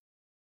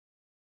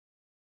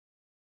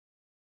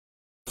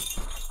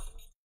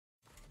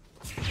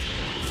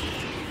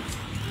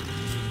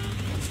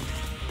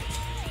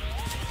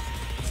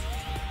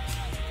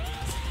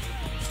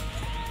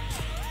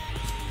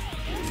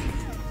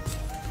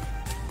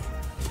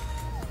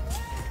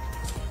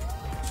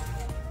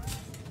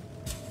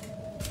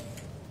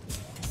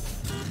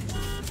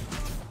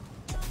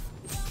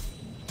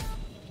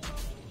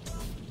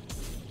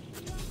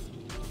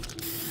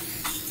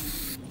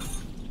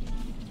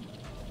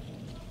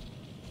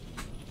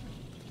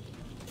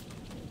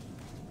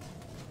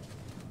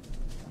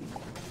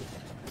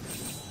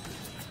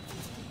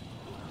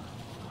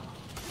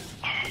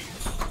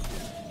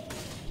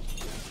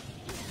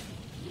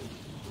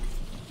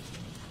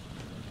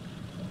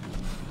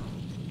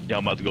 Yeah,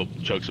 I'm about to go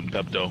chug some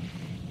Pepto.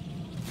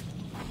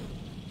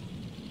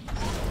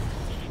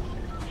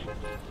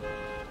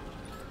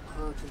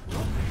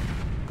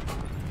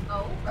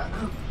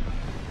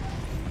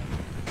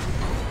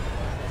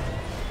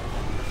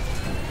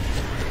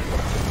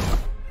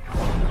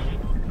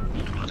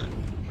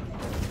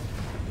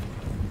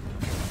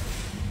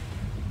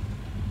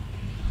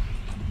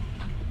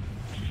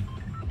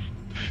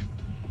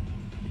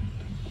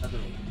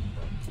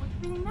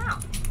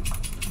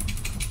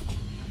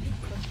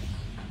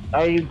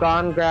 Are you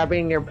gone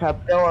grabbing your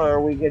Pepto, or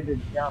are we good to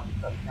jump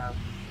sometime?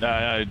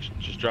 Nah,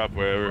 just drop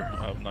wherever.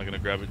 I'm not gonna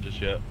grab it just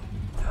yet.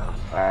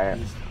 Alright.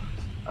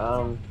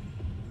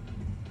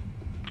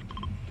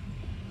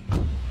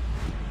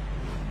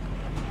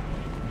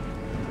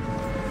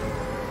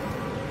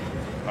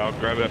 I'll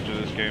grab it after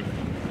this game.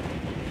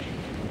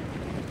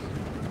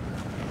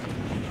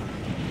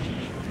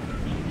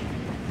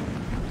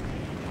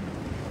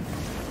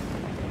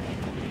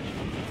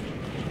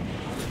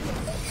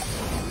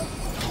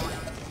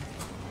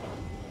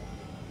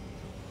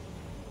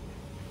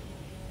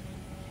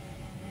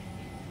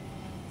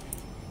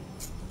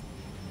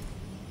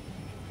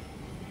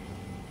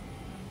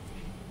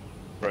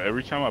 Bro,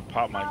 every time I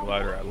pop my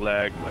glider, I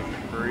lag like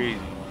crazy.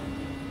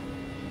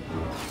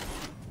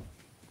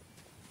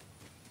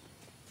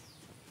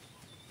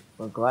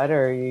 What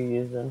glider are you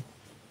using?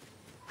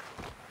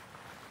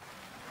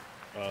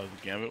 The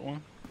Gambit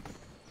one?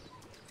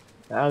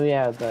 Oh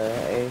yeah, the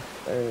Ace,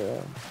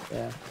 or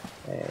yeah.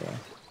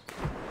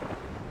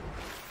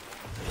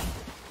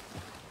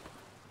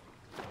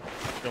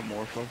 Got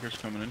more fuckers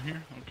coming in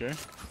here? Okay.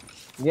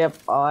 Yep,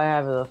 all I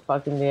have is a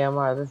fucking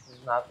DMR. This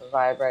is not the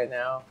vibe right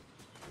now.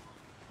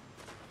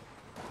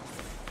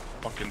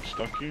 Fucking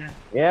stuck here?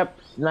 Yep,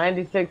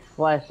 96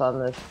 flesh on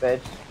this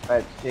bitch,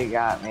 but she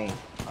got me.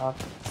 Fuck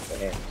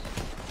bitch.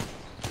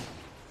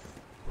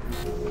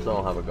 So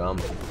I'll have a gun.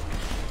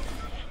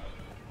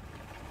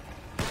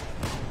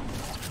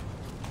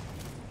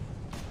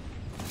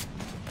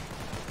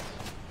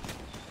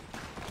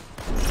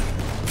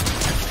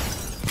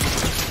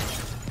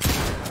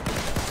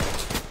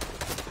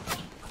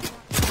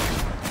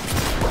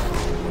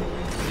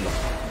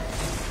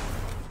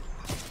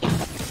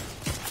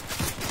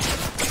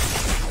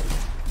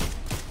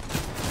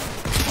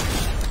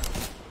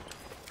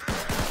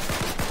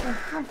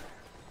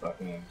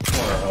 Fucking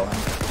horror.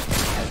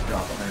 I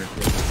dropped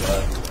 150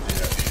 bucks.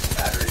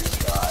 Batteries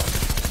dry.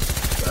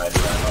 So I do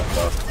that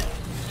myself.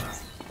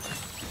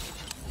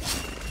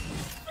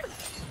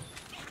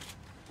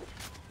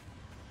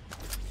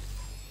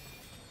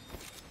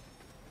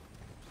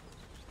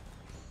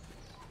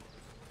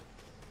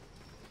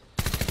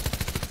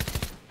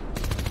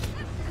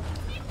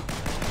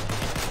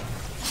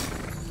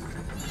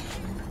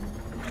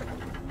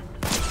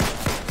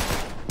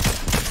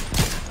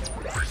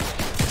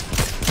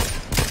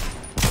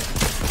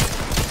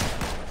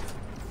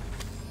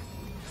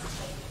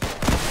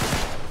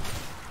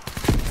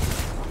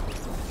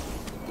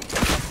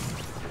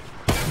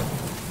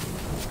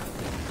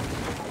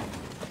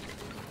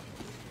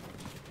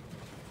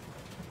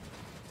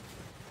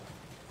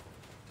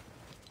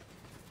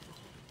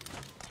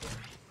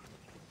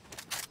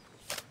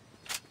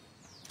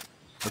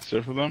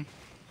 sit for them?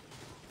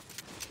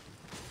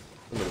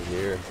 Somebody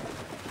here.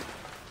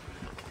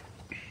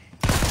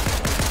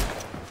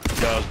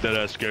 I was dead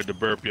ass scared to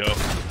burp, yo.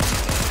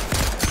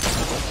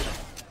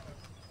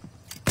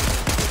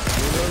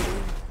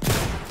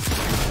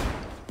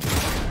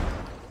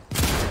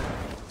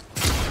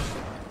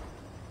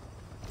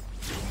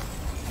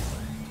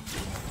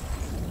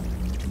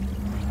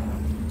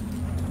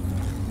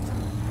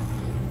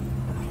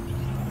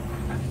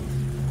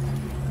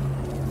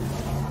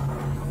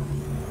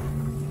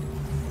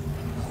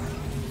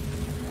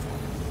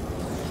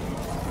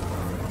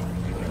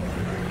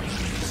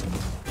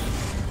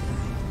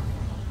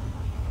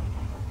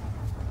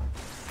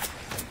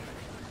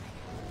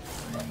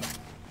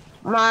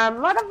 My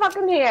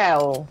motherfucking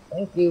hell.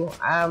 Thank you.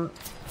 I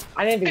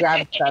need to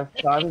grab stuff,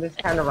 so I'm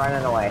just kind of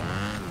running away.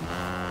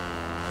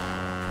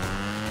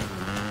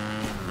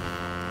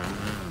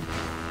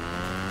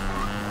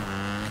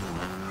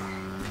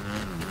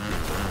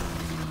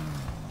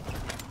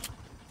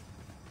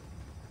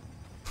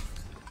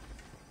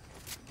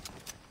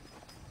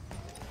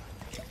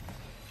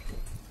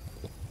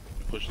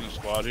 Pushing the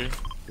squad here.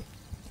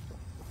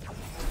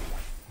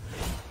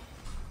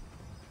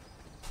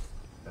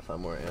 I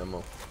find more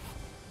ammo.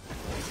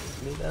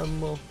 Need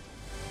ammo.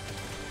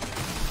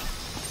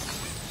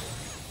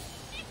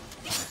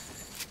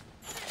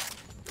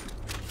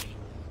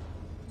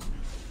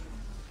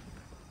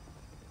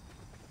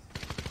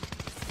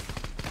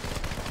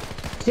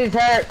 She's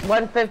hurt.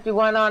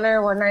 151 on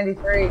her,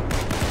 193. I don't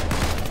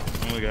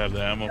think I have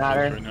the ammo for Got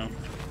this her. right now.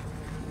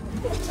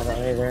 I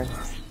don't either.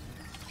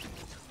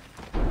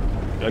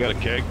 I got a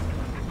keg.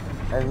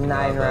 There's 9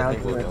 I rounds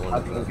think in we'll this get one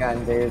of fucking those.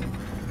 gun, dude.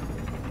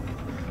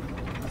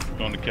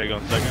 Going to keg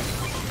on second.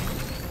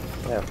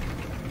 Yep.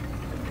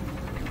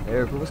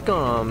 Eric, what's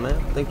going on, man?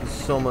 Thank you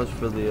so much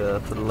for the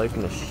like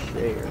and the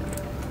share.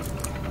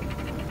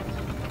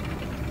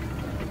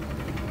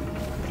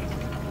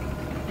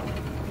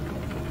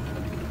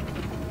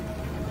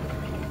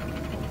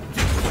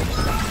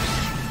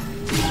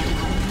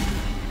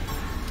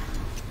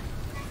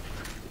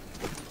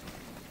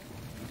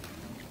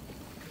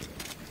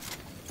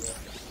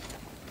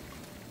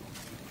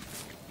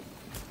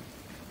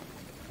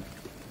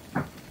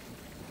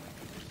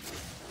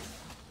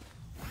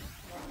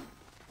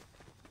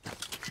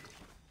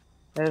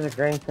 There's a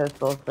green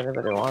pistol if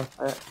anybody wants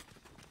it.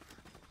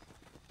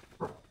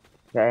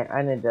 Okay,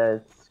 I need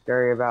to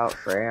scurry about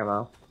for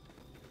ammo.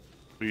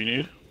 What do you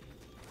need?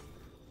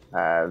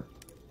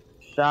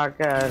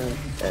 Shotgun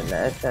and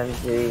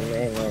SMG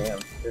mainly.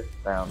 I've just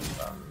found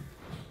some.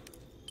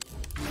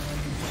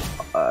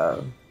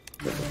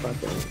 With the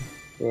fucking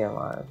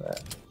CMI,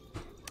 but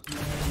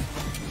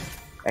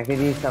I could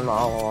use some of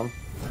all of them.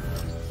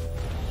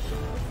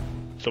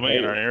 Somebody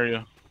in our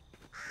area.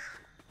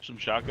 Some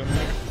shotgun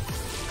there?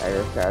 I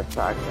just got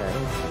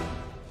shotgun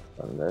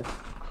from this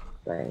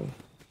thing.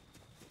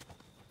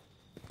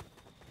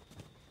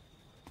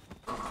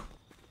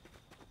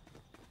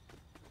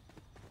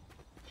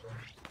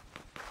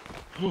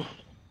 Whew.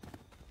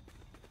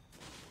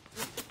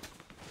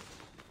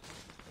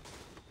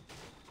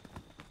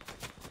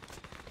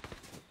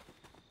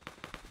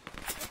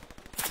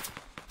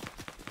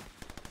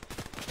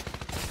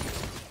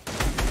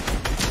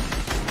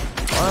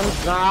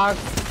 One's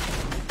knocked.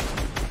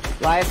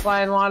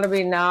 Lifeline want to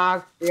be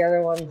knocked. The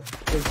other one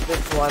is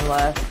just one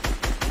left.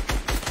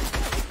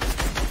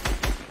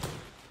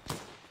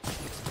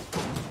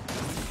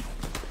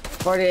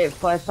 .48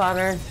 flesh on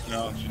her.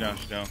 No, she's down,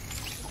 she's down.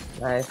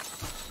 Nice.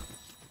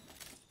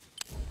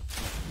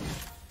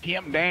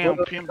 Pimp down,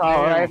 pimp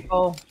Assault down.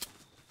 rifle.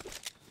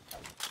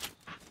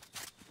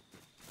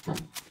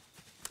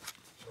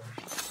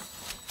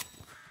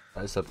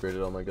 I just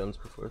upgraded all my guns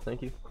before,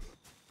 thank you.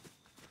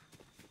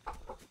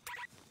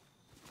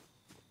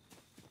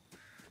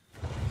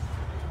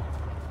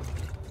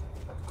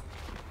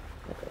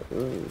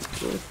 Ooh,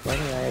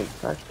 28.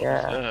 Fuck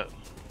yeah. What's that?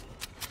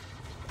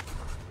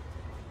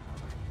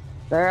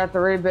 They're at the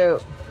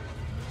reboot.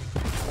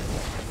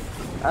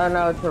 Oh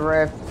no, it's a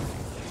rift.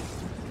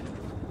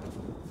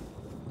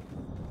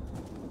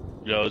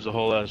 Yo, there's a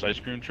whole ass ice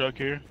cream truck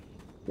here.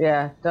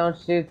 Yeah, don't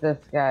shoot this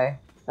guy.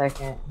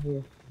 Second,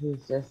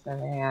 he's just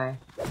an AI.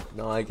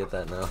 No, I get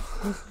that now.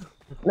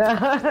 No,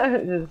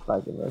 just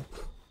fucking with.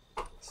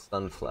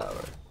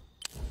 Sunflower.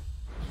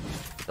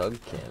 Chug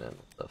cannon.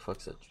 The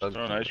fuck's a chug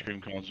Throwing cannon? ice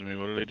cream cones at me,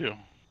 what do they do?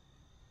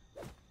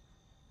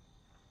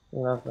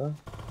 Nothing.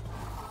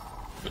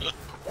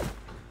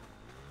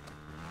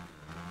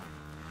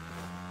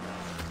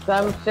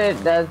 Some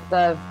shit does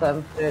stuff,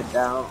 some shit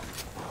don't.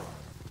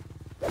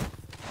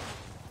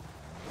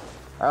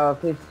 Oh,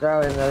 if he's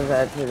throwing those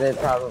at you, they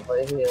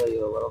probably heal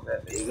you a little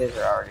bit, but you guys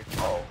are already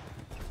full.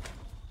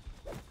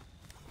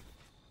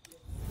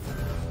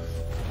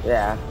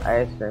 Yeah,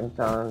 ice cream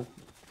cones,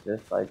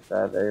 just like the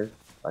other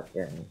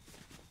fucking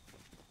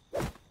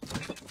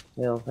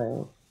heal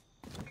things.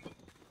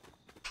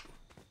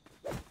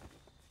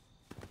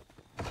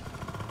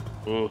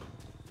 Ooh.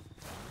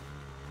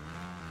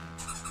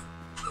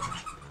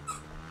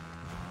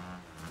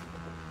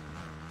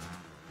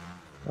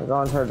 We're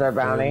going towards our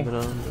bounty.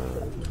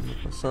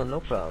 Son,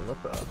 no problem, no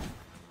problem.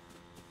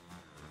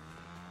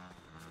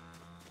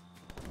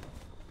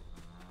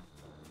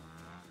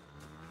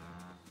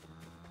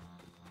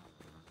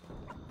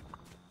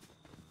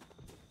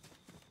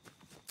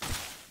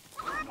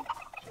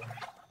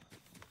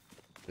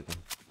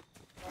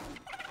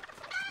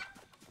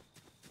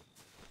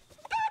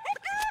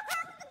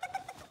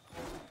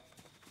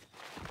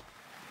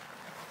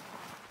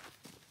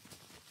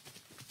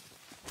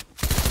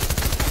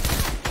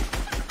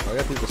 I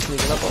got people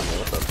sneaking up on me,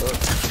 what the fuck?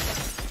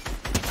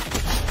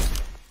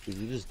 Dude,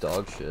 you just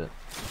dog shit.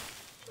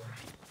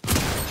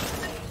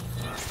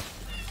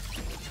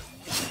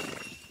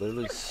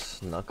 Literally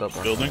snuck up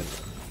on Building? me.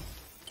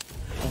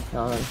 I'm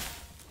coming.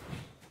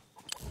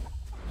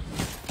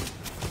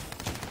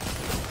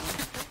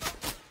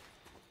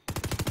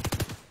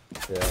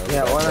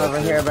 Yeah, one over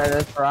here by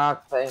this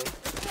rock thing.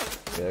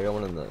 Yeah, I got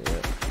one in the,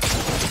 yeah.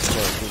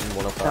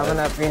 One up Coming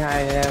up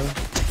behind him.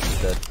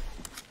 Dead.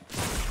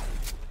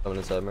 Coming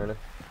inside, murder.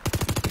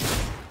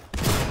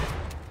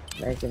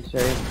 Making sure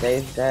he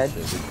stays dead.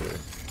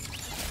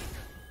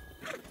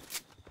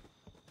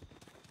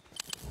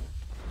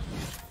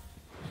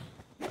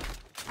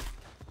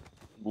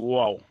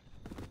 Wow.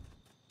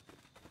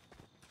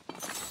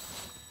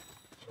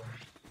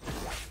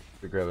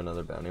 We grab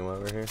another bounty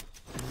while we're here.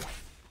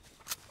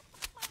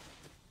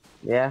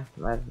 Yeah,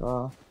 might as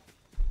well.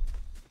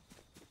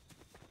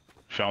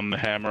 Found the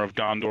hammer of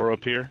Gondor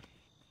up here.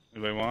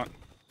 Who they want?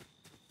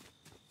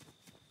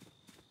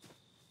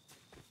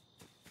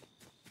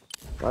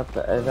 What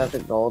the? Is that the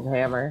gold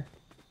hammer?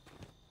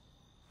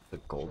 The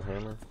gold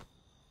hammer?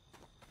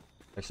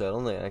 Actually, I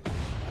don't think I can.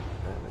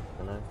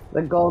 Can I?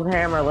 The gold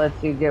hammer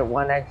lets you get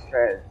one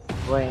extra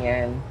swing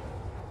in.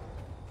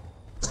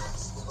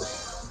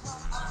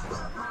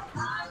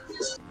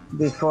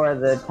 Before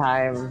the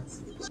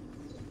times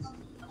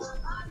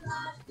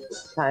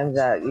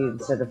out, you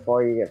instead of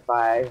 4, you get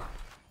 5.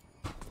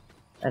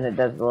 And it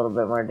does a little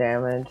bit more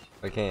damage.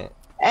 I can't.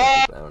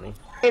 Hey, Bounty.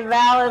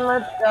 Valen,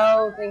 let's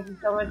go. Thank you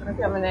so much for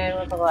coming in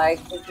with a like.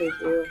 Appreciate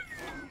you.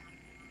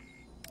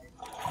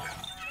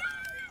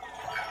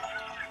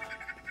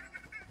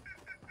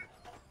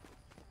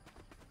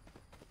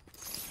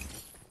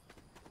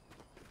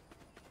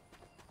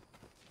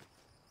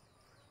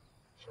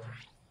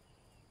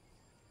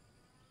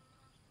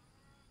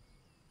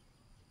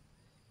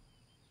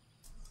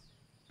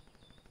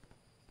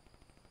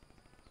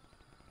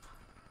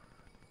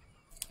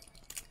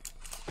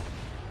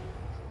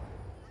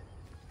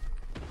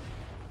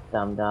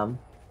 Dum dum.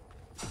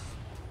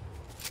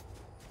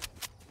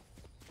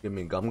 Give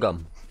me gum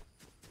gum.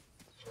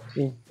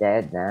 She's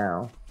dead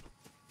now.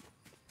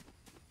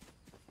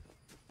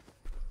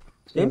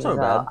 Games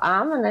aren't bad.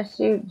 I'm gonna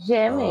shoot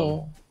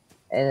Jimmy.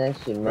 And then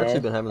she missed. I've actually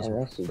been having and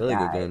then she some really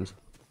died. good games.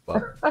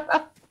 But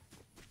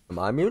am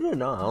I muted?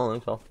 No, I don't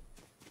think so.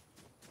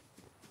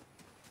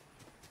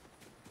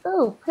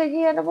 Ooh,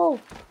 piggy edible.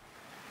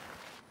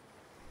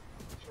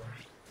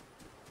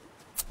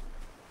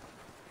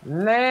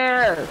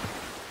 Mare.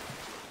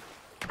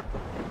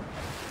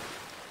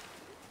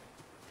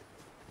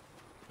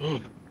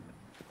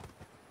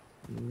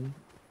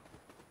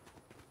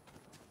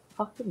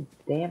 Fucking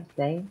damn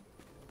thing.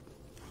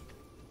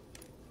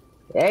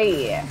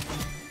 Yeah.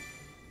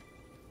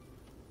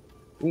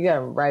 You got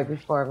him right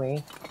before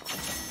me.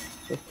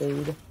 The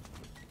food.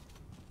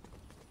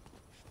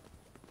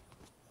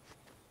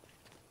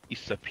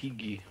 It's a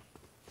piggy.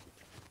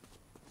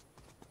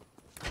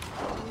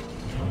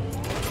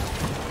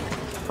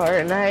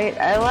 Fortnite.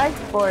 I like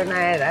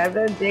Fortnite. I've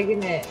been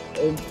digging it.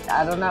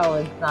 I don't know,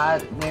 it's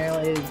not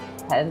nearly as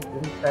tense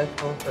and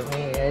stressful for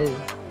me as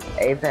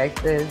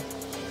Apex is.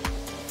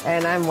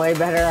 And I'm way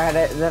better at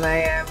it than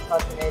I am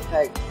fucking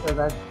Apex, so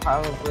that's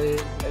probably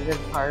a good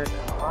part of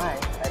why.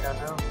 I don't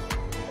know.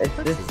 It's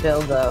just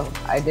still though.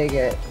 I dig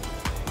it.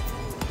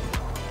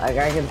 Like,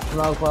 I can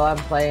smoke while I'm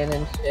playing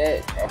and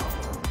shit. And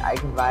I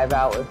can vibe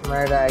out with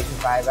Murder. I can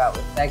vibe out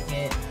with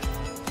Second.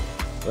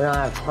 We don't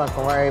have to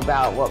fucking worry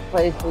about what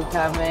place we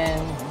come in.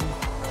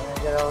 A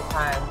good old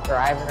time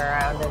driving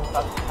around in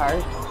fucking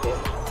cars and shit.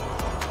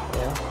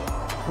 You know?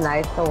 It's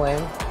nice to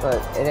win,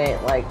 but it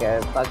ain't like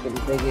a fucking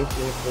big issue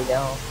if we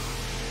don't.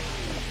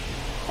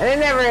 And it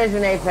never is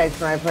an Apex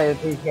when I play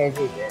with these guys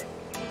either.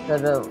 So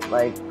don't,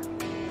 like,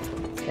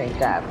 think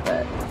that,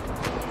 but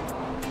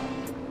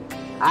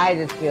I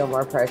just feel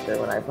more pressure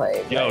when I play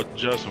Apex. Yo,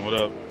 Justin, what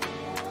up?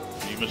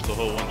 You missed the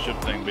whole one ship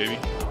thing, baby.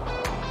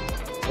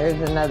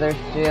 There's another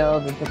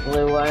shield, it's a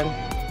blue one.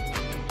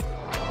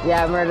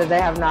 Yeah, Murder,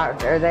 they have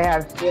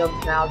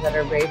shields now that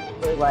are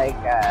basically like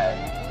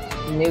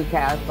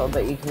Newcastle,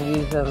 but you can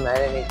use them at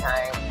any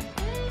time.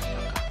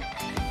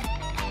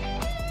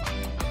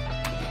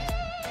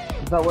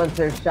 But once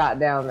they're shot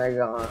down, they're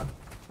gone.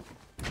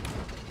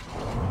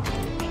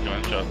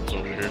 Gunshots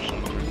over here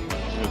somewhere.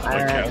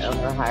 Alright, I'm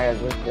gonna hire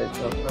this shit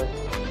real quick.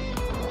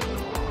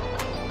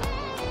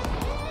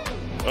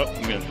 Oh,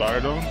 I'm getting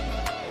fired on.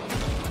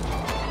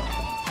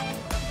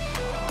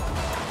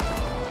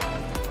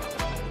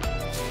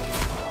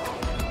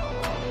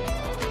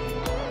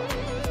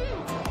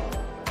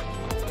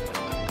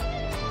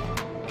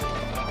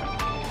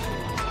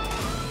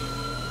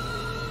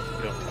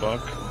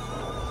 fuck?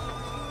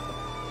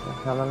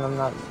 I'm coming, I'm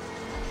not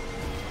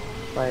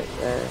quite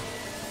there.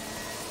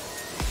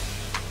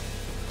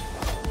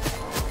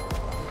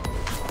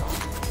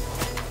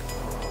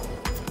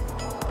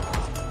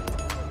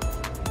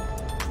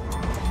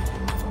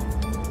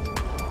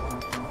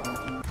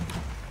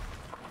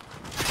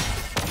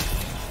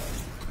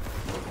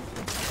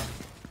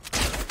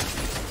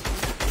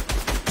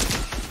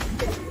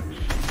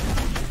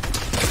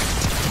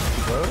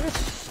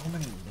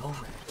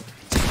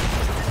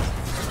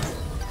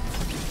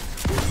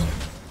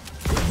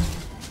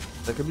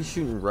 I could be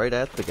shooting right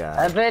at the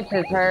guy. That bitch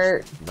is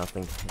hurt.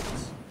 Nothing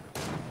hits.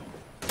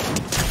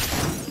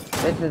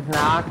 Bitch is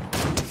knocked.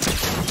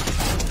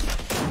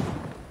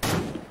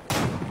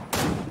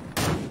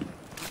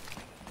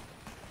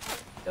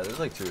 Yeah, there's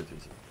like 2 or 3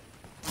 teams.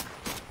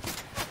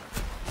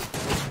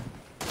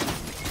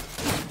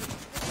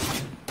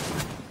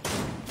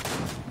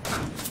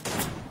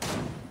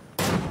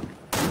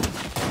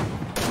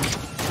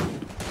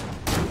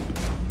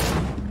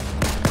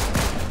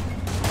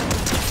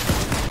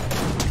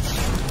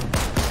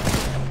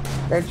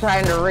 They're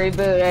trying to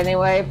reboot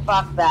anyway.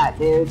 Fuck that,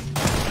 dude.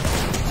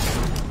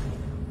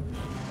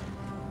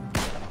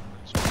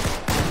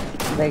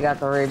 They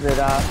got the reboot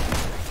off.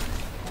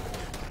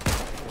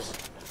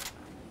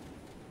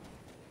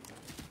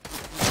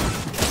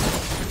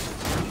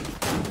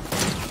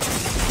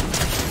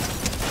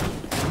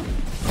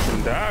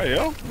 Die,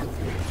 yo.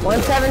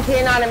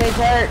 117 on him, he's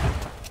hurt.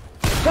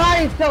 God,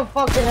 he's so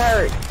fucking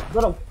hurt.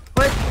 Little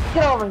prick,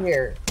 get over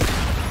here.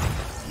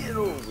 Get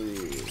over here.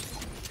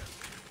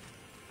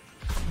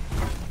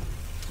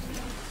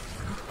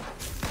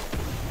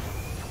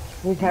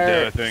 He's Dead,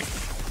 I hurt.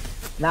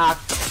 think.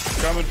 Knocked.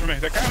 Coming for me.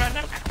 They're coming.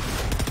 No.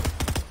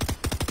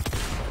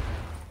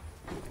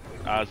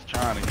 I was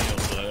trying to heal,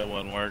 but it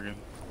wasn't working.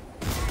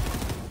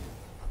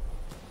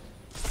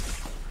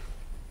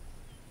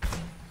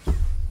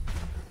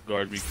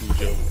 Guard me,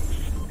 Cujo.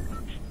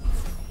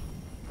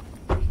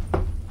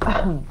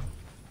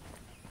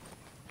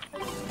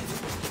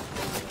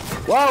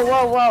 Whoa,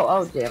 whoa, whoa.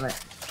 Oh, damn it.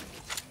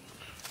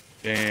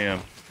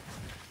 Damn.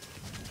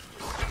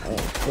 I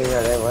didn't see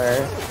where they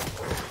were.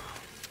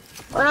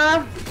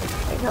 Ah,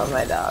 I killed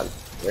my dog.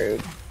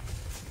 Rude.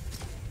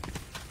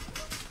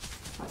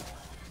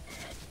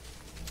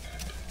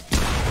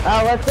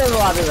 Oh, let's go to the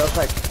lobby real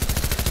quick.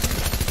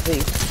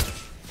 Please.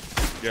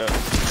 Yeah.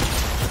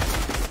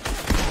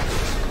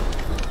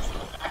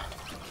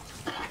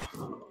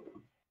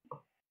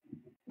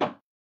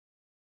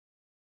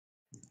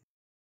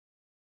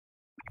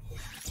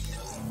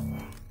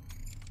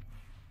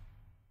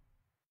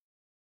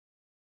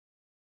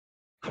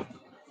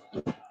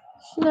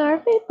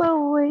 Snarky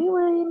boy,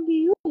 what do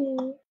you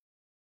do?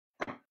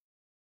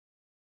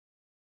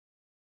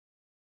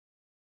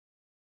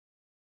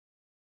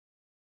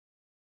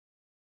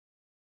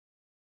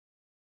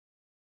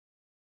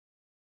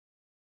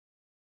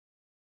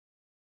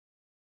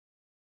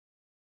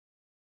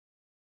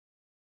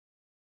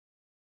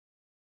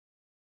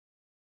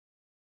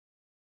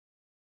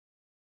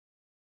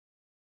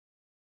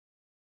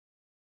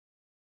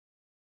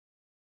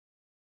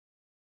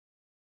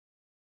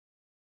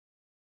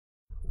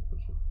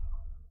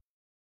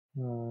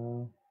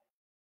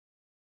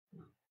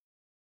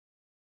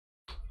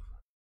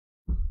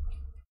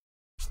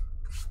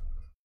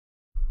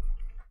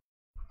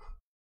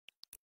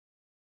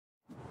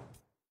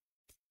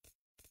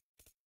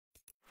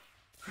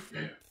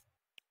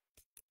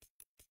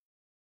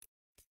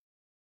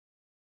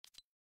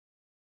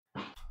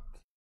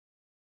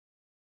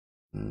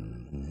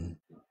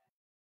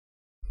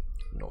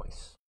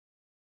 Nice.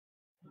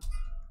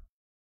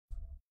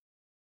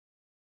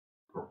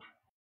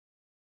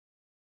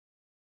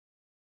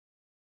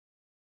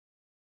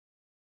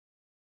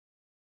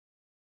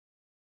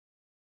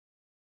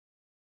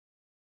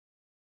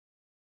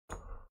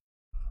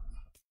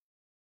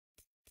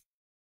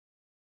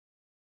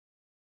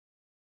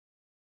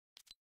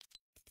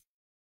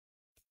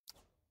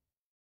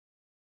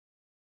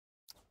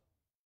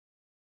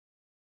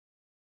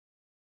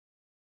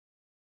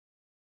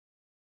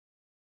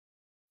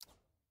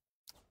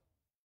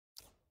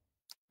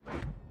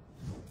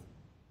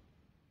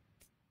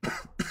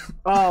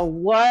 Oh,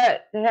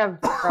 what? They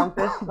have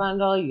Trumpus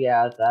bundle?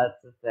 Yeah, that's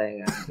the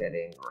thing I'm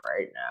getting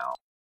right now.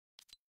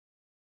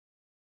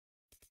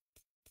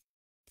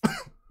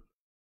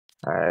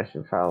 Alright, I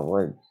should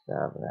probably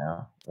stop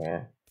now.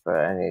 Yeah, but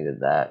I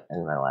needed that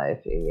in my life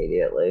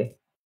immediately.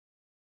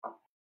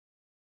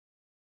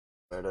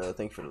 Alright,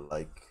 thanks for the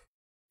like.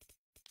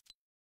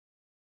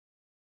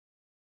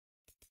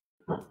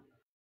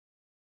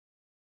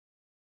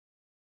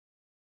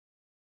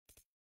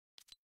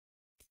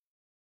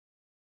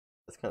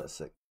 That's kind of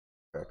sick.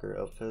 Cracker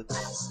outfits.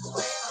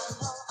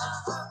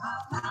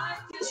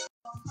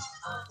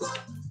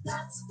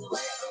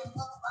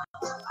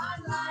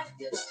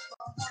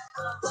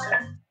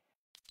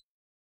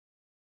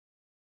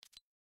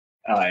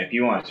 If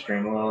you want to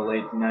stream a little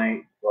late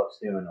tonight, let's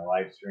do a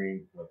live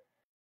stream with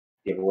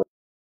giveaway.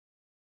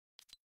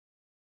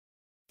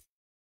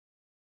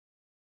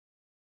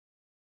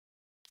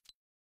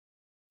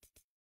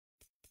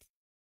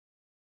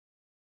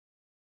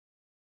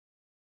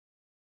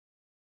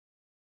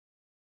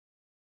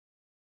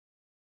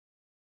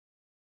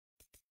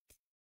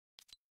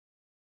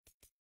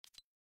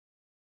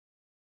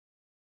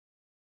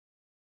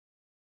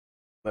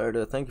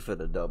 Murder, thank you for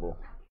the double.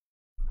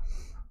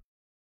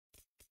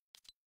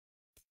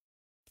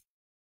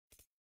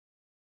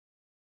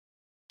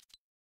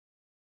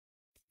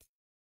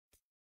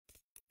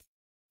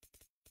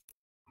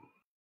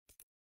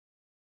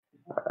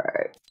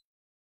 Alright.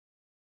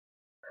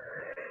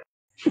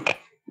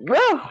 Woo!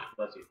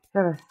 Bless you.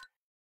 Sorry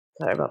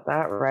about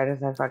that. Right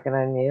as I fucking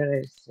unmute,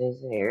 I just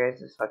sneezed in your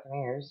guys' fucking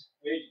ears.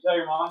 Hey, did you tell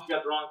your mom she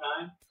got the wrong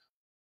kind?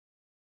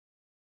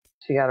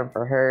 She got them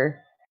for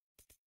her.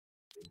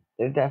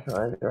 They're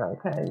definitely the wrong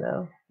kind,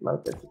 though.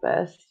 Mocha's the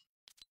best.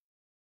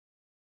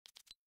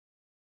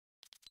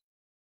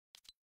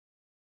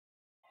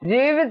 Did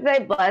you even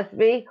say bless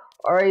me?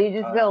 Or are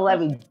you just gonna let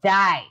me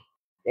die?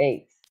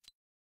 Thanks.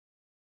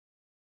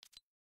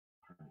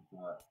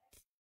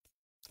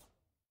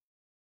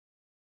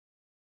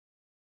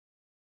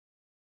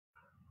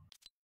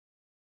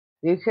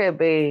 You could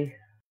be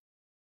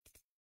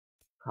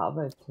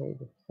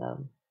commentating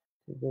some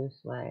to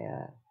boost my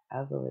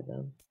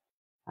algorithm.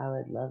 I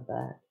would love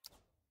that.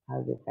 That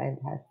would be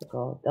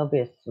fantastical. Don't be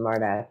a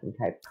smart ass and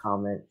type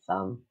comment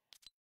some.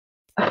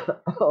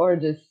 Or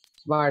just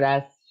smart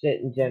ass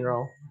shit in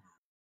general.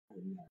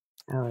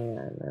 Oh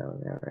yeah, no,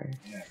 never.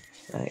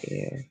 Not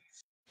you.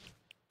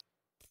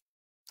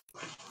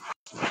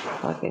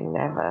 Fucking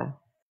never.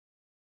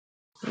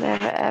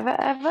 Never, ever,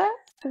 ever?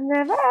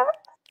 Never, ever?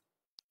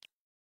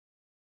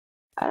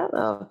 I don't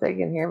know if they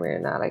can hear me or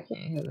not. I can't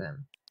hear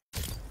them.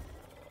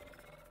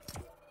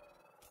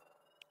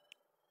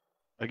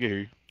 I can hear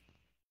you.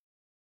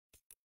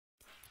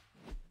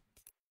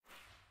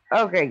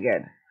 Okay,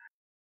 good.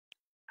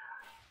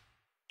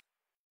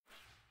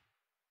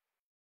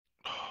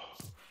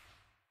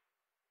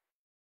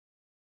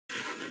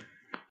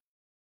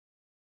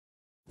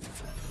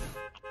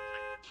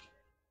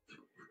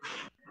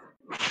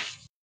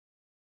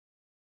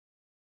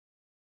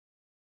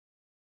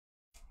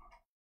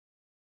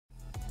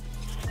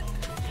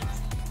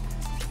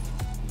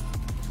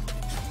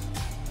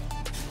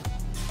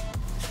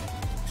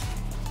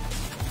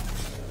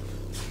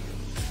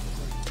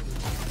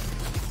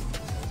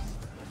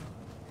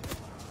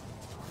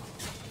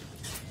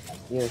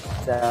 You're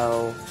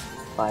so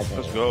funny.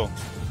 Let's go.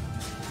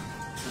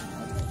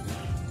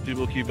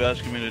 People keep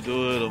asking me to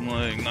do it. I'm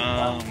like,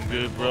 nah, I'm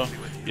good, bro.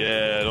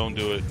 Yeah, don't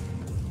do it.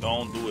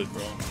 Don't do it,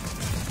 bro. I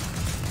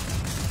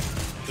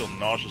feel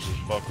nauseous as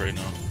fuck right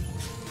now.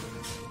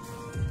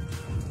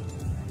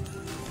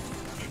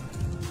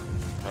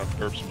 I'll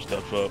burp some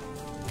stuff up.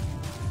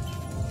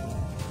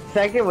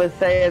 Second was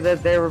saying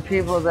that there were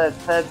people that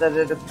said that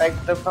it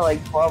affects them for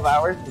like 12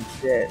 hours and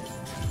shit.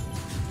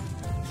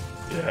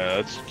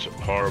 Yeah, that's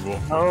horrible.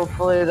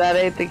 Hopefully that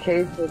ain't the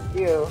case with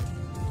you.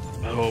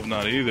 I hope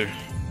not either.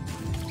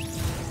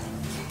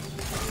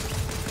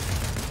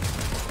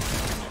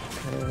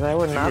 'Cause I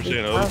would You not were be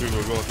saying other people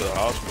are going to the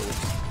hospital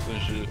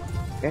and shit.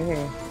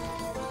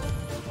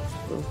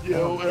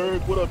 Yo,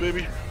 Eric, what up,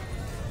 baby?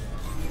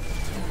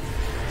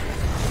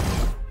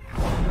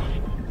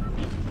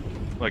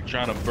 Like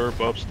trying to burp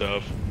up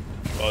stuff.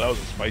 Oh, that was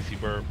a spicy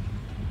burp.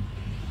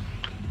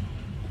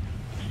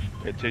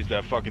 It tastes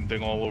that fucking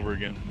thing all over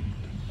again.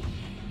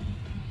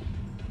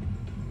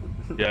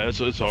 Yeah, it's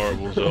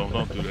horrible, so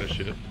don't do that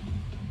shit.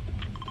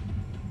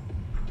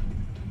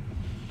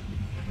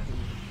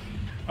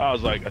 I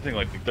was like, I think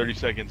like 30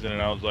 seconds in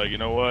and I was like, you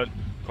know what?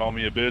 Call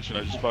me a bitch, and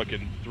I just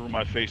fucking threw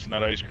my face in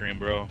that ice cream,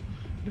 bro.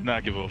 Did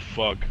not give a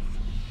fuck.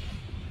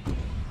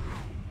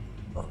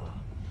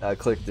 I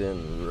clicked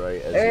in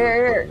right as you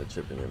were putting the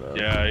chip in your mouth.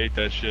 Yeah, I ate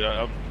that shit.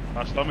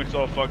 My stomach's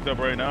all fucked up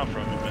right now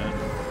from it, man.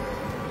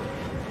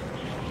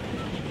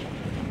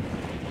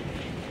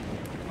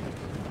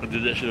 I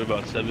did that shit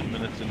about 7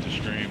 minutes into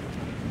stream.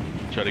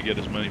 Try to get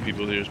as many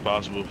people here as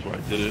possible before I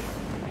did it.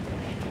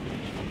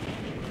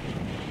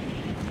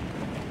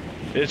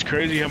 It's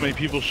crazy how many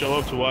people show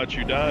up to watch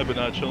you die, but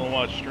not chill and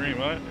watch stream,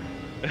 right?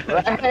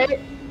 Right?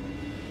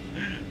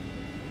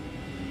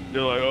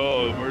 They're like,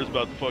 oh, Murder's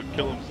about to fucking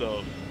kill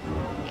himself.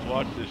 Let's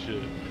watch this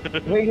shit.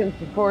 We can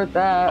support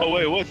that. Oh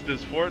wait, what's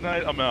this?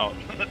 Fortnite? I'm out.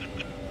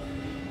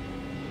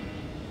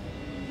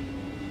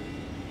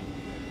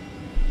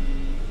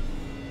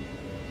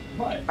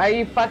 What? Are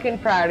you fucking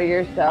proud of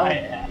yourself?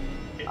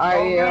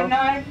 Are you?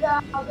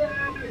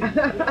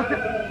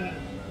 9,000!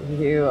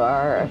 You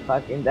are a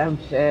fucking dumb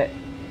shit.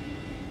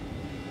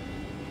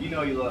 You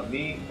know you love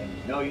me, and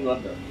you know you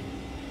love them.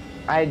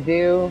 I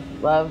do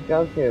love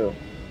Goku.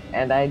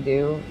 And I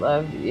do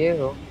love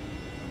you.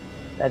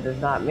 That does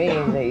not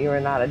mean that you are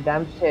not a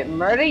dumb shit.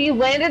 Murder, you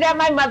landed at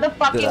my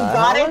motherfucking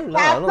goddess No,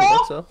 I don't think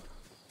castle? so.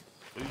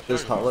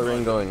 There's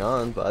hollering going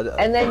on, but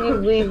And then you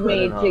leave I me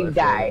didn't holler to for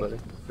die. anybody,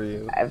 for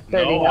you. I have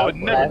 30 No, I would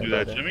health never left. do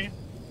that, Jimmy.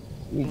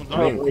 You I'm Being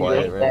totally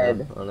quiet just right said,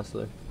 now,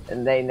 honestly.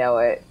 and they know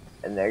it,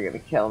 and they're gonna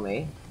kill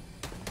me.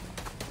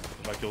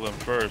 I kill them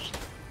first.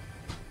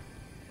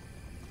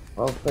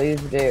 Well,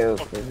 please do,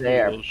 because they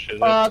are Little shit.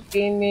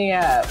 fucking me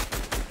up.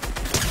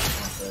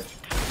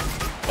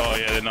 Oh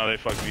yeah, no, they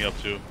fucked me up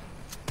too.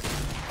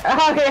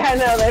 Oh yeah,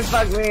 no, they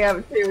fucked me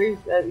up too. He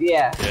said,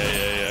 yeah.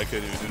 Yeah, I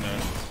couldn't even do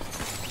that.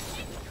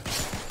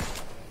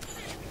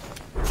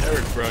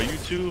 Bro, you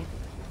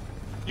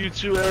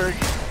too, Eric.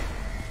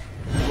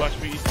 You watch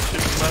me eat the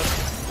chips left.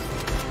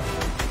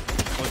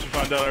 Once you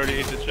find out I already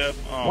ate the chip.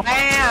 Oh,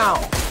 wow!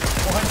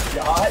 One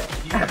shot?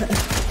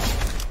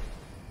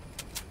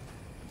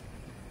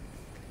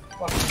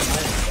 What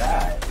is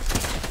that?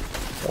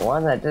 The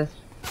one that just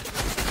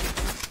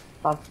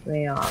fucked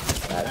me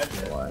off.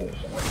 That's the one.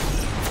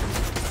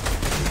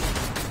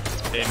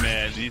 Hey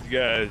man, these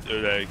guys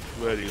are like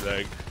sweaty,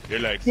 like they're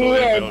like so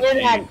Yeah, MLG.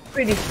 they're like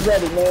pretty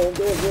sweaty, man.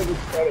 They're really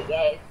sweaty,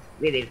 guys.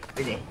 Pretty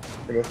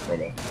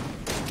sweaty.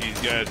 These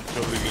guys are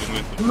totally gonna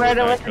win the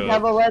Murder Fortnite with the Cup.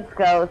 double, let's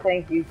go.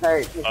 Thank you,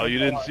 Kurt. Oh, you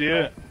didn't see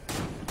it?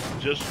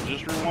 Just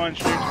rewind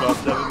streaks about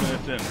 7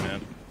 minutes in,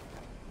 man.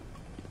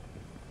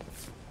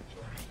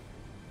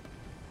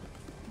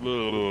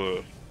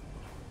 Ugh.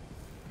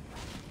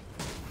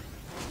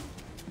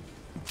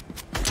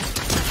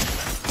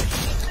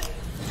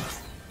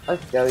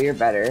 Let's go, you're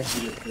better. You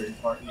just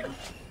third party?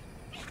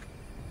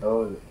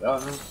 Oh, no.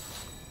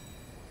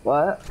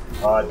 What?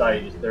 Oh, I thought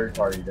you just third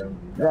party them.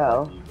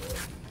 No.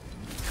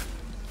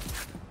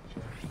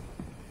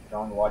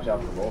 Tell them to watch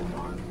out for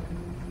Voltron.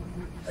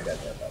 I got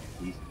that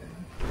beast thing.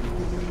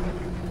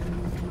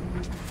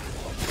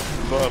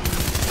 Buff.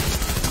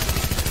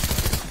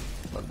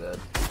 I'm dead.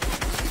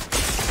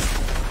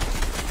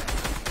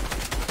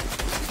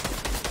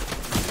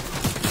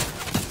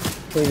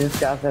 We just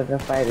got them to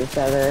fight each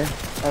other.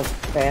 That's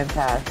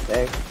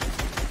fantastic.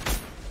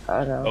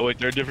 Oh no. Oh wait,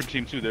 they're a different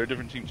team too.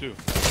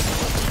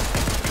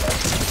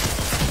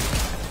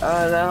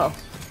 Oh no.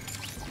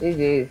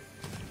 GG's.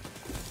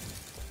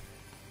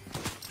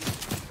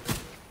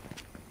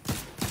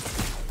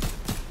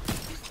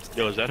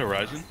 Yo, is that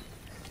Horizon?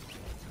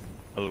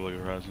 I look like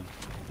Horizon.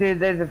 Dude,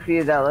 there's a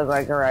few that look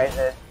like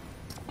Horizon.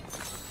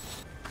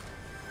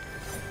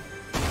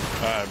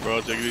 Alright,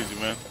 bro, take it easy,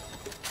 man.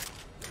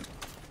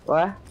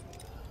 What?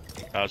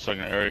 I was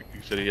talking to Eric.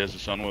 He said he has a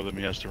son with him.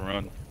 He has to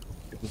run.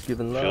 Just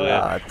giving love. Feel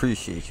ya. I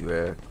appreciate you,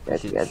 Eric.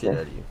 Appreciate the Gotcha. shit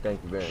out of you.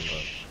 Thank you very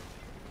much.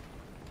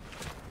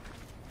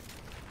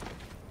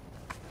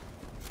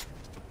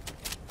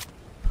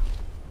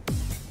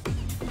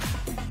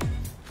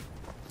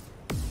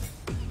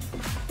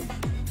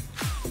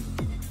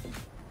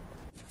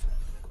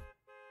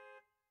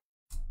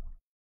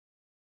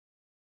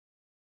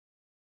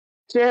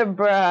 Shit,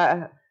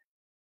 bruh.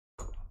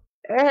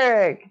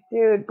 Eric,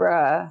 dude,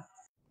 bruh.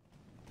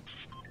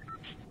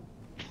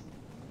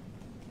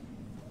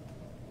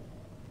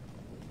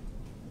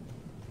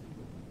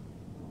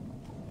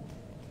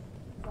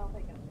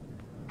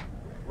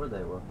 Where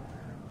they were?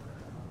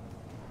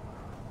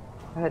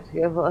 I had to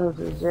give love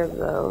to Jim,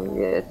 though.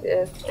 Yes,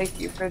 yes. Thank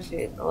you.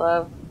 Appreciate the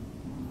love.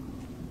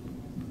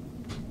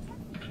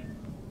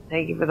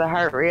 Thank you for the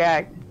heart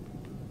react.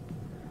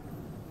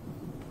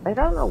 I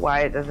don't know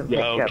why it doesn't pick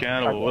Yo, up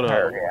Cannibal, fucking what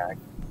heart up? react.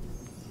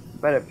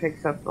 But it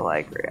picks up the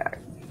like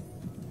react.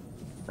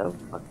 So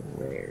fucking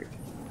weird.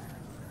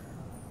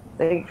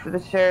 Thanks for the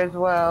share as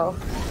well.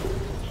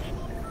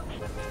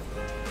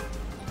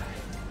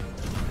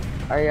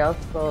 Are y'all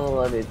still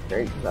loaded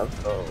straight? Cause I'm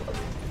still loaded.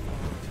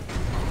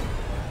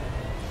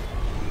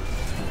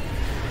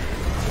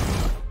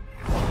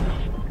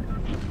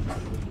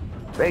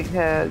 Big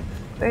hugs.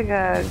 Big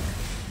hugs.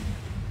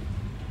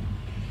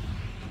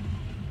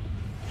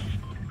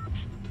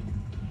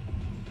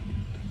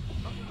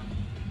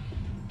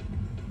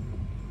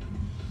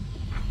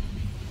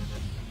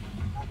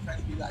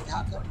 Be like,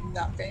 how come you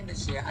not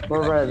famous yet? I'd be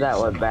We'll like, run that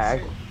 "Bitch, one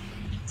back.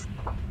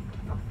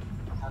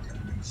 how come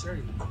you sure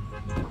you?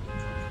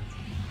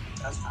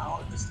 That's how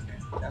I understand.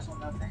 That's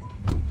what I think.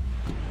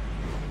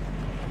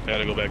 I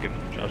gotta go back and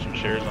drop some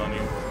shares on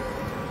you.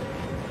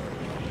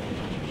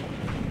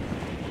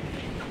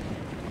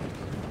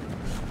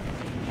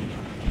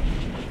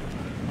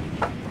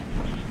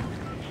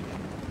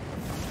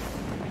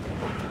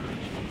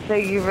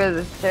 Thank you for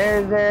the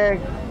shares,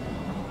 Eric.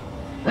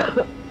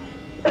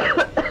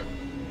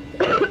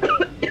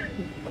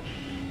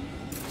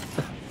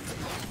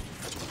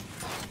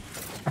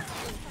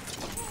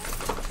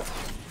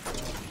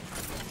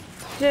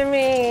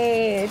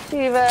 Jimmy,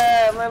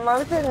 Tiva, my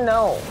mom said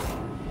no.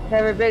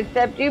 Never been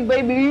accept you,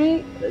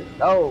 baby. Let's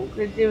go.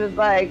 Cause she was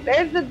like,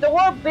 there's the door,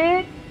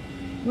 bitch.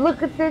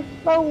 Look at this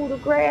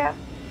photograph.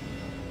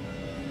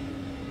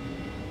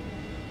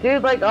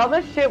 Dude, like all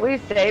the shit we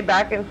say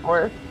back and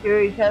forth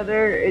to each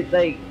other is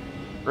like,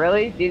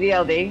 really?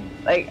 DDLD?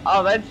 Like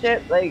all that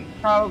shit, like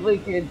probably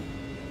could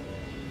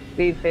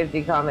be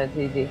 50 comments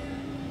easy.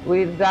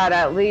 We've got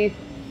at least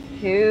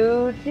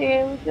 2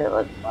 teams, it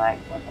looks like,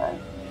 with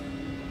us.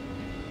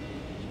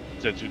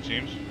 Is that 2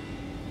 teams?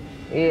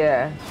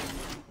 Yeah.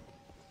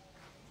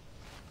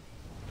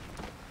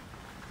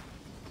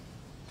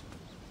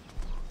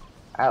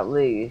 At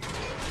least.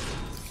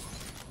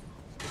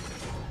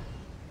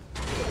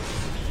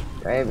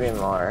 Maybe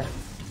more.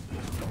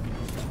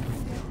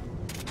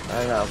 I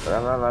don't know, but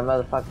I'm on my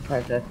motherfucking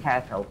Princess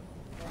Castle.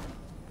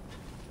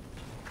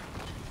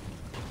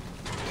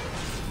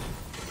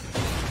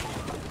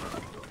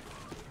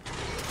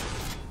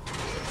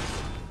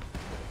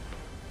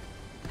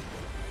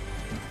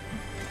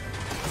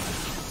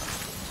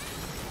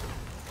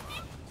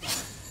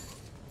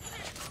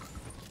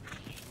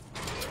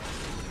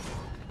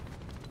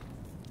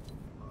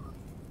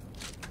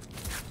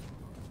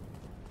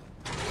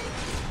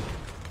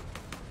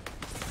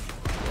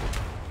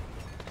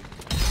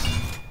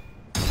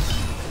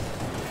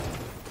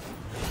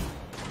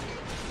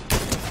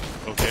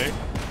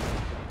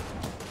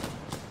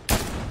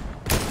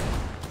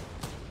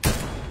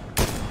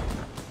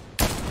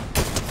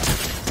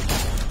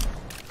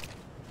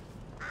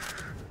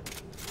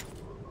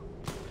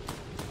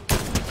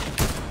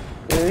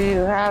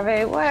 have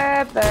a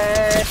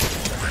weapon.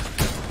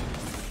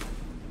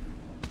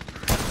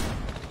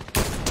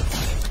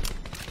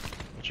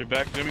 What's your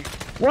back, Jimmy?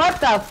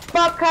 What the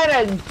fuck kind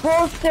of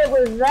bullshit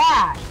was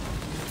that?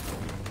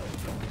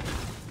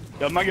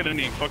 Yeah, I'm not getting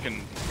any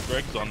fucking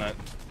breaks on that.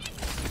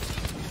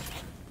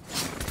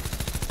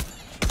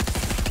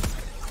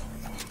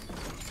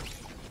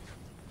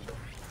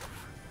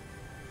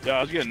 Yeah,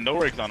 I was getting no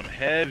breaks on him.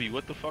 Heavy.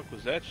 What the fuck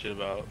was that shit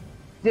about?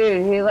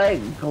 Dude, he like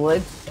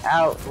glitched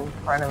out in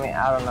front of me.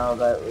 I don't know,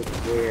 that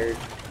was weird.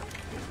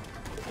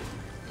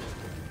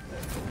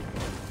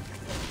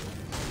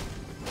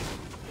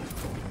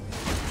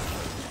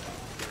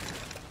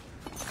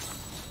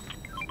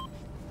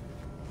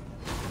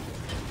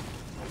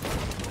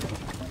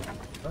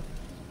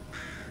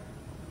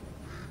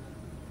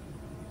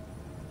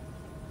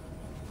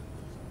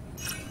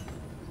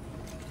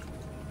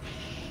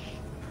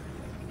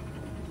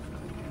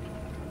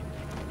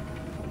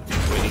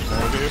 Wait, there's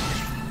more over here?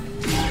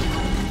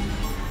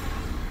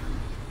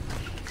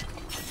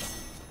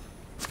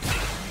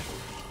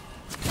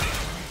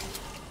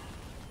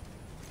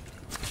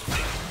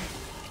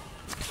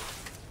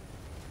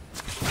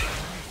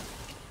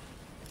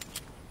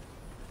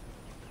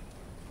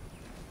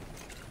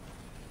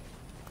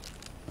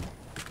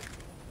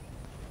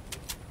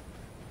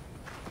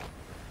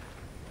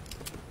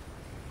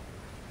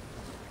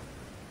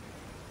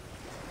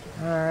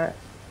 Alright.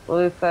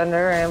 Blue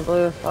Thunder and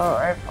Blue Assault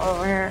Rifle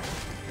over here.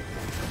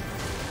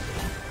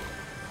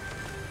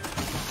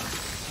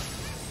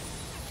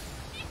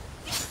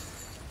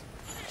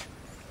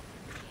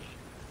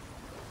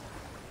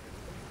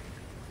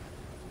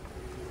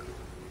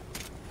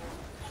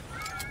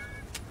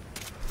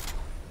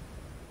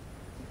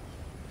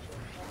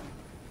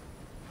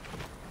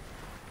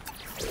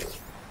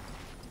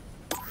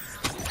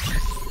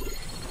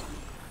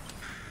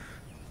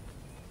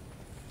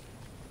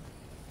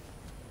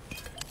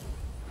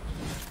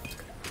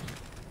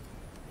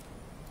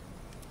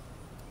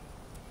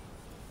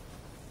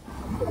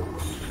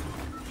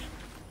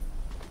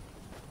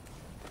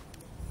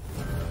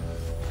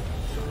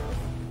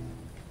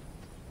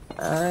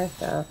 Alright,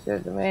 sounds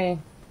good to me.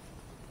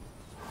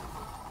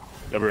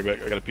 Yeah, I'll be right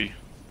back. I gotta pee.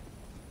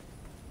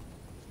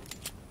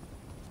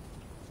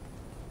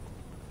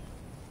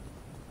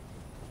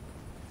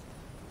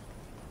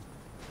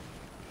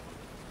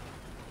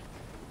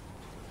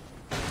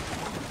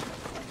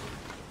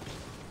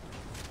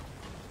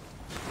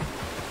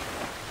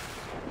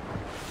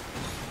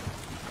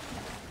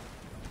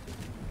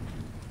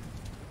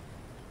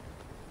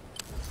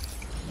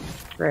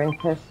 Green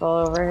pistol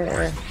over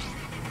here.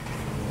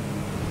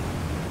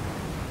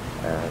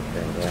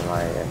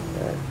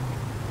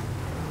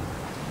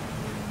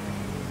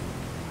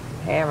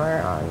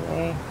 Hammer on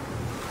me.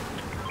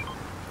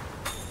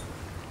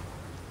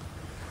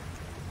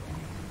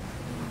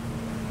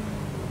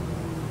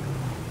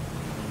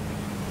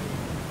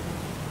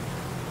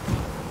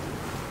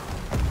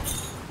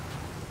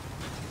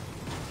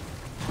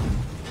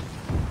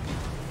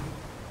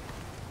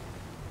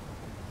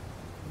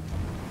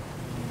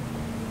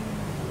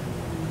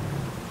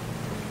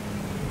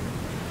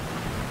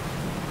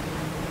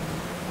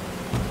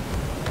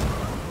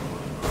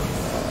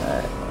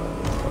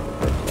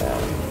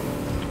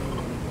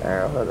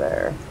 They're over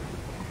there.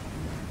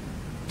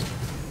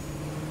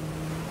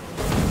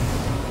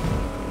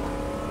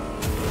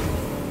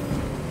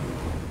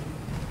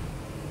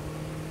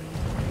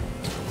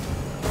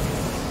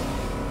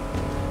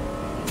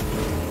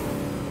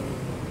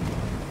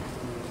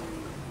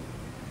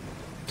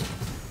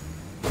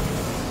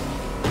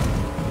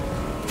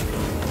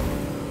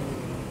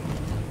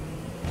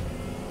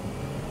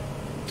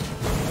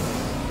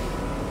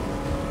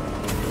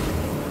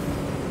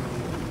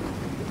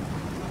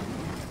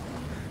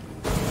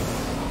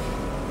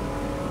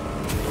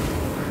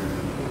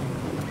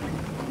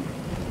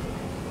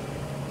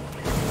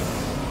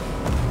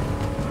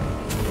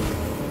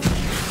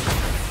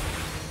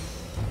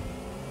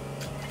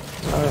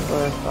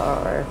 Another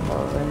assault rifle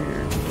over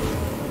here.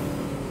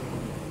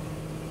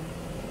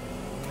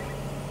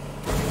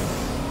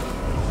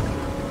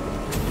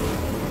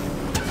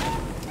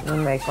 I'm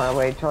gonna make my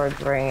way towards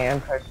ring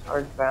and push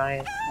towards bounty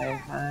at the same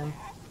time.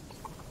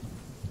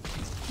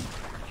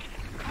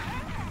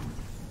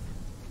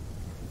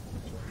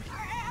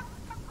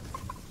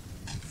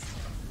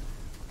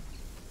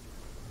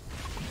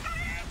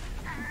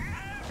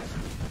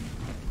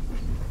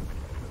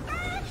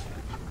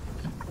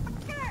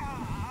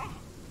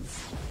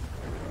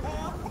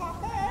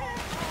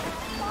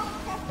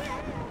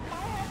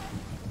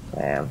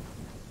 Damn.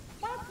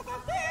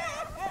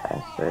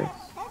 Bastards.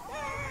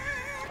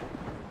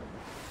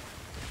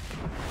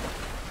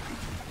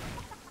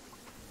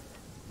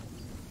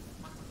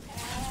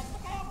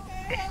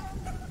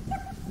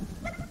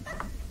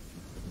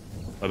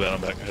 My bad,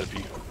 I'm back. I had to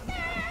pee.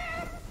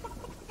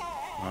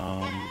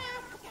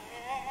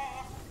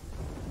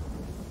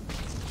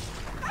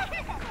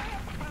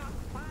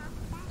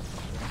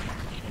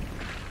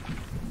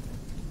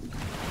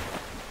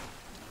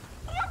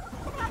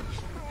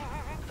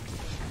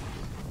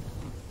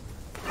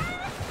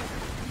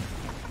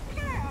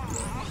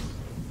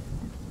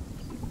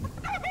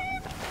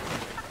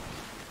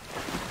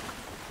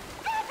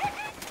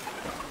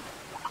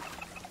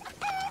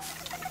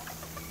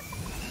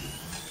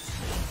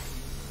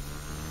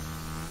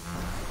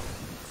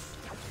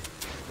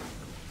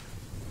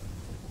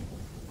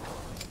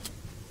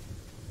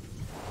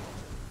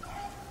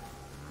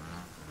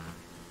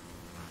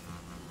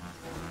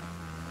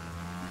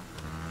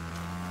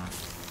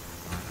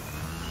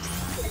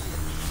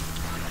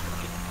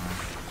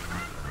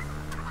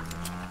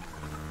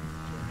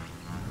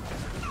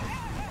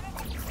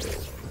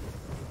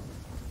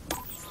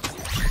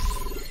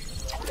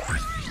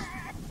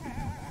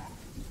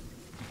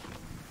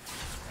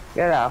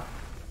 Get off.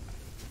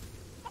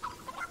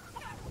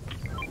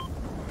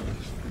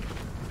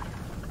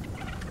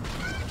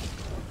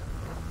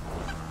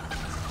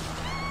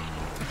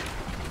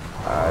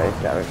 Oh,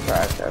 he's got a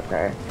crash,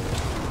 okay.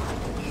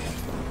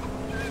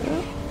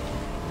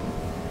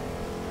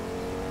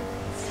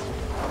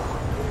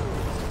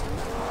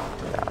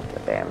 Get off the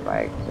damn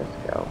bike,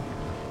 just go.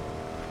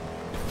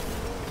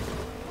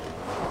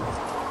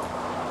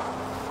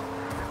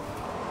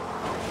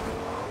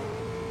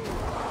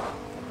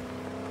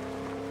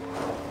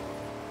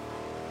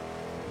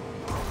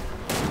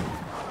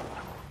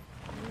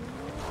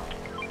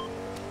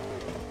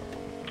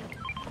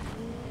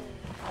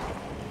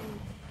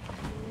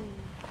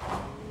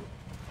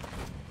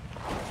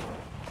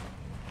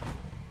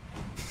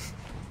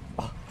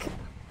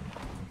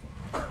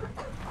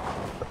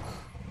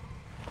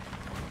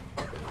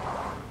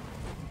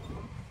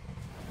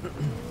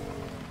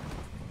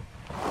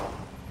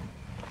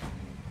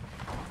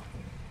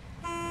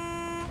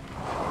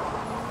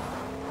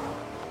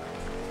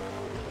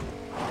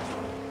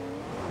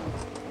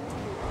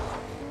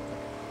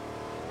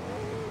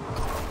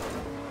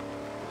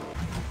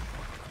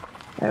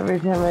 Every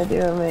time I do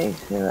it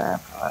makes me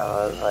laugh.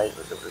 I was like,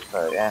 look at this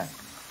photo, yeah.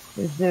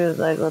 This dude was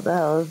like, what the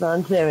hell is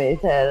on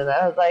Jimmy's head? And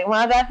I was like,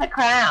 Mom, that's a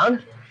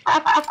crown.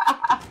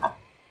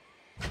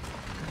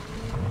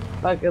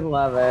 Fucking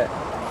love it.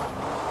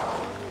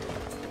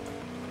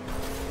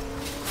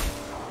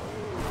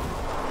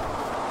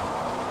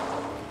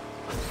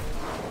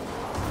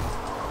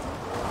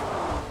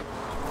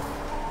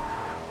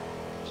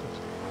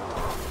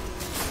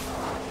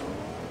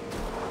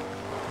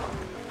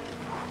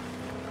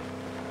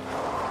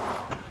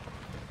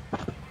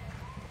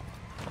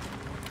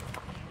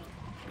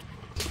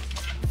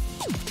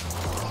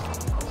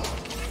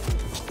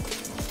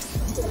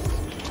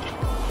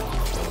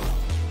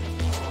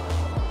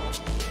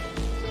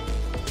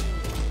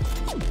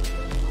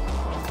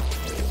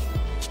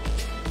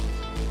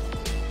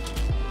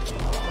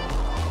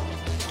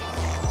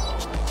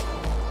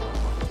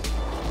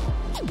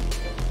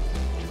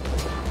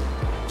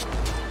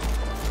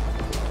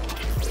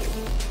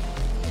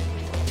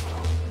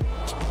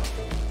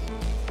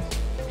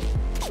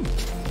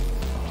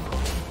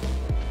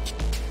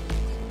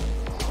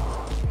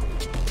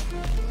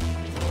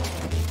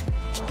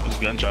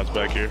 Gunshots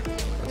back here.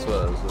 That's what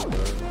I was looking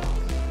at.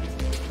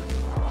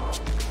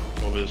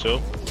 Over this hill.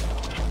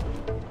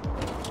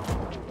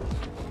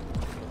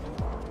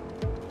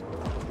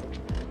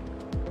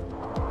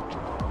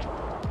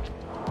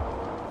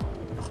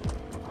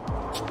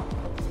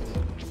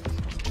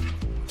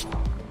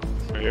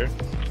 Right here.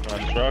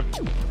 Behind this rock.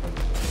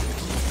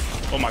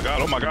 Oh my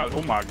god, oh my god,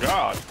 oh my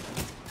god.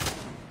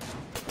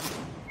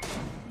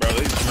 Bro,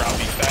 they just dropped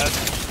me fast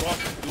as fuck,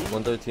 dude.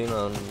 113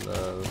 on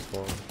this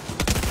one.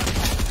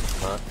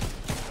 Huh?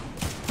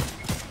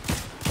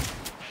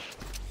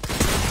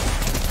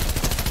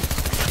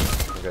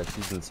 Oh my god,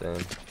 she's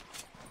insane.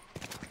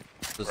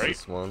 Just Right?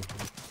 this one.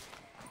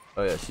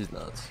 Oh yeah, she's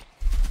nuts.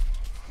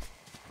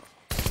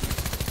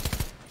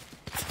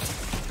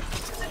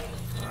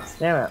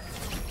 Damn it.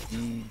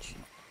 GG.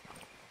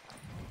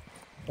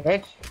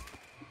 Bitch.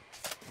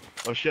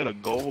 Oh, she had a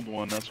gold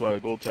one, that's why a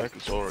gold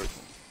tactical assault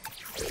rifle.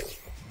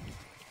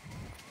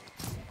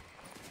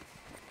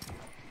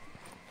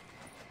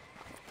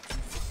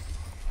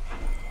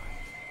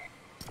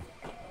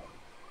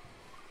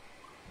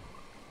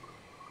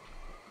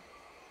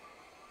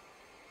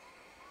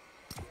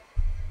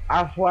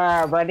 I swear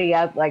I'm ready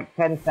at like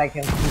 10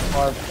 seconds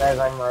before it says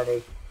I'm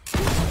ready.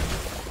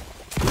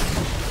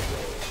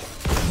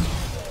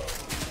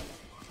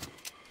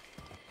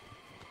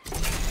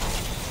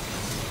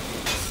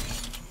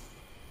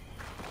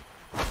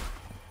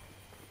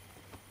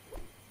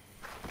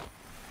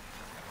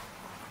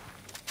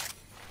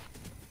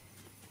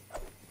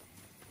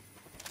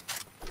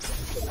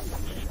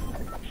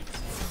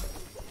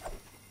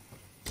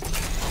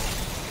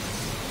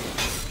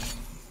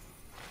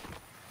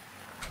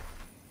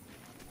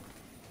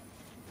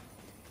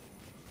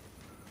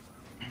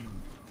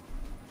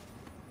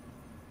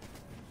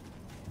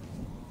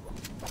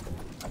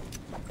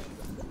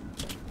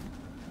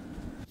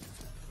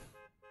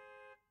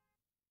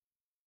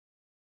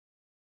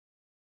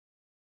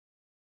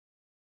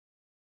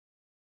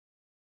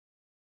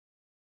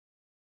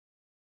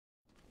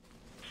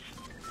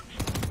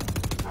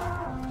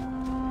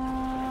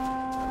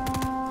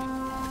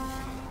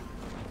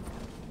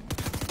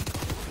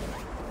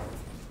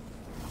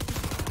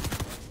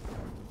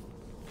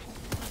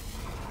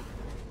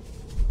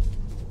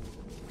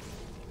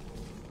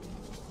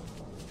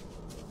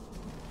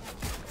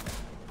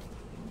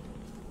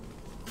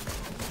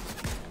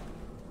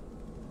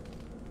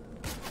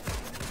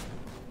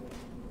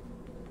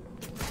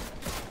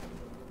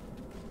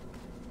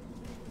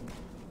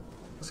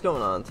 What's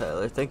going on,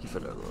 Tyler? Thank you for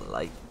the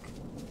like.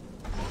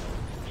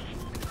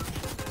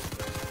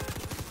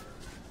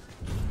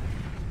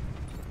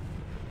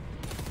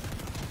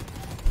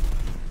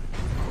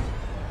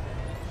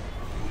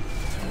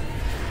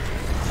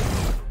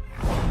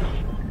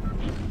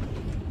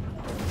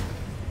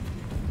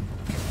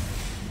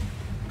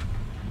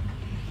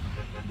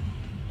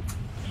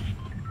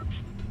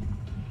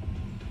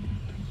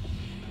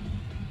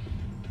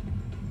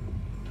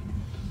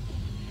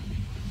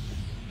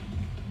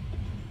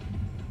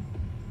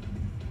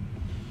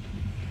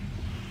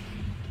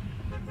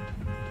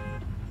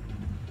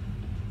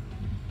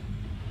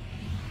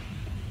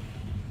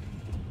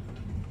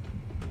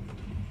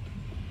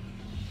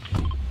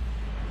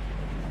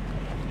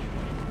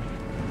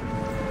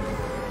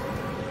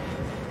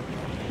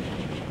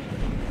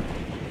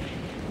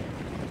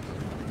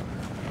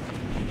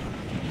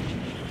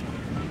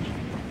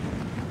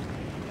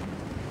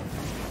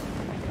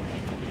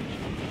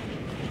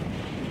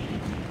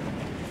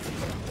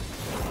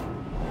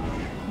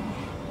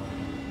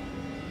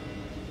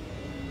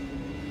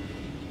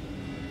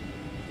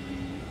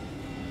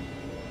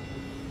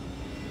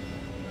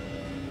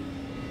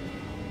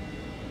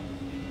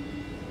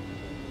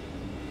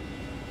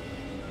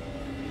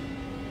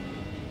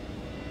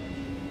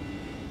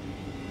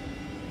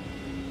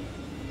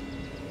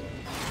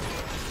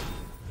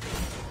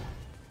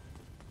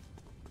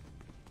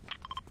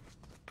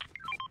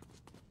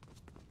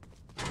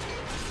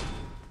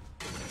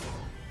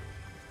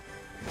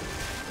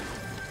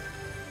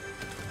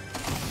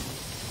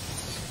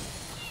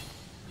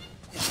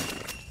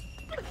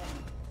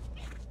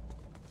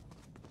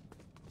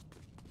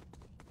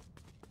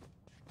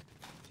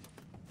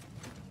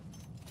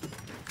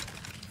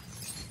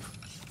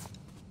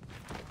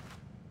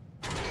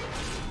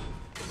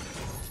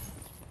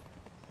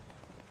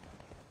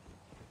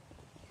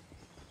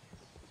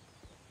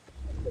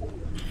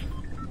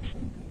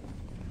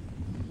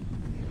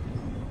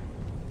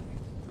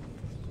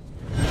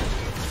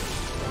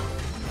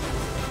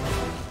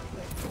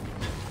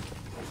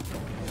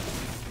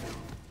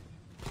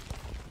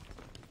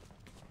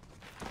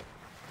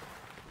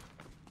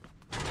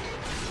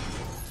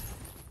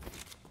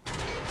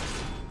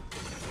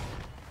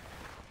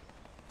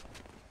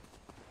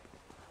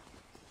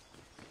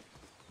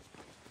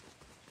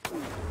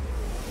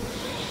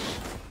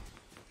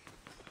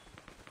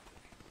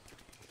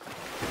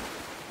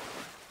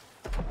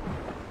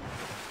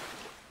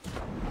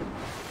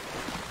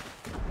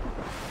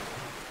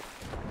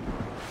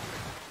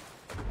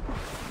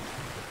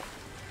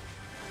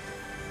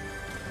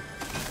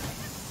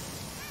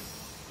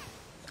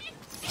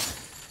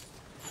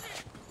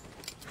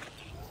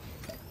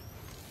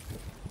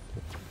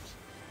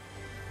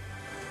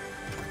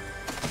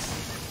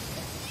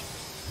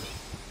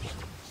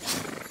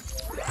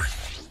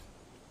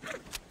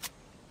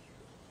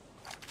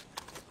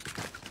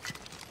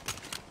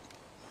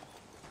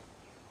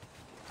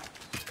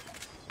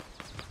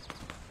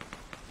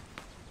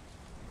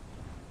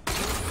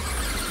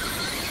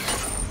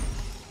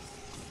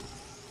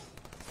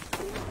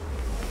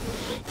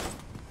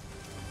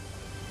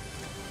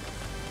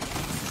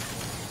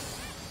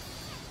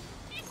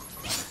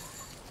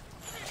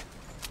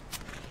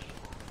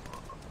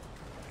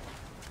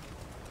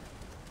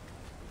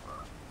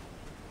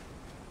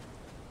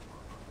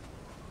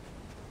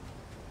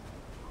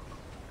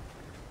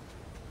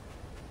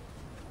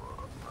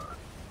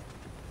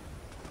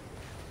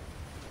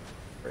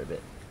 for a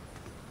bit.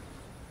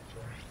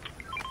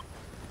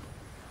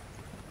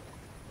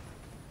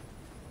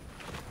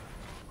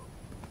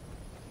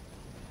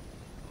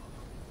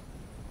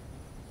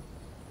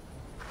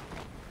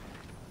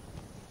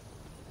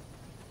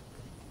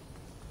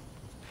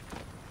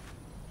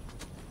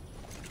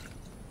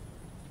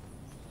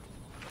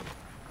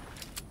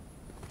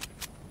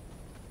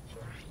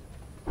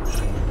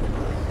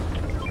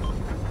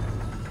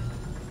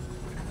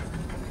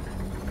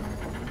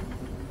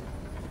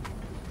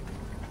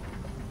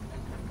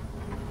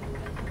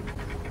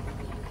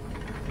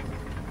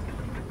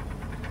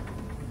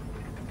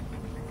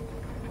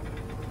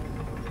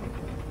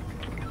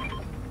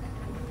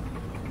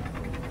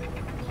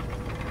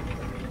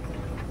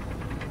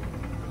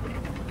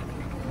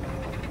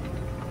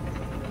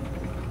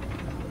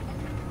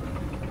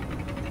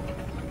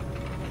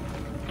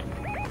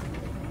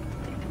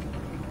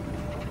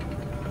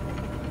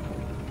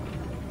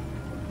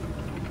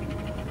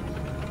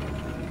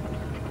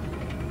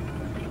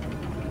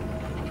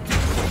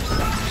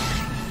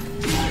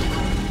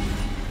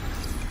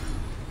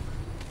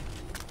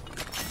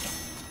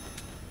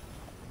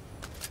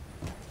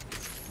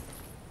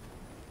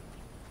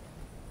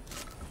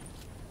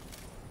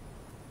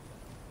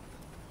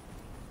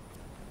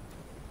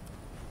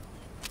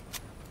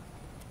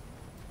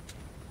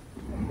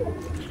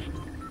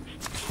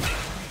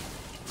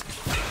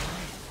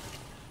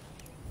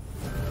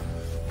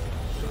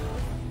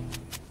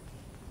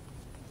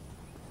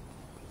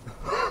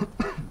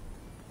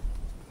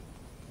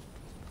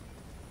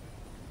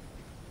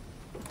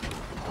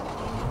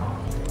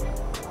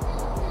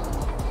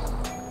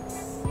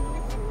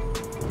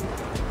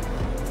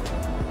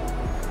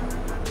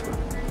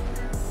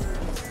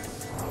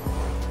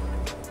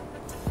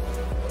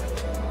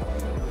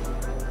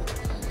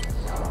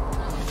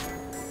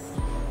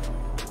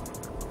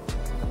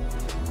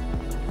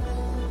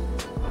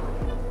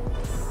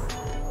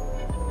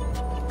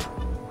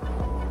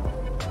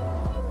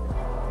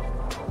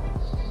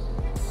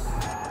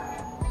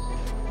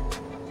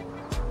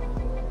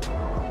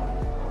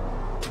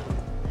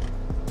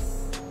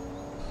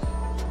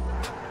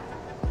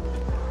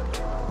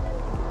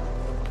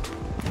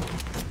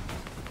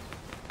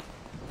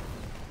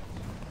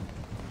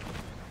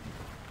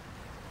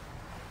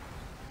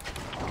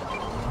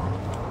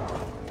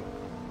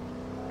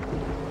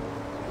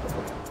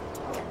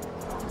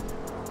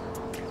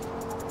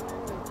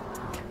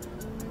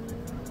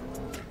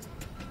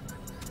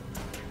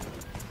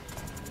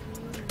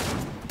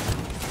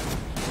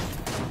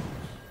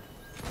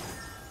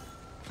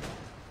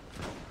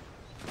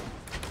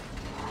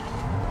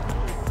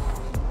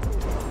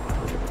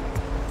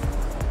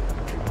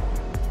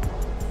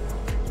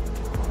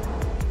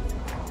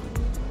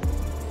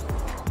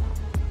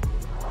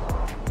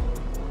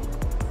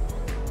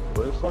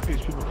 Where the fuck are these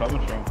people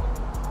coming from?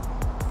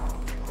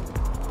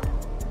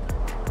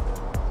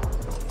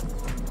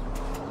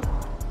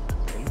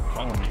 What are you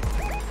calling me?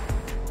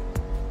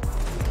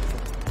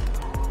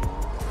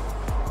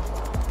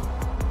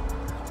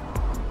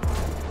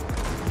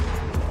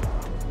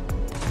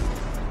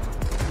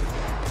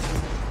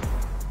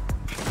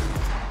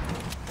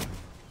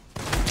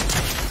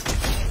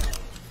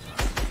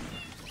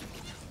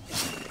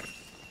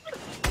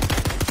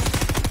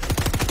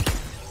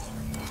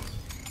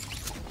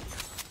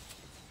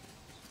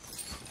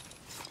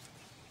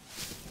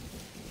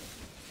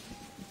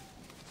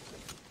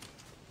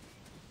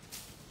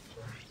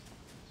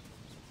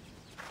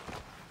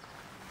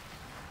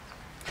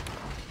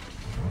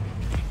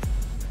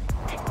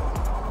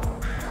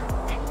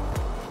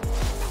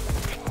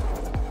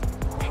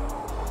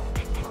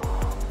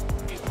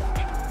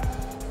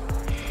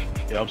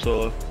 Yeah, I'm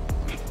solo.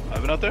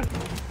 I've been out there?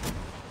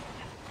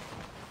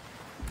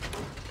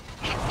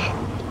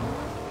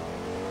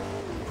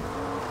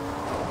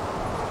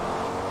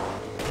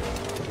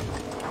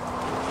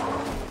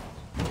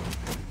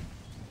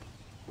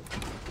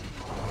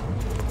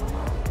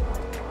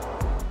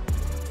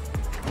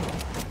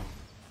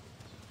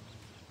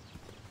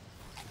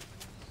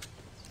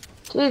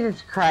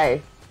 Jesus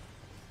Christ.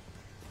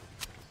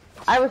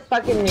 I was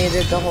fucking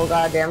muted the whole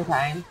goddamn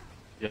time.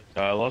 Yeah,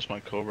 I lost my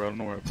Cobra. I don't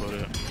know where I put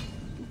it.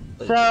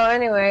 So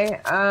anyway,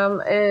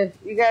 if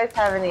you guys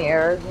have any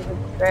arrows you could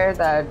spare,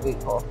 that would be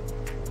cool.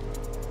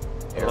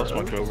 I lost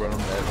my Cobra. I don't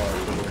know where I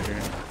put it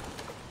here.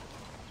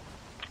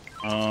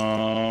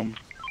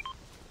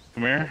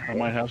 Come here. I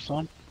might have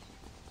some.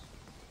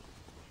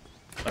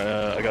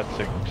 I got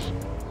 6.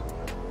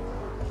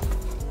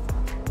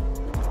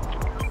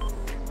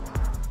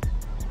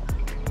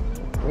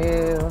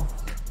 You.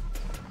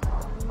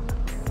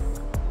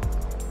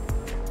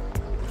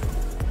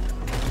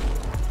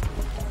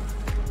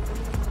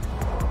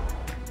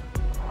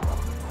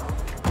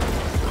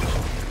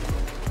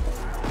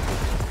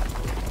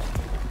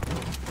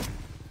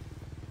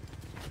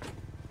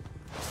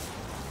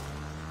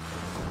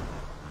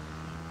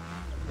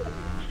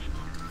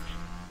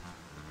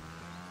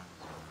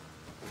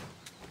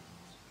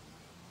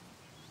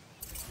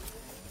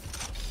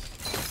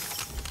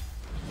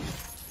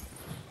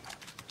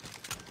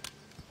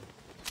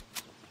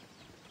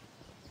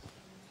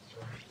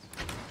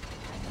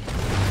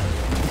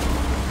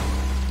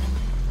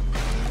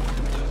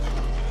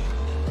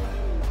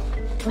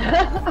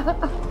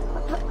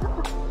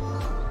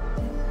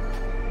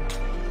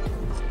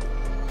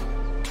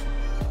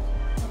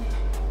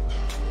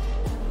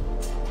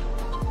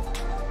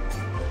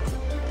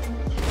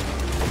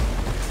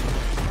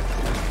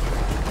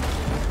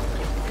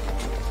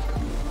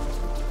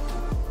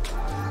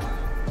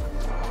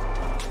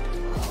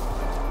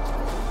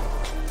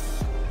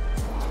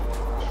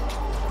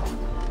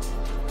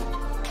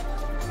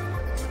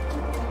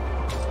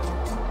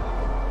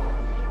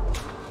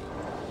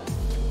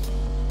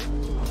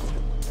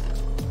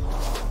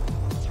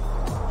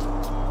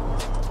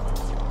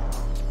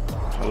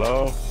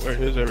 Hello? Where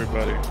is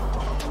everybody?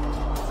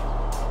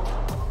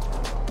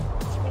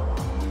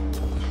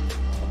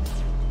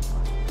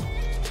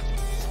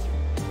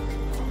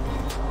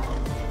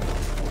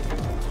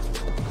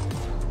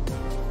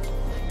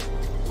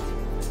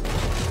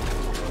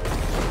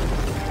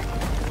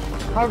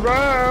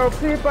 Hello,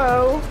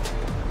 people.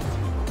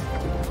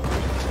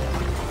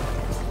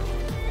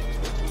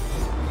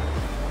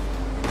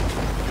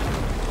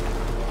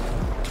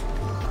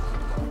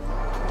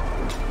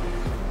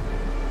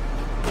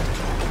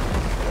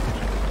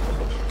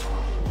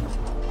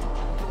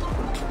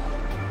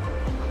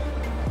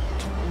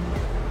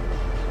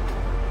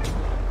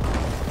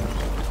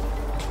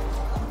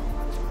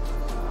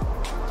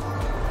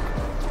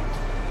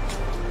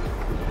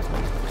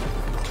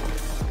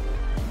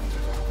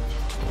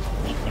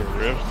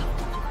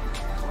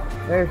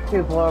 There's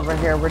people over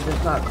here, we're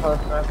just not close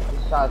enough for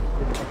the shots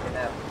to be picking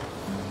up.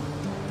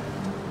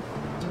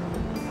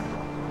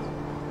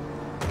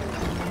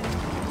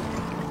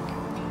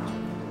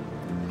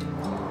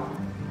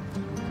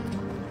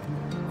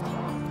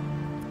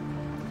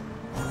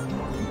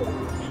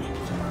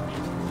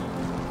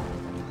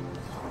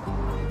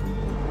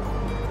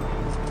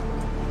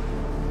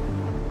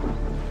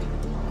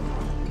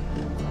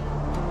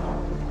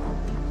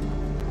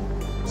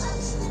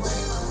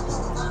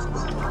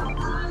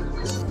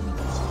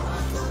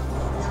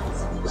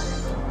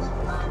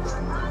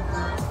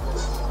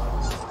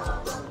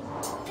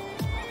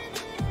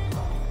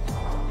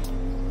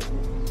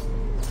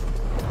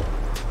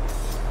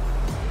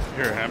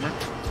 Here, Hammer.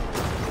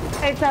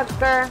 Hey,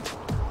 Tucker.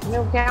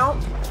 New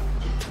count?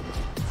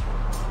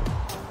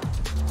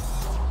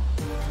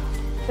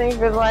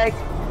 Think of like,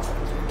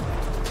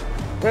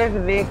 there's a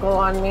vehicle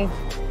on me.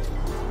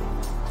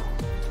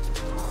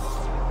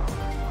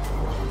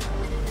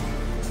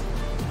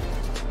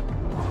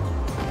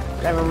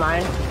 Never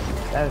mind.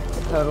 That's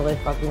a totally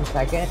fucking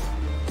second.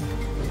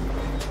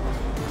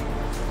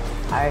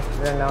 I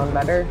should have known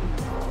better.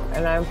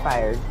 And I'm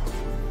fired.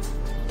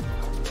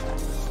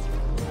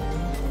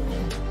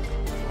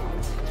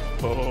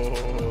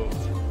 Oh,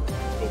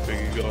 go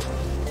Piggy, go.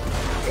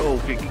 Go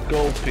Piggy,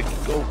 go Piggy,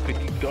 go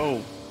Piggy,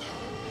 go.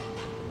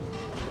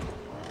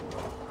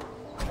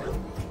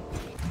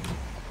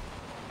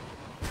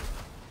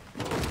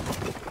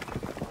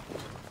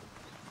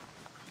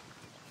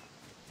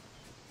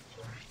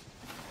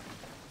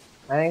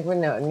 I think we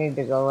need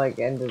to go like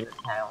into the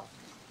town.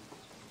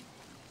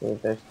 See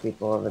if there's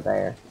people over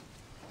there.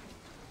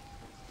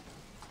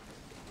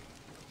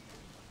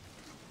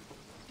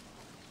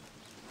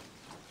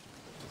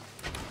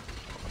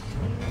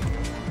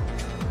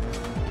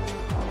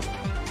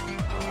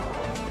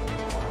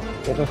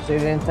 It'll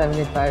shoot in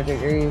 75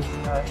 degrees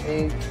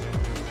northeast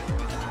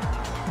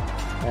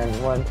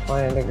and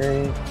 120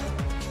 degrees.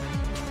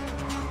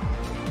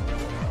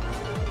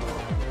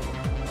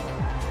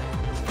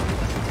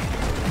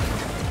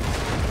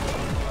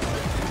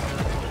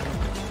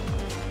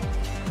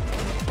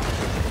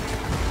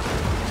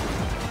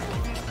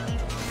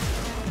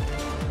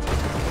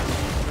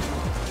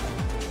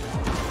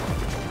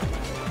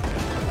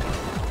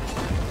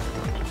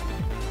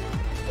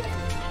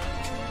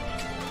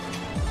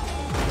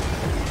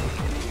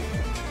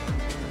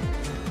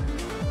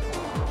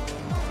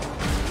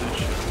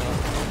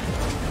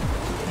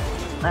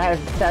 I have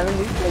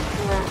 76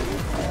 rounds.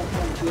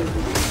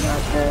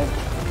 Not good.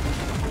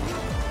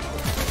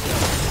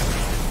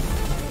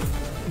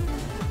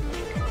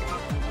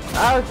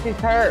 Oh, she's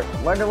hurt.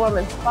 Wonder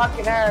Woman's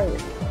fucking hurt.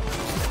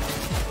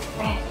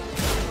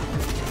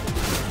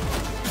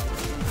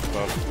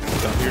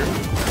 Down here.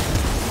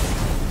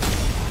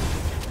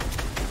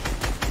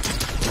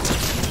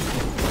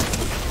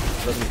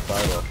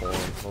 75 off one.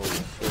 Holy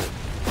shit.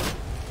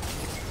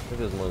 I think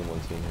there's more than one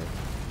team here.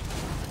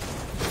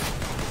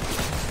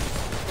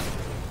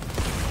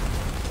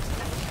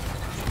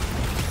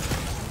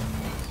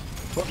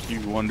 Fuck you,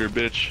 Wonder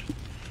Bitch.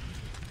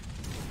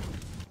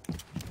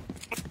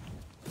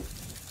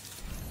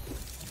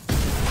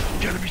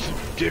 Gotta be some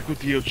dick with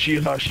the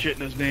Uchiha shit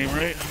in his name,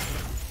 right?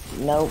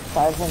 Nope,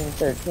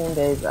 513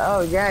 days.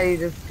 Oh, yeah, you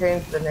just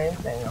changed the name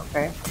thing,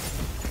 okay.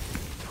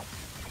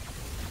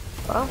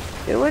 Well,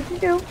 do what you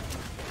do.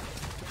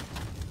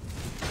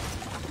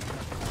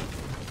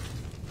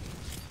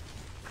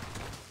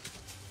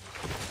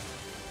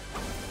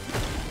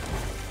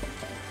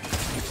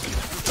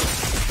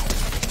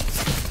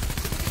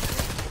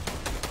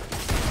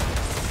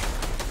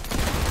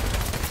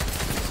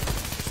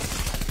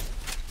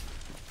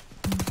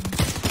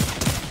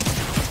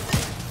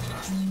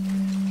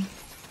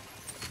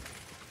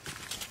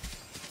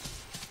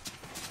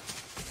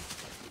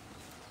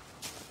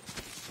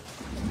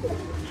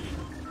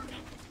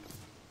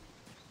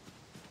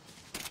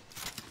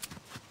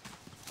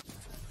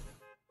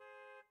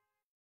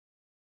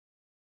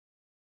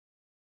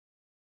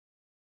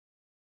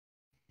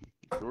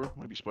 door.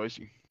 Might be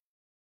spicy.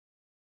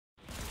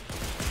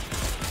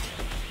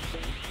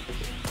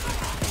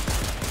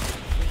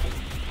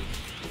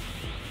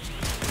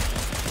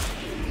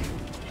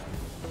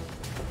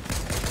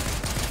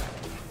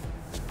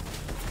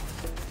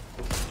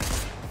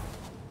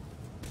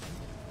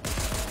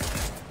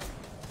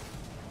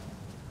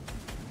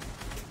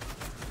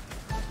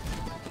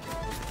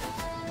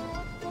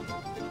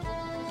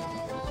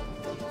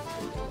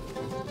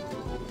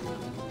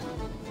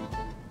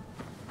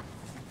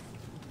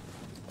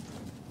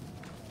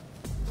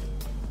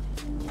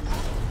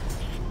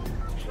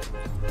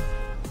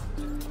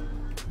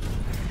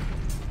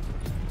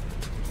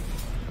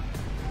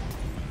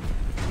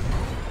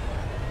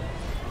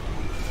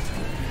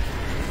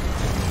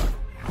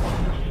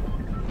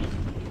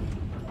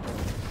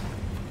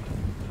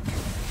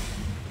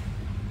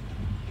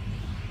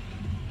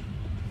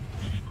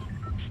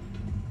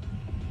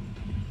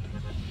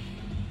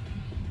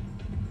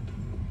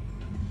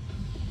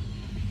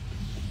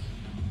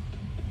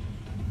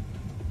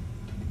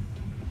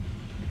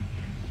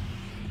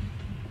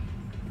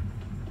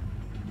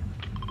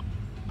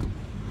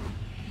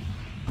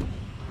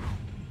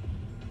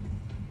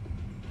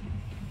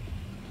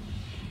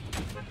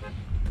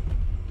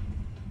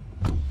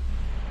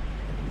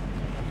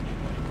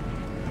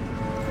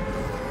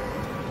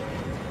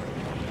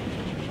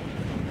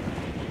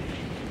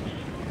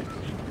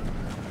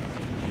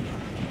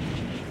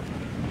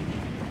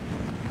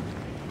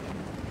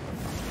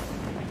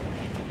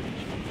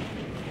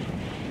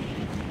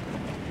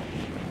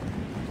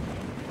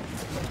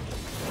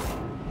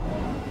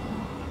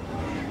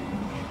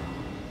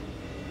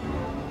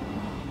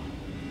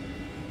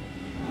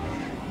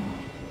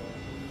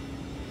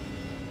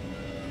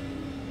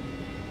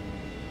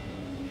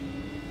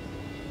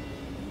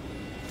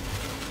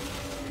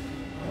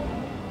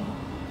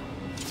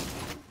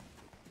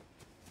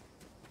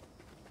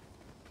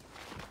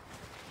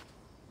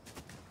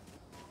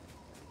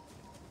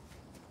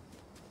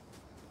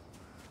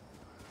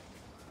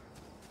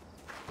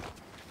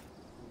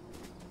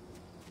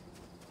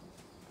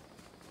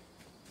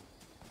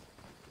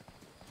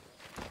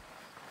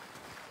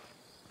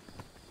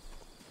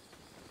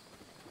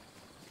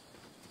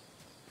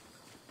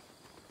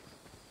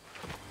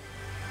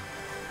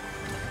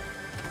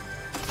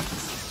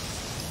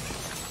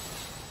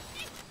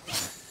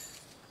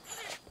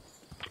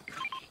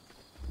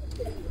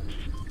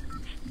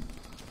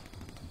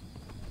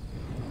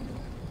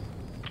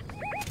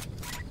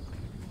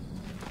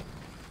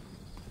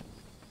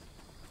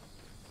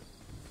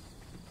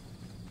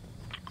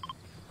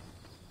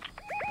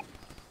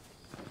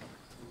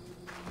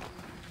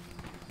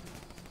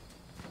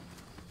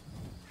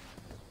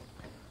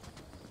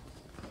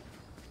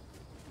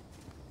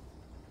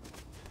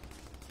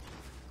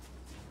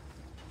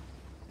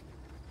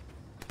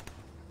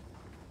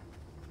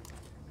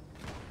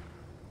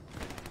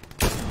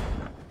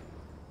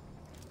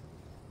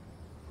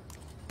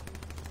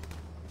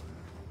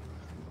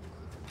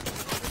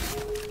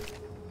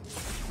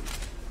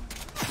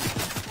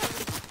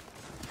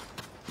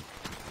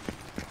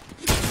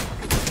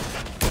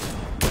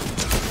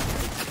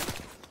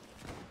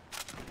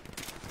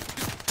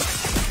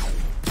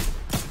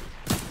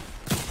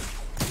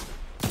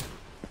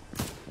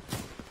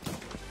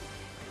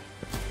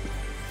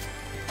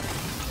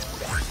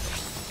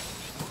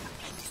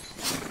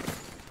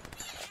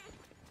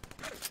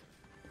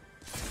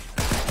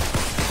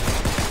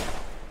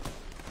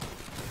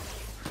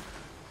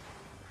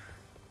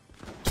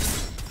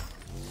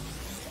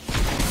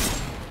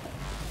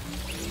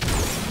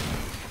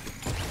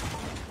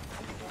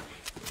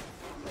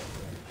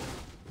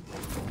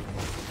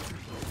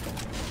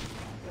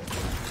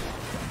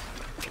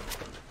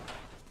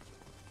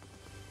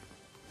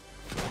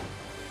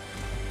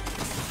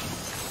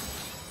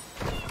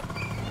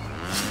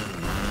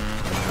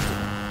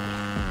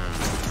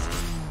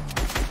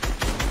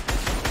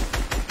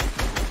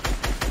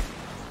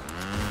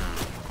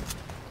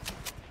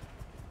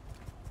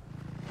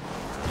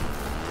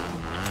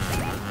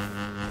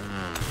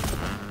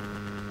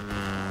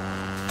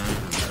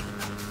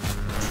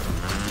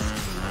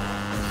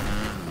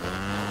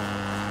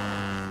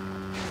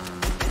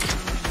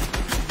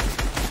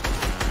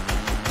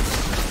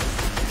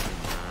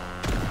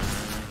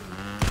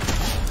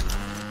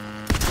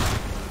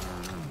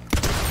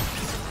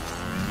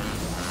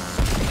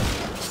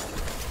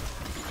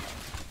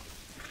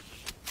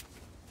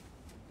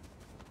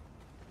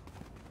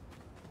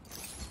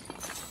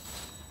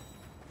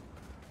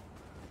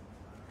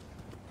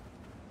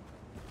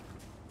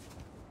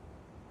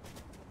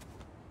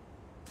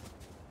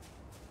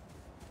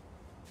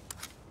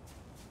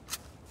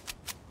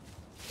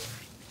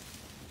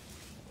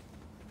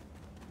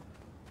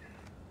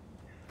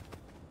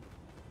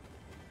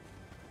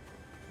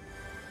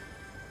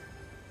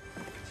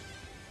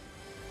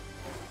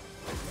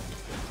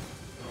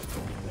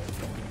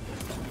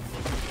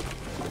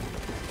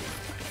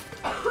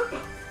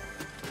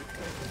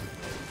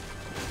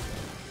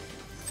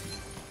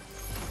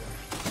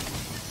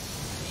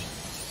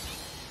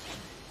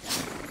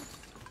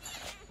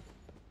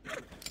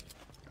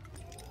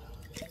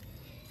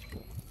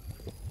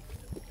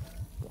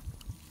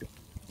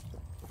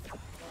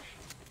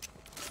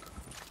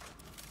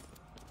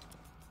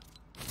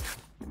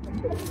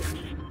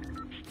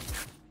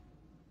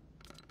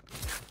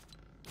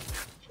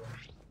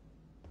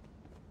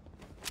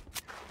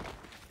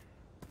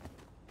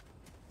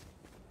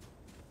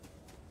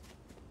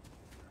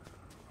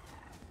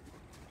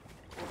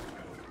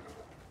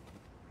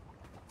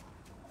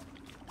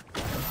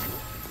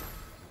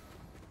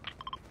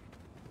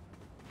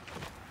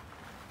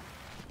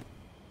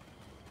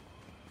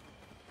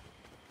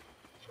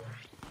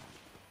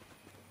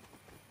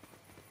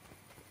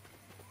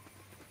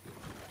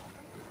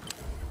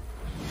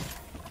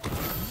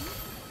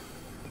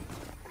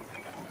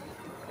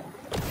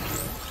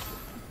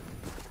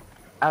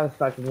 I was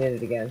fucking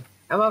muted again.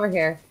 I'm over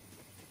here.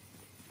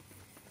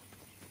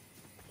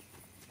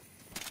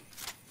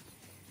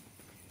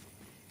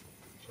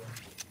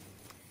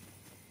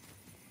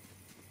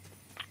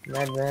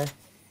 Madness.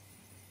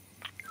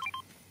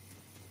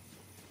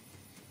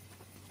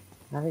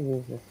 How to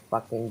use this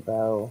fucking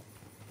bow.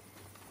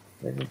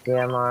 There's a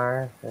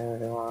DMR, so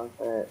everybody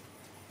wants it.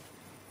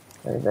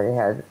 Everybody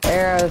has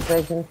arrows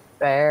they can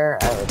spare.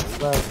 I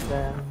would love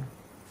them.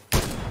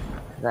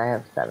 Because I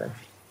have 7.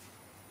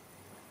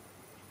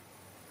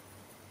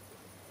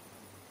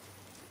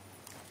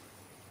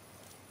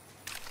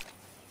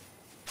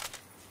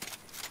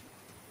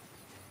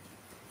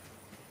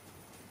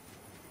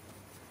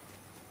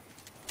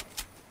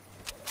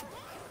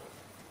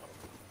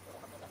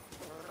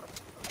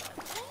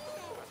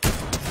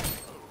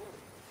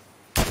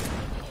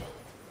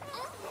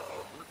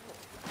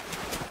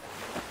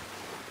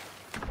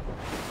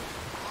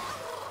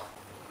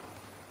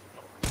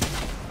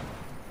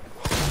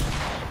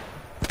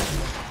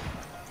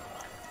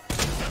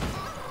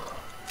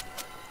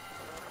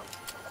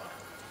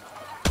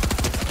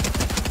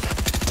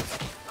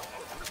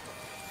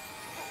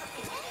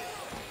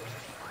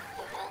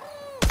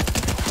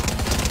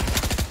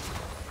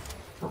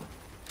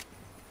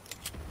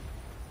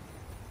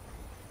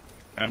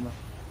 Ammo.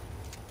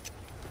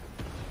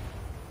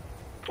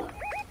 Go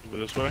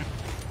this way.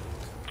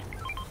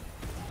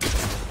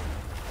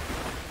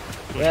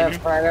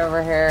 Yep, right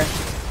over here.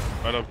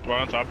 Right up,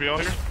 right on top of y'all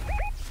here.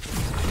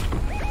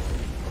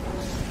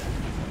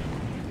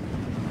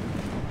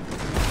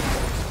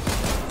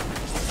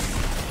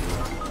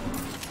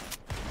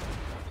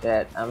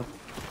 Shit, I'm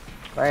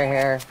right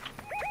here.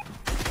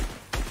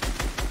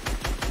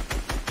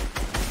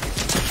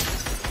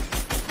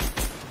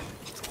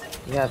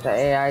 You got the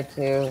AI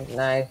too,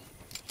 nice.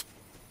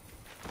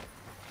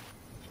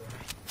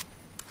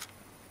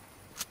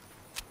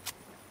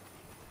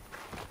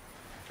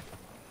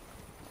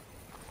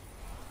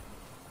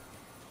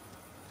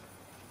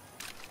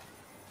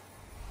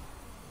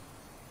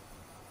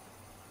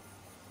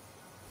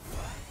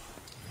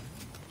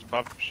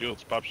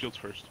 Pop shields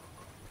first.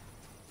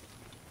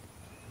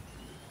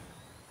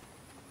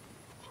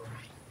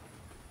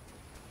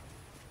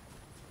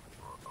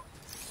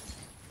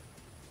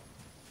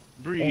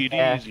 Breathe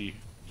easy.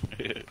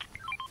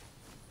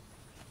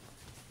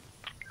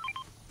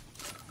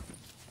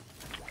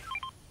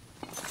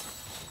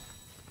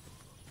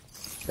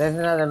 There's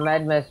another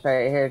med mist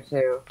right here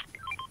too.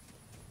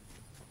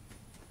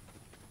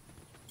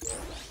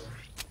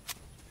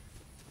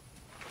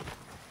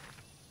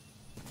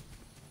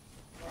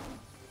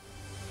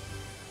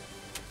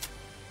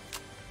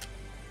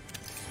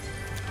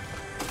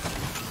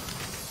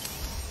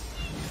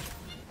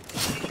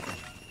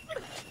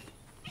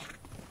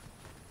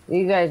 Do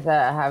you guys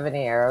have any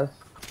arrows?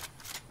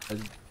 I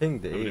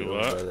pinged the 8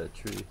 What? by that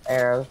tree.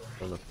 Arrows.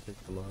 I'm gonna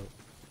pick them up.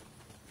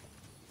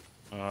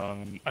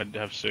 I'd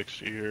have 6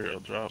 here. I'll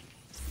drop.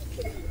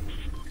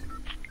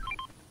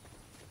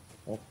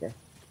 Okay.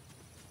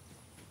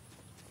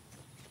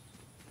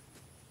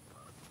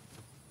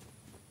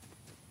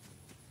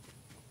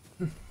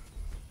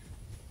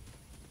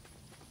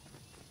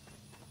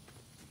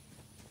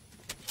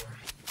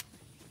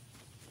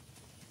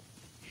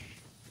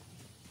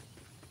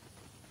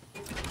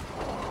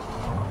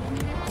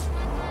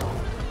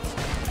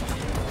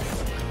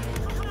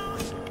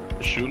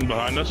 Shooting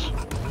behind us,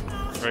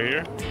 right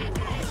here.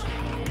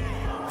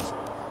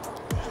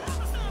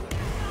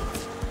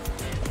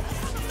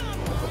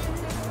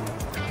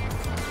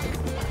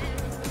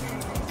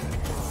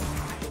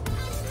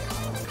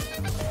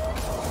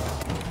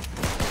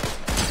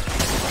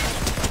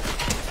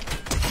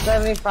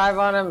 $75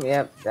 on him.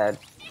 Yep, dead.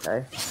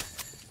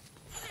 Nice.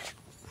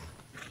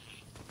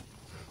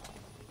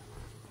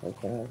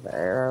 Taking the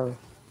arrows.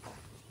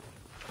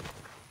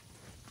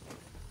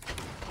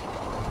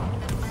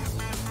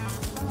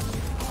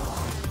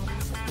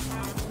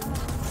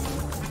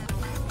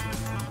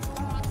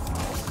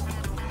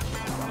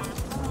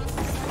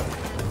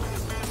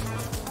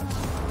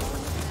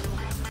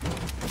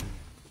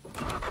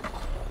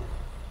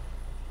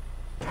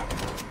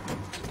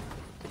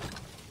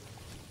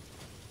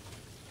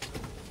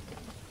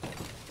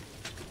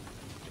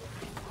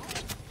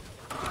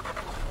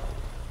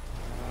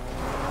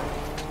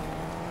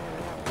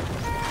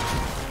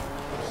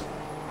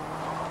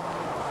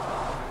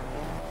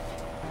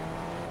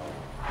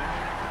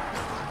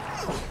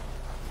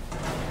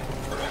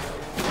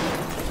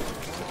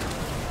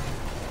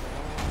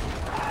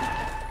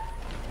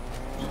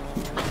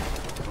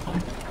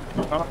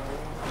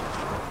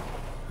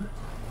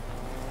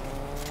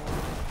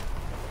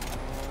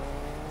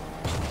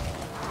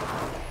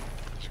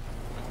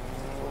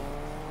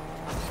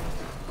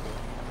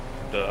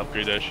 To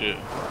upgrade that shit.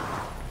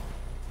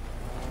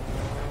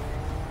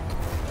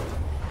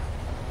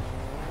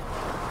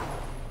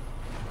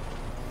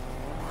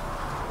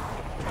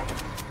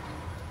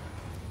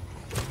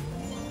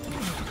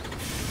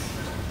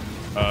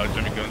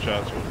 Jimmy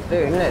gunshots.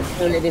 Shooting at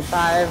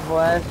 285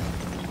 west.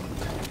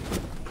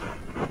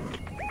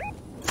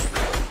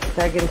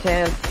 Second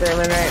Chance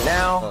streaming right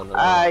now. Oh, no,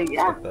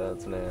 Yeah. fuck that,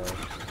 it's now.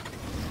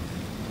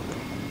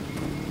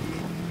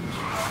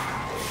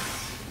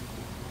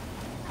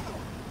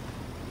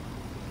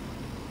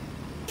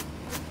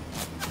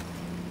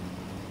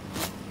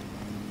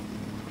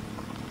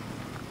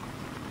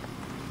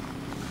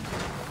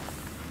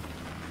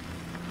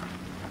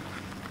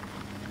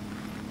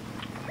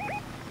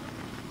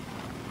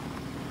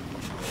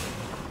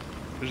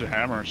 There's a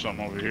hammer or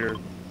something over here.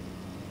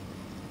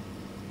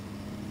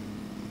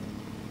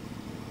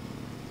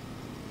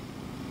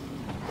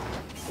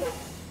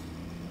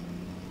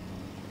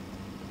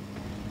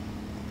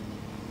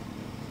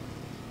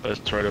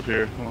 That's right up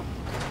here. Come on.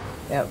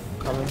 Yep,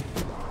 coming.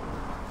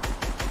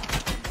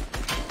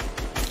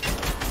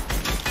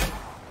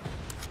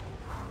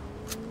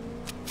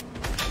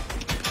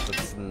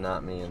 That's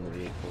not me in the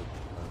vehicle.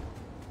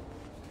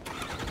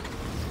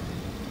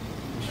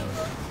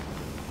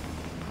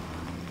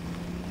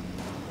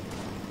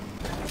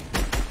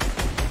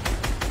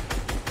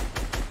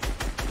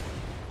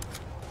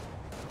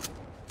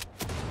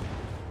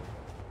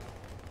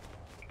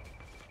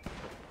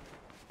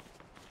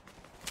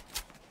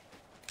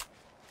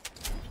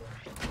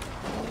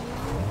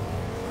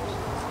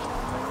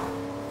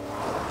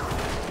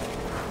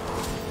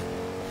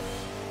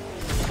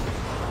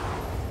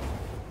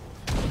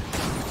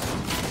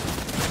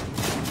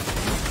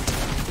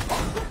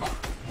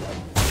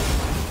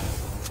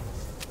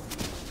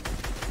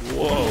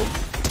 Whoa.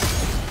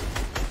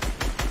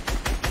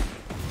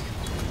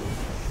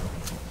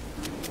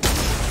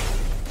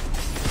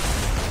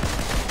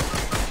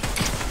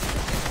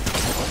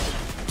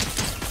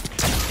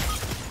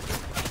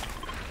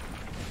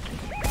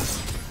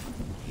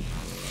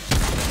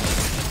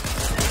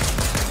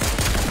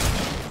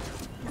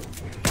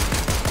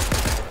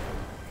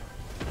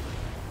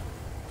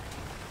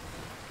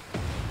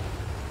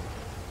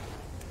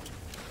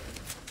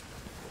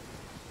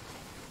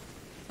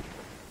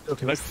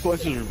 Can I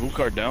collect his reboot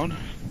card down?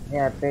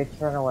 Yeah, bitch,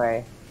 run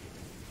away.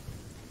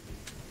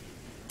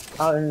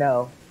 Oh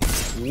no.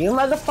 You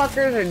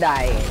motherfuckers are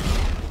dying.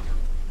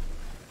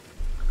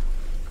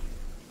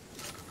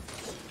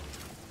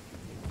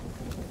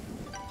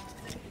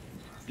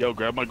 Yo,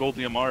 grab my gold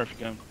DMR if you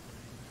can.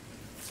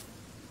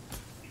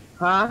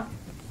 Huh?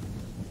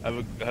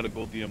 I had a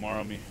gold DMR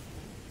on me.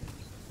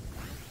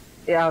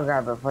 Yeah, I'll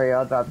grab it for you.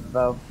 I'll drop the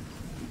bow.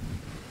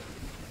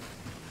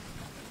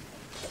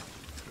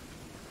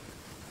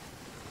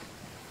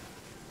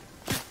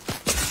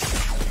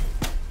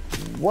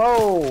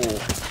 Whoa!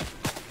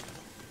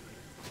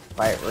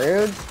 Quite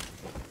rude.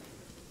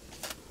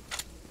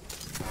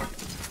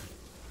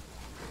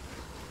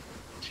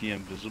 Is he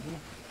invisible?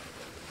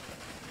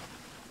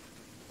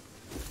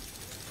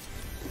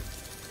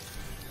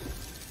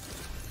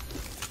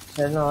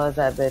 Shouldn't have let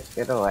that bitch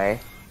get away.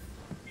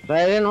 But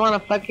I didn't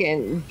want to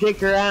fucking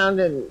dick around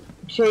and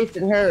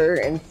chasing her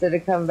instead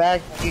of come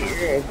back and get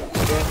your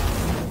ass.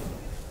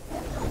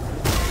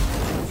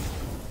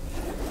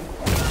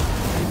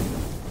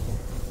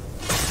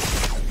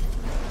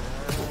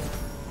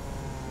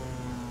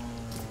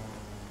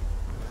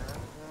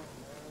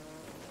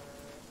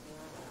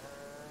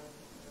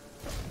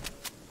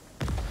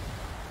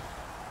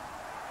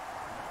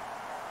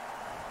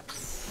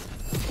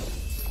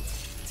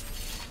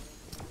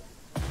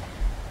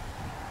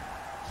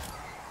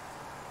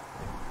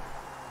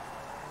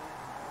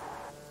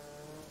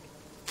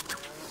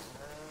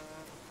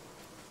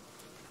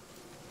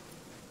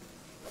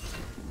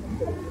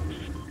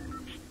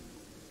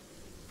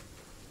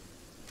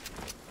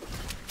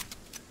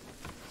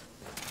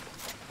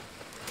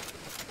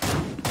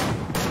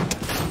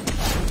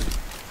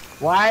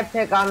 Why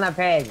pick on the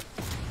pig?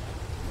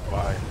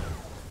 Why?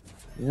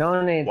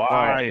 No need for it.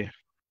 Why?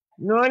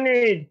 No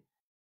need.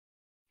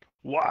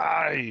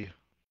 Why?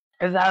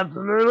 It's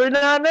absolutely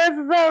not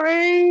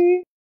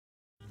necessary.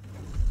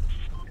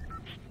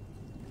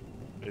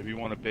 Maybe you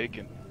want a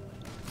bacon.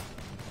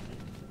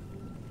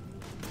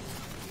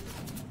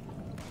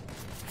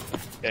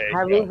 Hey,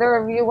 Have yo, either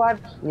of you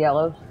watched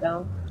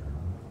Yellowstone?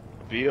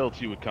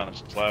 BLT would kind of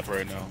slap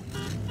right now,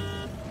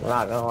 I'm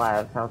not gonna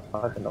lie, that sounds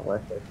fucking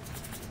delicious.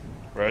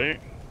 right?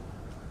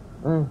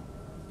 Mm.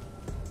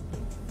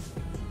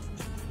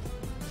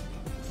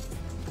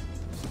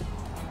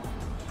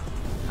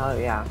 Oh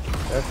yeah,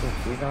 there's some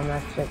cheese on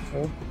that shit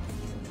too.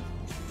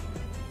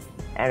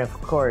 And of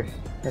course,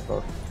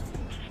 pickles.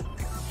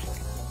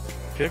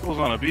 Pickles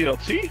on a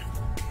BLT?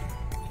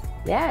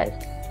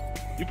 Yes.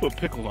 You put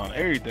pickles on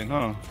everything,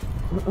 huh?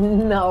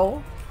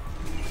 No.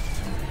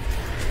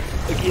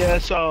 Like, yeah,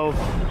 so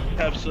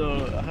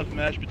have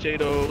mashed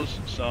potatoes,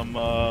 some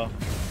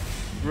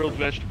grilled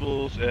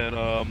vegetables, and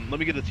let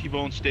me get a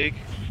T-bone steak,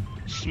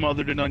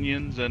 smothered in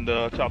onions and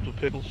topped with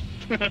pickles.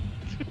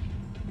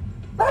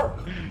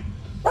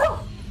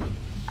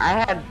 I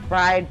had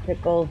fried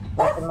pickles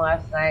fucking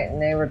last night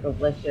and they were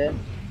delicious.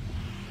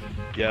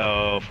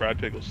 Yo, fried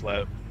pickles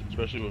slap,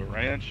 especially with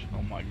ranch.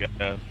 Oh my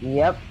god.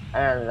 Yep,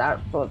 and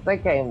that's what they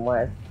came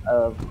with,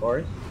 of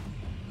course.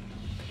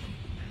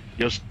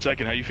 Yo,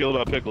 second, how you feel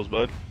about pickles,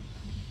 bud?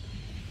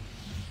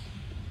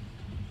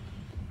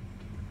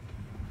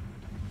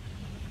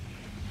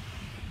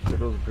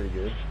 Pickles are pretty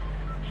good.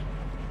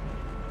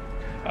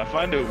 I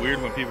find it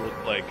weird when people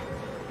like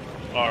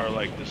are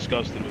like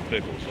disgusted with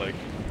pickles. Like,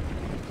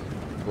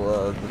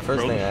 Well, the first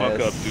grow thing the I fuck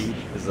up, ask dude.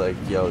 is like,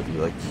 yo, do you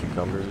like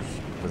cucumbers?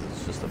 Because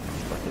it's just a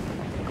fucking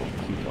pickled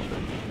cucumber.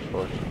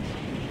 Or,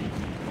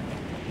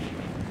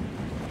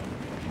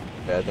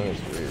 yeah, I think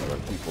it's weird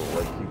when people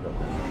like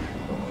cucumbers.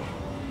 Don't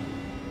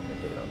like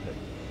hate on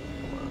pickles.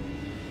 Come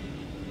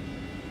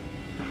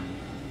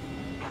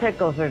on.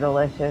 Pickles are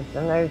delicious,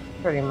 and there's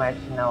pretty much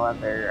no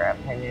other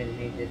opinion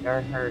needed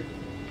or heard.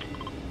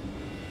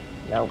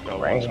 Nope, Got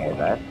right one here, spot.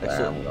 that's where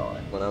Actually, I'm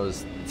going. when I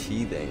was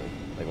teething,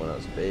 like when I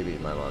was a baby,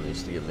 my mom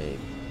used to give me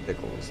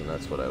pickles, and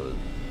that's what I would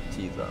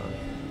teeth on.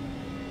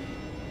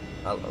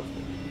 I loved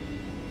it.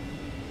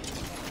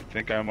 I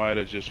think I might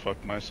have just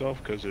fucked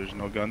myself because there's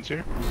no guns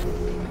here.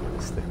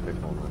 Stick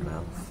pickle in my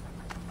mouth.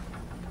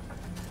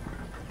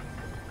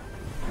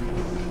 How do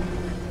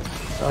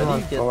you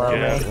Someone's get below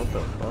that? Yeah. me. What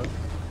the fuck?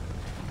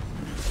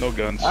 No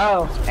guns.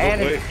 Oh,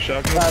 and wait, it's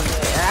shotgun. above me.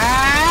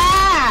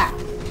 Ah!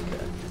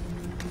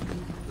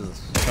 This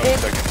is No, Bitch,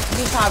 second.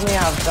 you caught me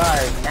off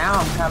guard. Now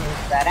I'm coming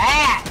to that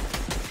ass!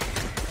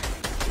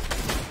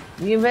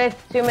 You missed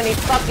too many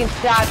fucking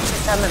shots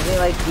to come at me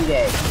like you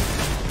did.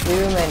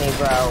 Too many,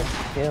 bro.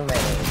 Too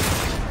many.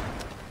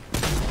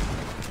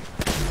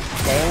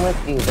 Same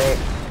with you, bitch.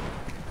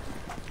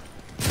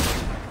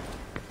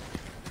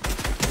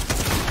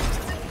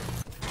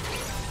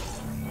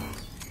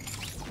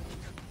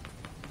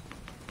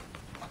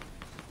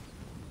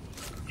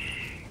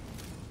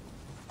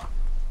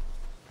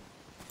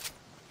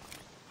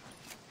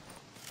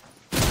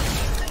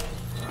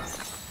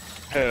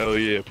 Hell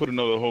yeah, put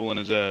another hole in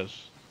his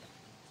ass.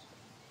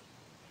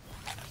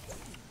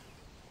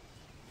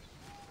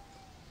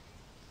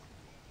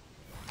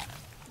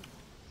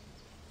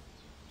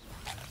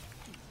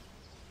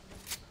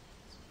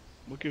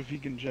 Look at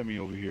vegan Jemmy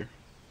over here.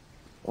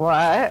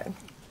 What?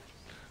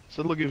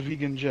 So look at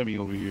vegan Jemmy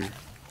over here.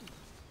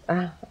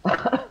 I'm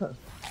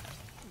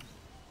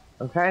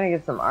trying to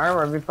get some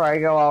armor before I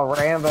go all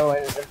Rambo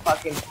into the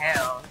fucking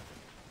town.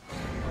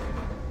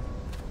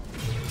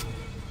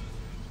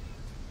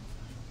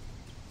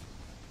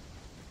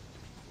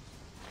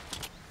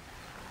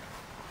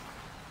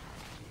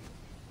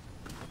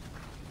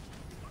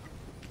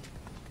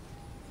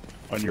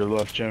 On your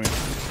left, Jemmy.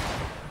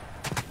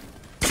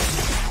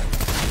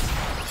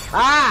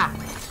 Ah!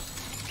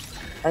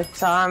 I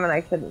saw him and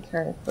I couldn't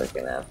turn quick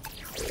enough.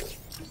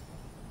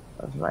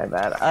 That was my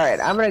bad. Alright,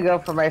 I'm gonna go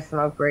for my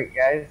smoke break,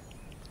 guys.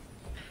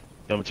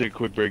 I'm gonna take a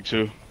quick break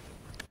too.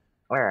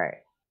 Alright.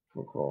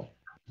 Cool.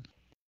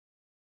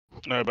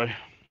 Alright, bye.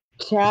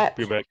 Chat.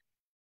 Be back.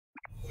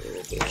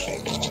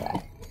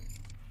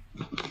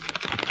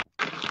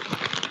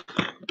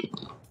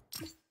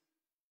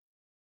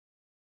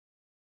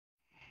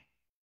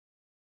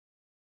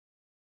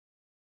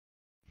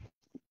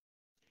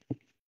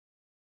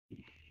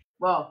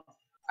 Well,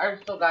 I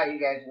still got you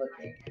guys with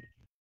me.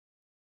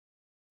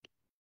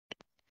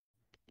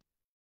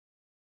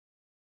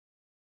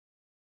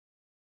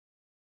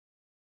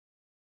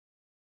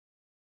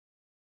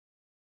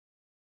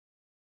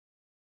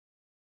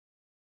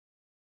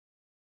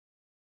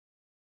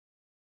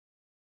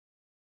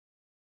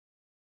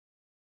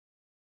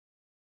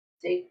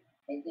 See?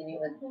 Taking you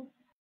with me.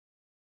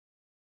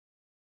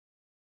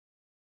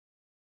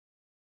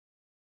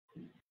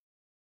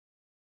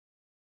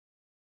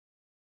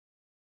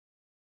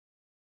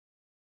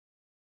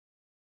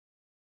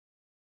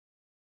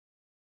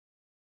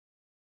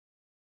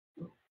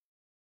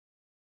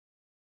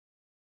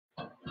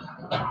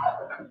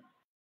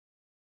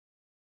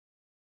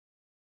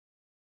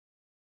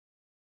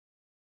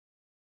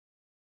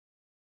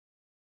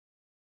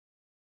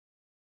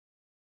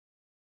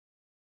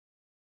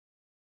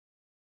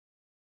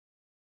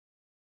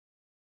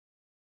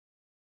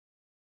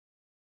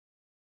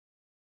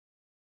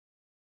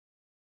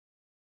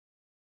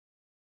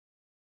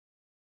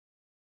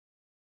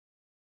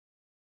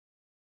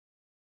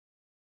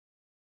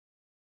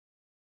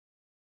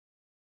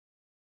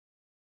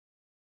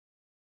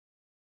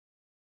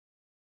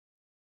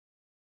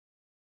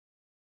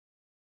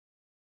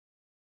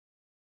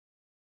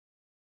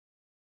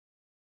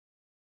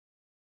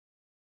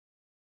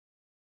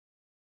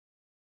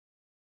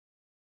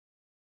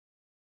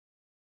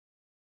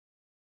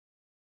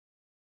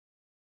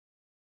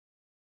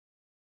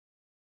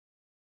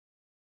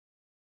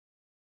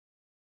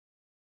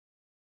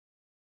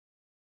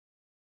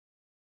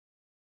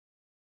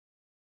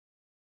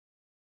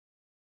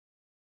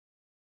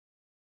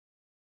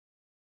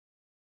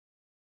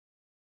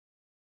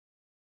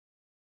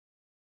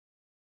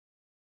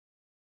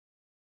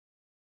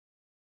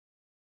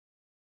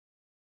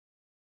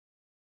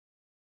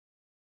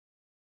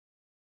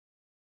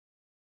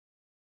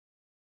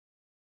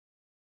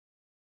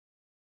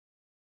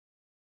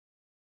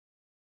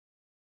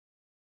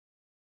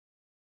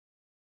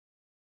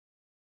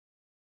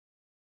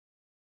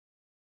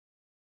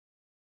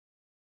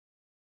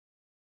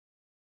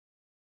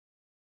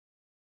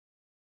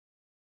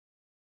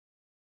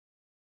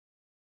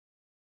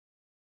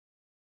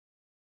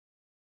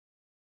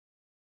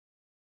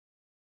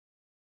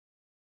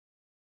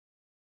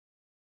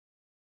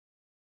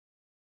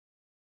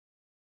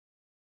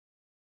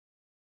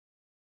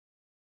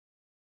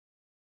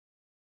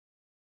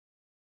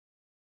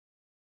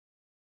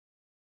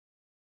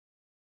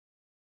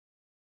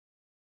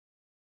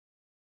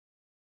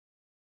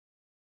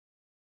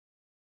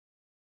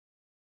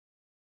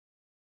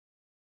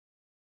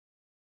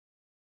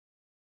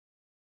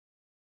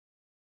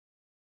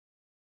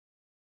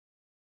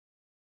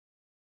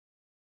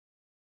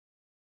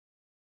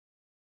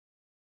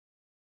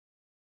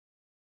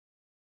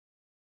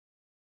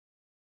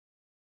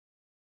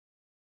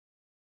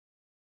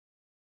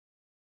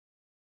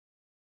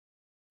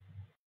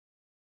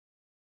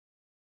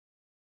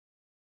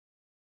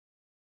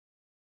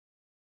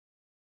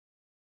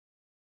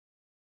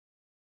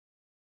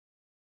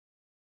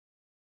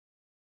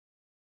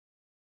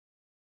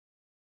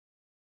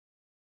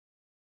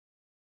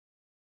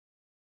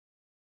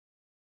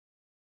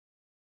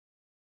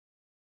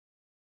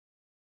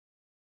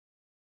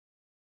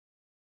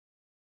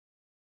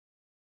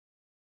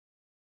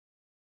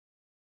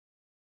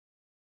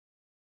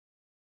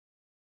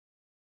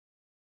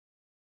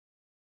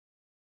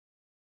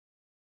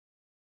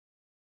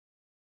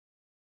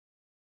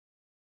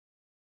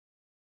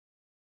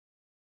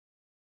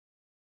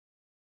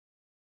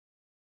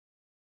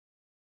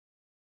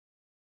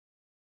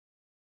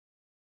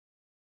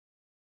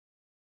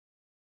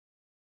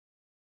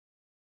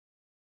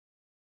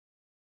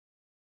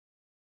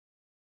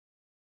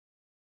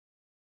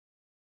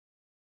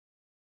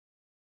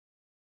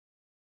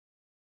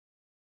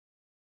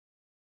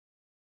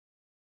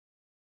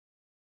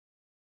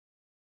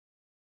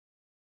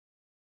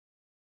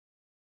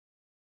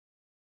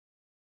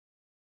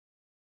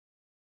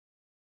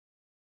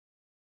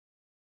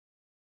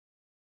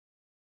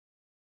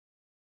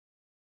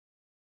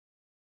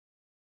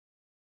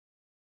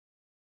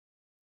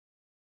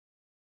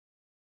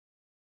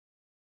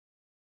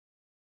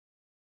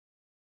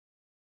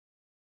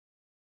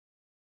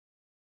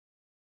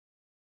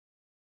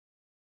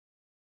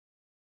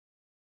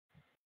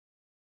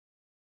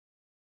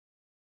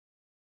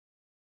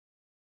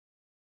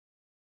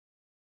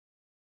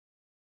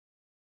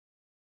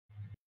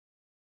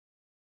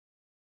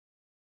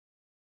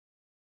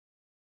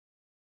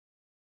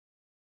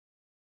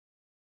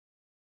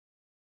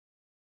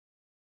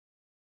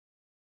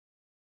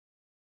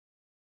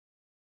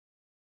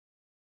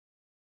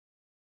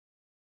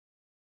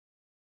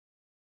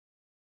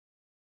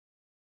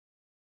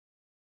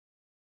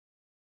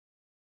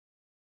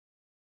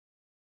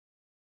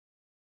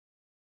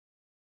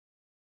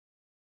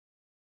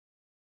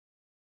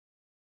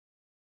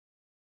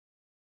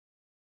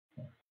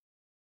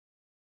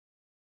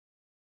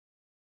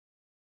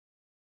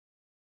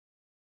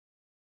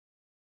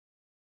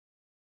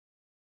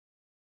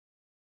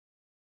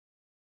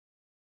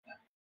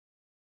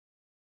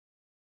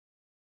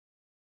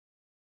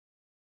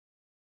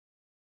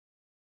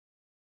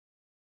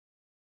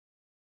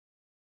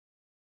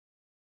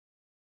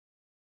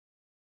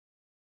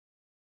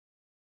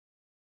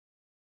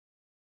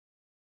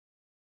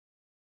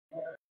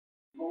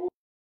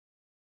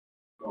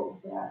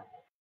 chat.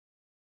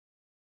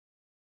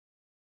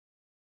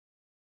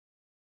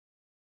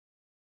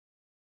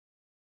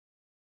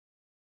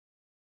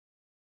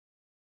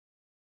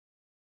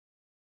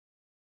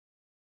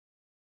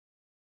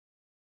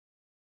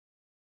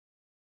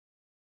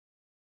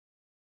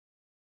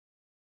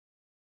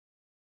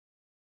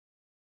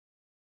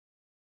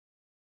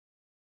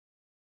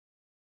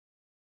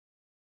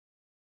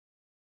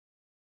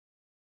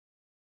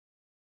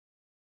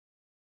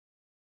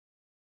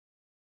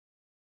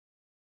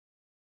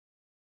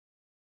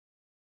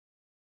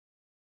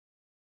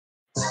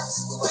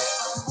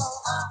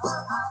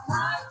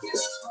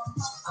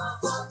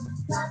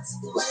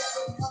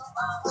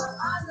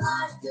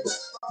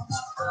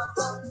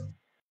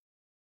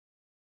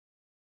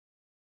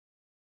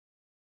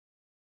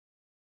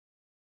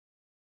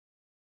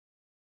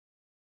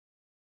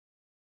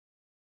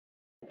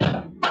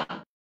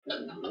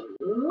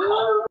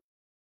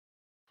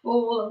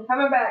 Well, I'm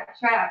coming back,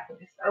 chat. I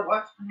just gotta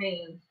wash my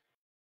hands.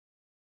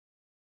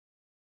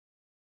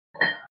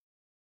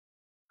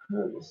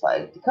 Just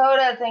like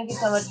Dakota, thank you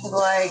so much for the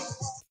like.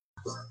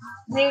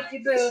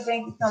 Nancy Boo,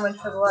 thank you so much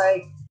for the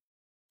like.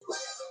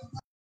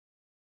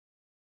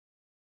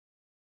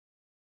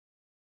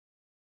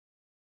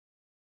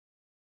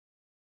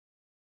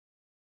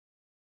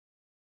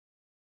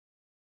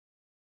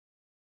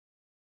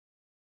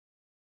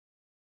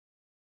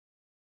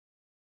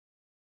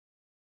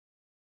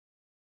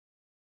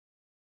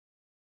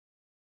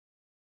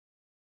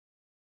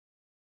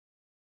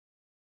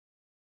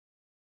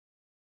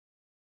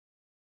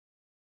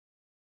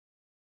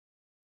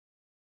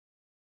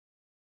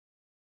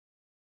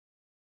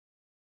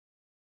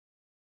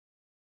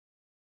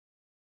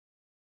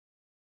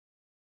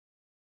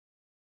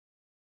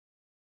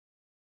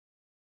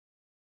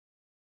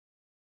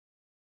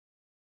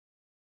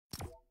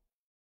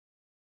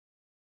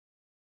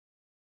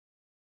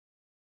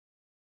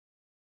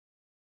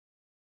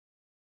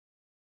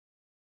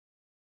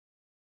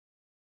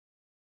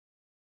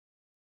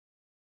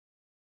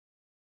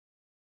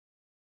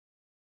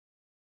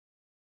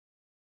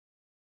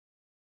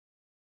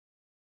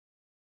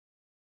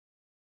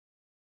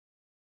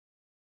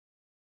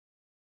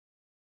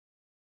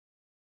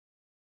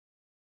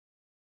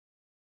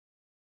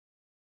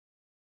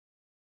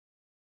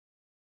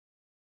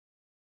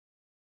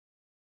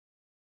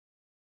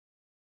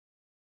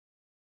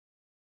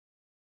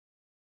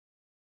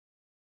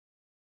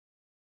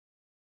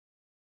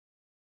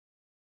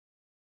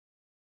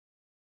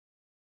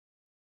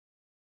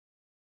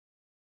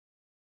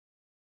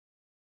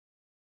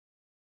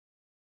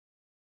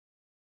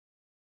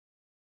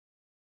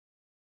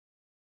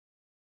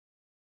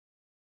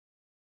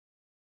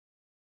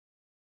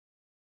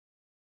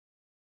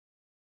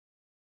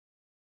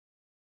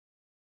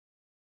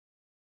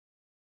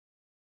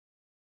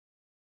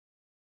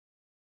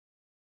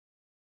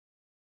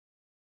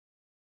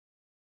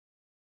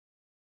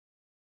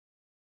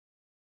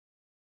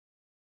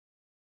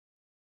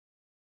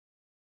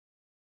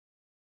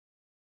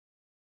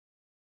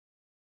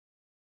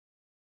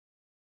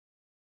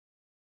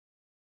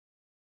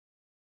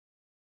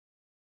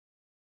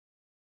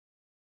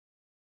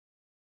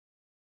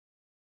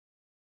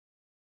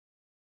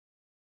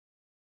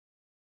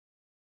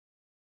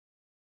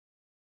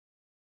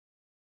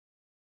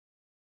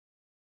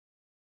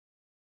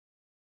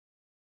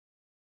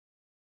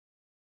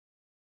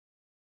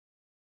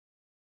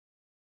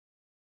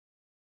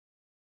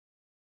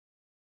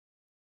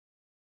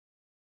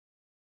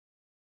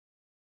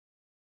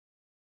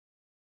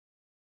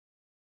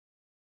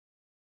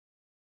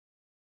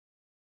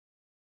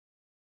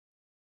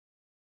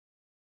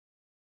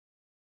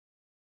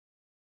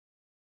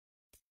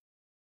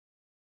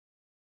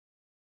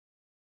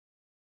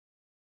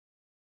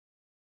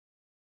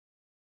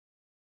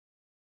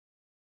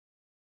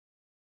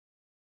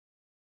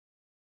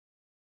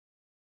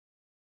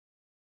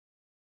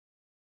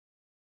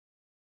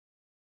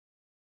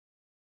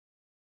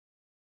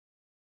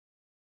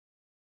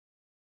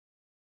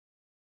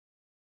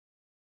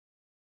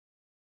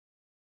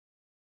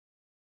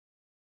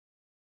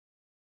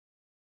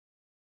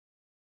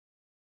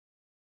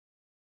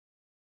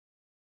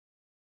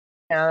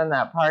 Down in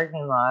that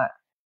parking lot.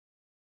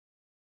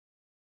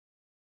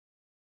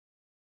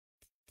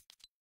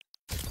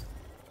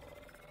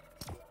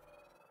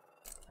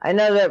 I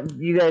know that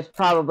you guys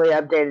probably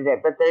updated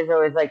it, but there's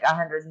always like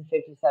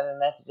 157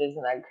 messages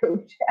in that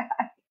group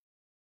chat.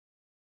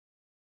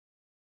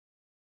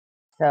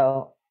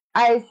 So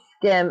I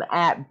skim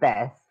at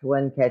best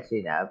when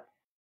catching up.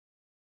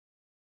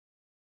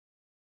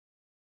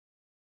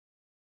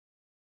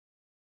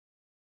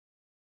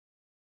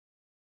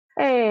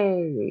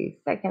 Hey,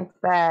 seconds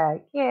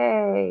back.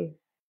 Yay.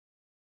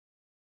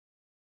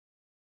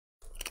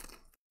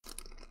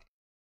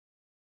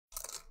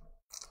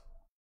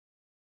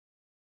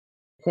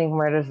 Think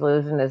Murder's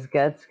losing his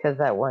guts because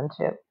that one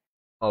chip.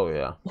 Oh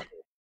yeah.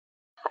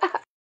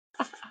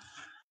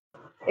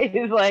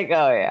 He's like,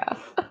 oh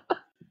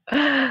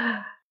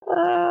yeah.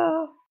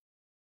 Oh,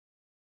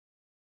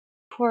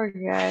 poor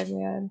guy,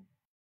 man.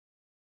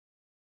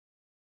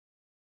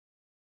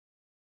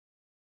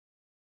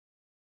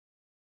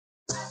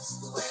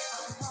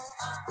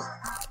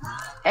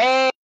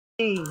 Hey,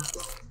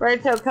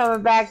 Berto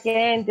coming back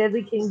in.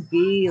 Diddley King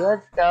B,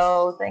 let's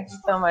go. Thank you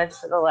so much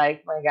for the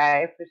like, my guy. I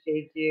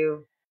appreciate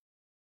you.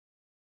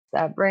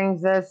 That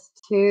brings us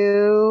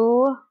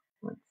to,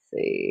 let's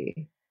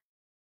see.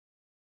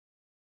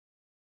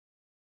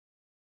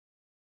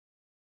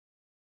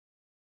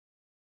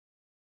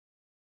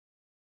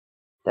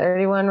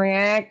 $31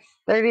 reacts,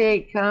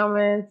 38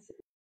 comments.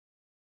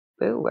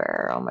 Boo,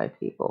 where are all my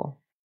people?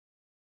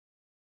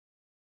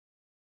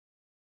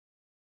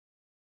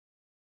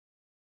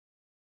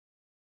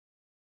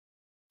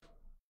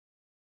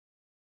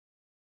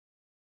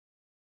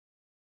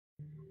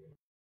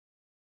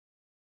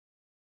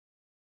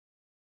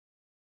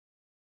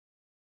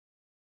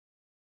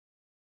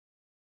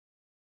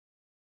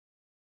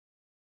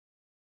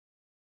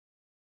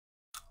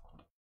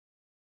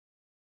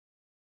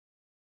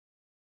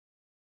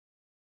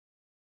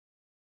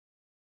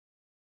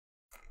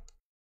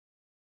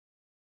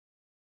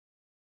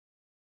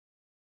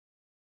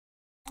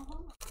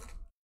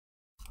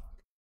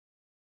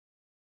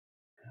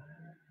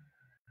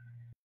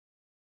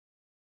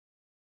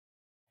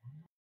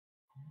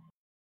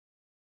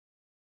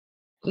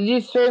 Did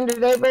you stream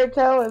today,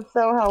 Berto? If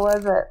so, how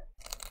was it?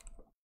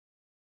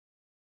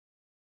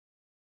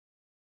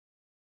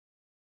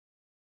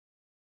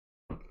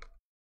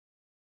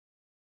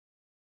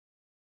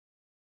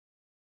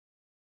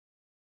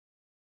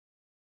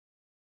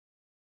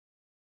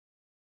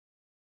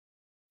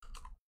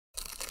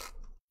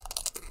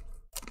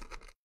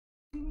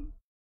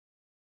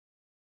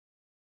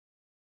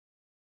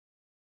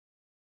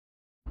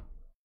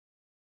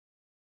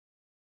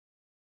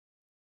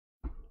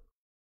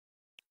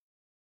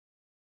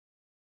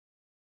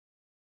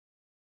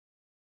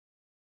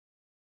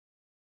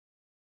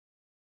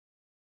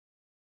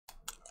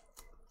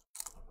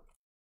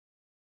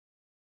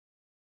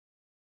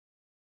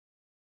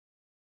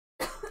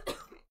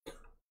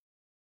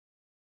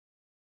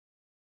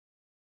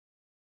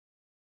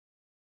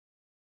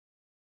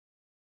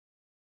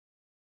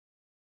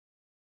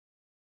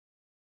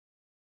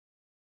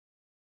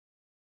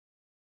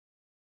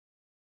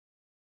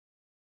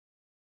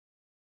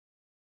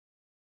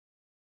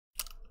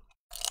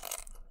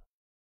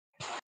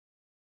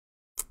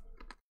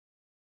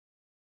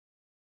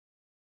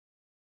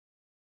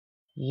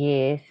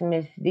 Yes,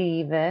 Miss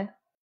Diva.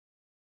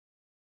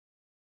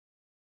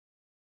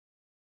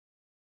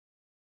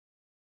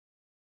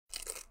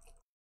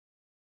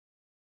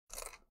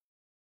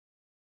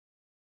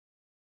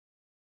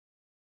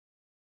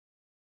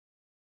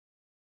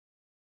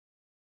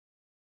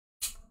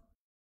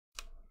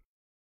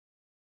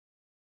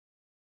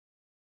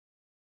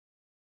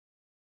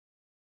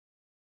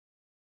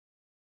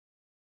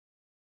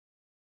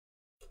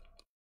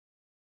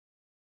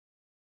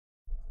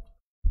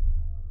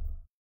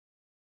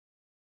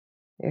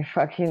 You're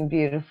fucking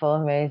beautiful,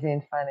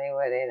 amazing, funny,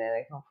 witty, and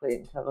a complete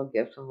and total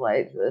gift of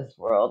light to this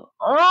world.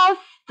 Oh,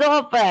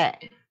 stop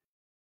it!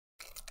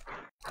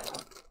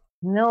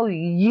 No,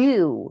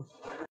 you.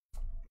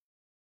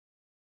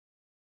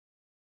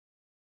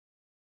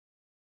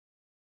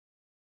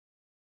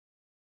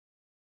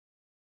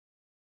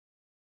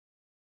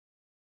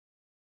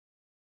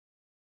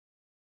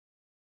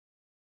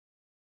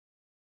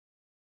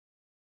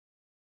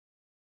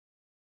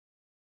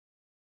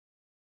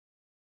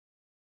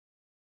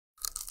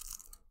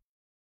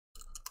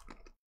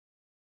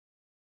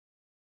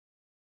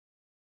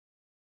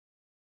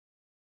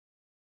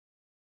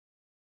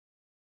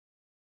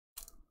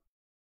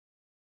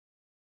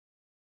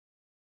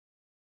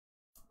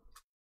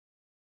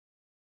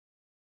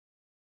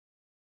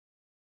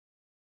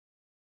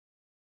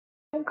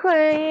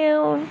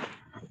 Crown.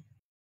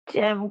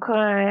 Gem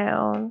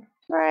crown.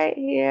 Right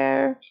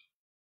here.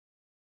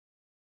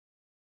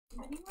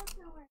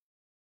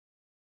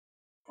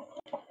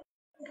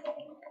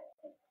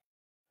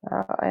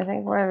 Oh, I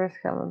think Murder's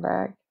coming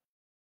back.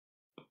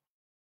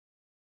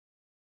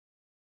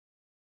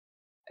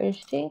 I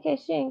think.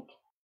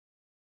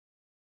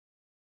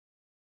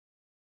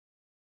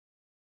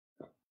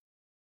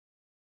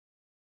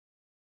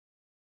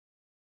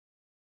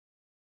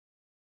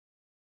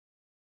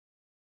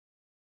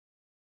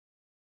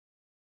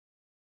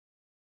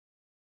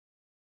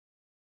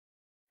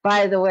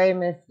 By the way,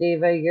 Miss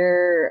Diva,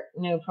 your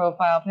new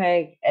profile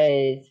pic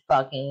is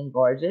fucking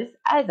gorgeous,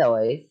 as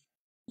always.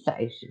 So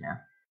you should know.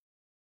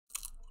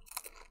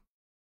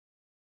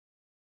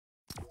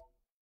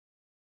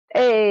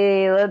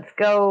 Hey, let's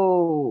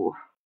go.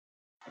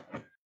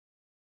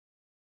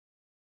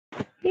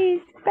 He's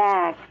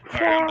back.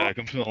 Alright, I'm back.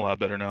 I'm feeling a lot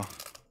better now.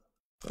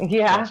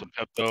 Yeah. Found some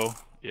Pepto.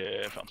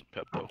 Yeah, I found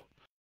some Pepto.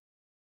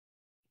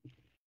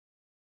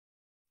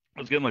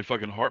 I was getting like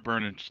fucking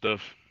heartburn and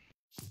stuff.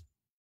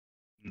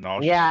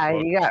 Nauseous. Yeah,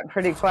 you got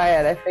pretty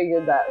quiet. I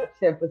figured that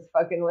Chip was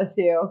fucking with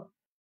you.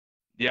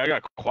 Yeah, I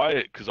got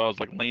quiet because I was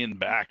like laying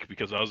back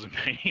because I was in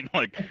pain.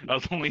 Like I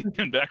was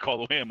leaning back all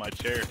the way in my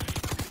chair.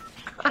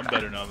 I'm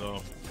better now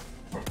though.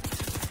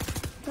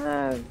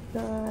 Oh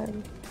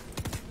god.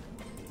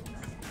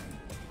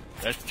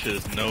 That shit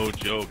is no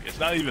joke. It's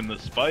not even the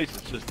spice,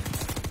 it's just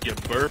you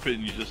burp it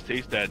and you just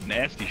taste that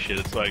nasty shit.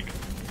 It's like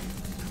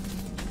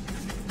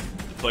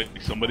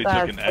somebody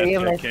took an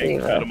Aztec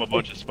king, fed him a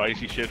bunch of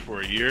spicy shit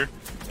for a year,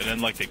 and then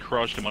like they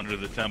crushed him under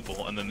the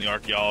temple, and then the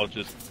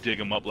archaeologists dig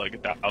him up like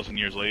 1,000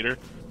 years later,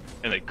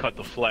 and they cut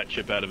the flat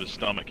chip out of his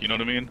stomach. You know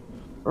what I mean?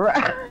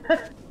 Right.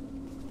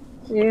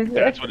 Jesus.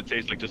 That's what it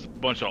tastes like, just a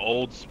bunch of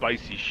old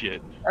spicy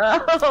shit.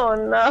 Oh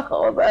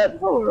no, that's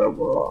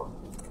horrible.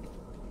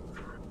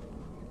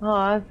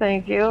 Oh,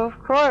 thank you.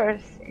 Of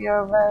course,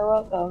 you're very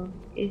welcome.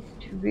 It's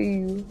to be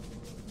you.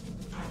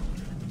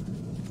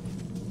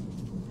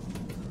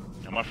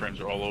 And my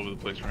friends are all over the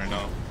place right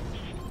now.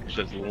 It's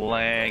just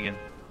lagging.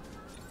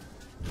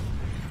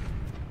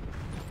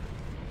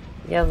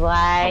 You're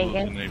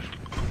lagging.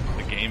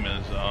 The game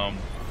is,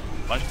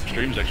 my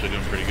stream's actually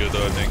doing pretty good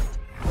though, I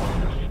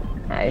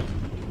think. Nice.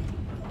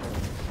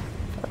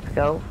 Let's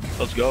go.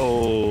 Let's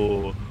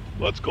go.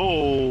 Let's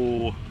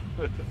go.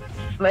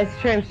 My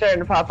stream's starting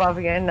to pop off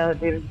again now that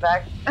Diva's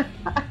back.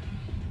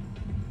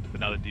 But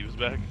now that Diva's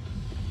back?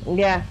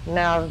 Yeah,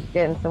 now I'm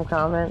getting some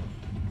comments.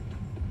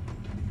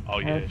 Oh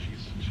yeah,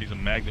 she's a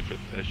magnet for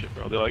that shit,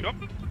 bro. They're like, oh,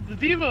 the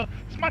Diva,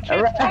 it's my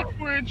chance to talk to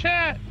her in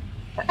chat.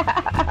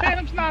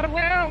 Phantom's not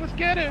around, let's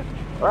get her.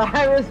 Well,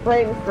 I was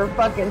waiting for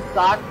fucking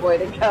Sockboy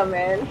to come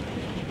in.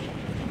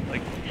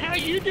 Like, how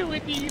you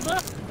doing,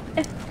 Diva?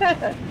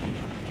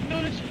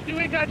 Notice you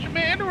ain't got your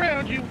man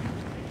around you.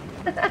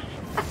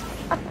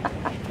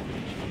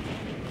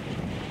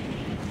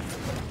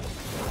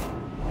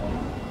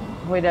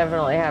 We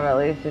definitely have at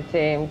least a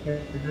team,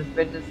 because this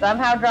bitch is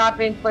somehow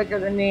dropping quicker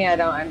than me. I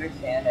don't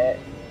understand it.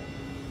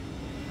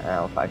 I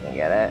don't fucking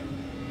get it.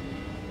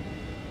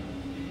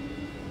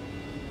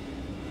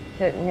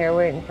 Sitting here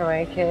waiting for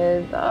my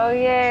kids. Oh,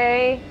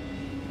 yay!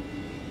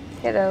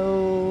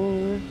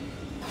 Kiddos.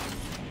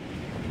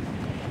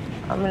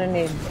 I'm gonna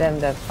need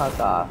them to fuck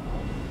off.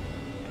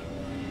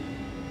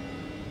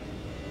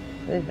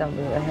 Please don't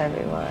be the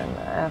heavy one.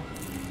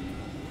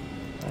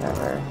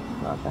 Whatever.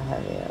 Not the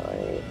heavy, at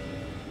least.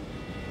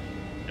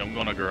 I'm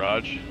going to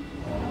garage.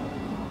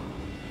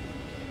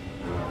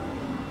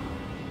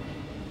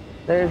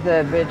 There's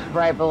a bitch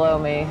right below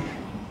me.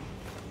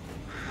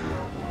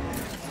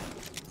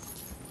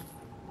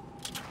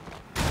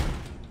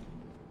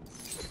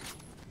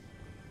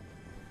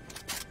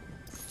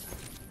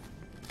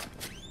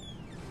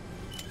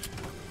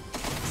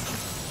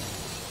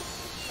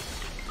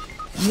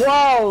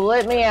 Whoa,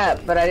 lit me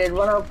up, but I did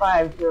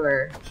 105 to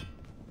her.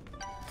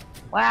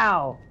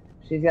 Wow.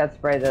 She's got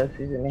spray though,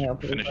 she's in the heal.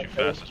 Finish you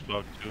fast as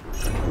fuck too.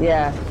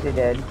 Yeah, she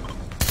did.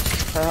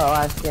 Her whole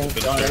ass team's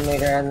going to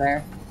meet her in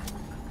there.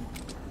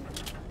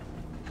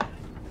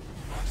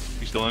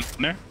 You still in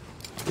there?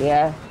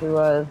 Yeah, she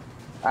was.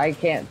 I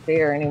can't see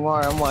her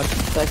anymore. I'm watching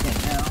second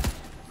now.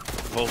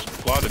 The whole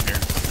squad in here.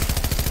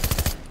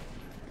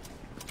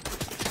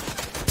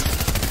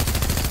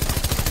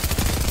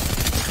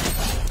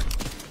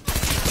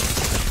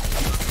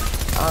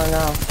 Oh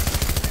no.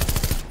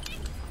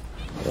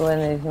 You win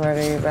these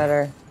murder, you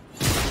better.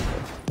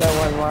 Got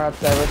one more up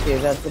there with you.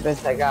 That's the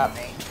bitch that got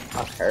me.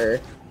 Fuck her.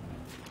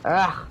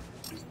 Ugh.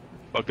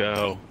 Fuck that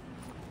hoe.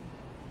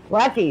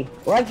 Lucky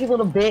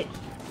little bitch.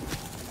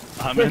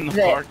 I'm in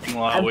the parking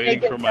lot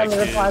waiting for my I'm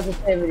taking kid. some of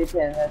the positivity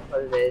pin, that's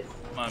what it is.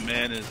 My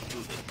man is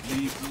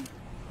asleep,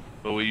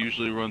 but we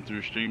usually run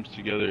through streams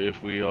together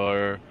if we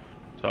are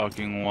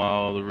talking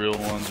while the real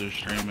ones are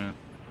streaming.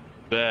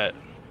 Bet.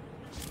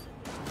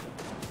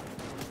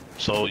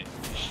 So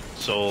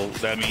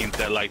that means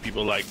that like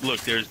people like, look,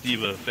 there's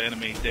Diva,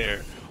 Phantom ain't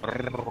there,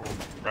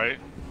 right?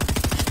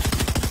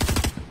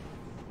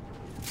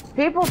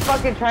 People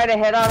fucking try to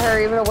hit on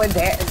her even when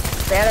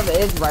Phantom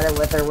is running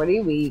with her. What do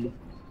you mean?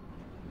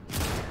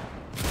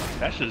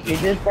 That's just She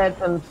just said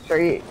some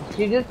straight.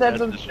 She just said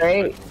some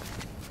straight.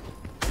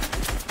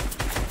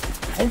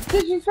 It's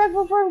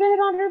disrespectful for him to hit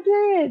on her,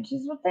 period.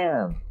 She's with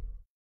him.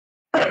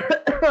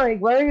 Like,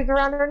 whether he's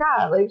around or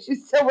not, like,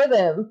 she's still with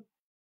him.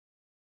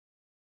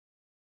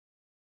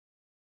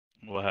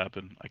 What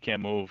happened? I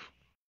can't move.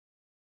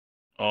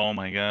 Oh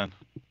my god.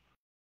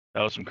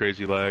 That was some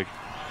crazy lag.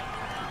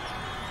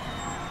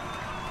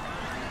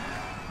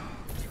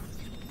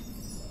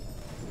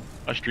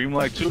 I stream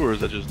lag too, or is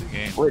that just the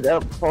game? Wait,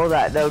 don't pull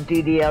that. No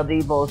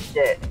DDLD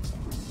bullshit.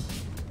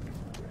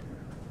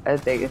 I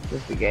think it's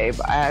just a game.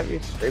 I have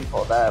your stream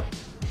pulled up.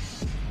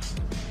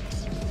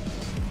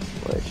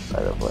 Which,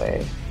 by the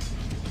way...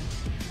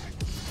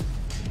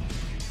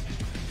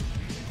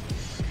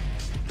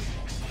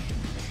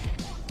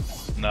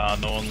 Nah,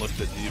 no one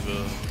looked at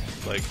Diva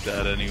like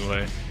that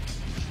anyway.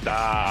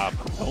 Stop!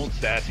 Don't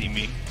sassy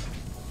me.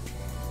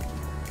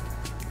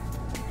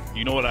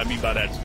 You know what I mean by that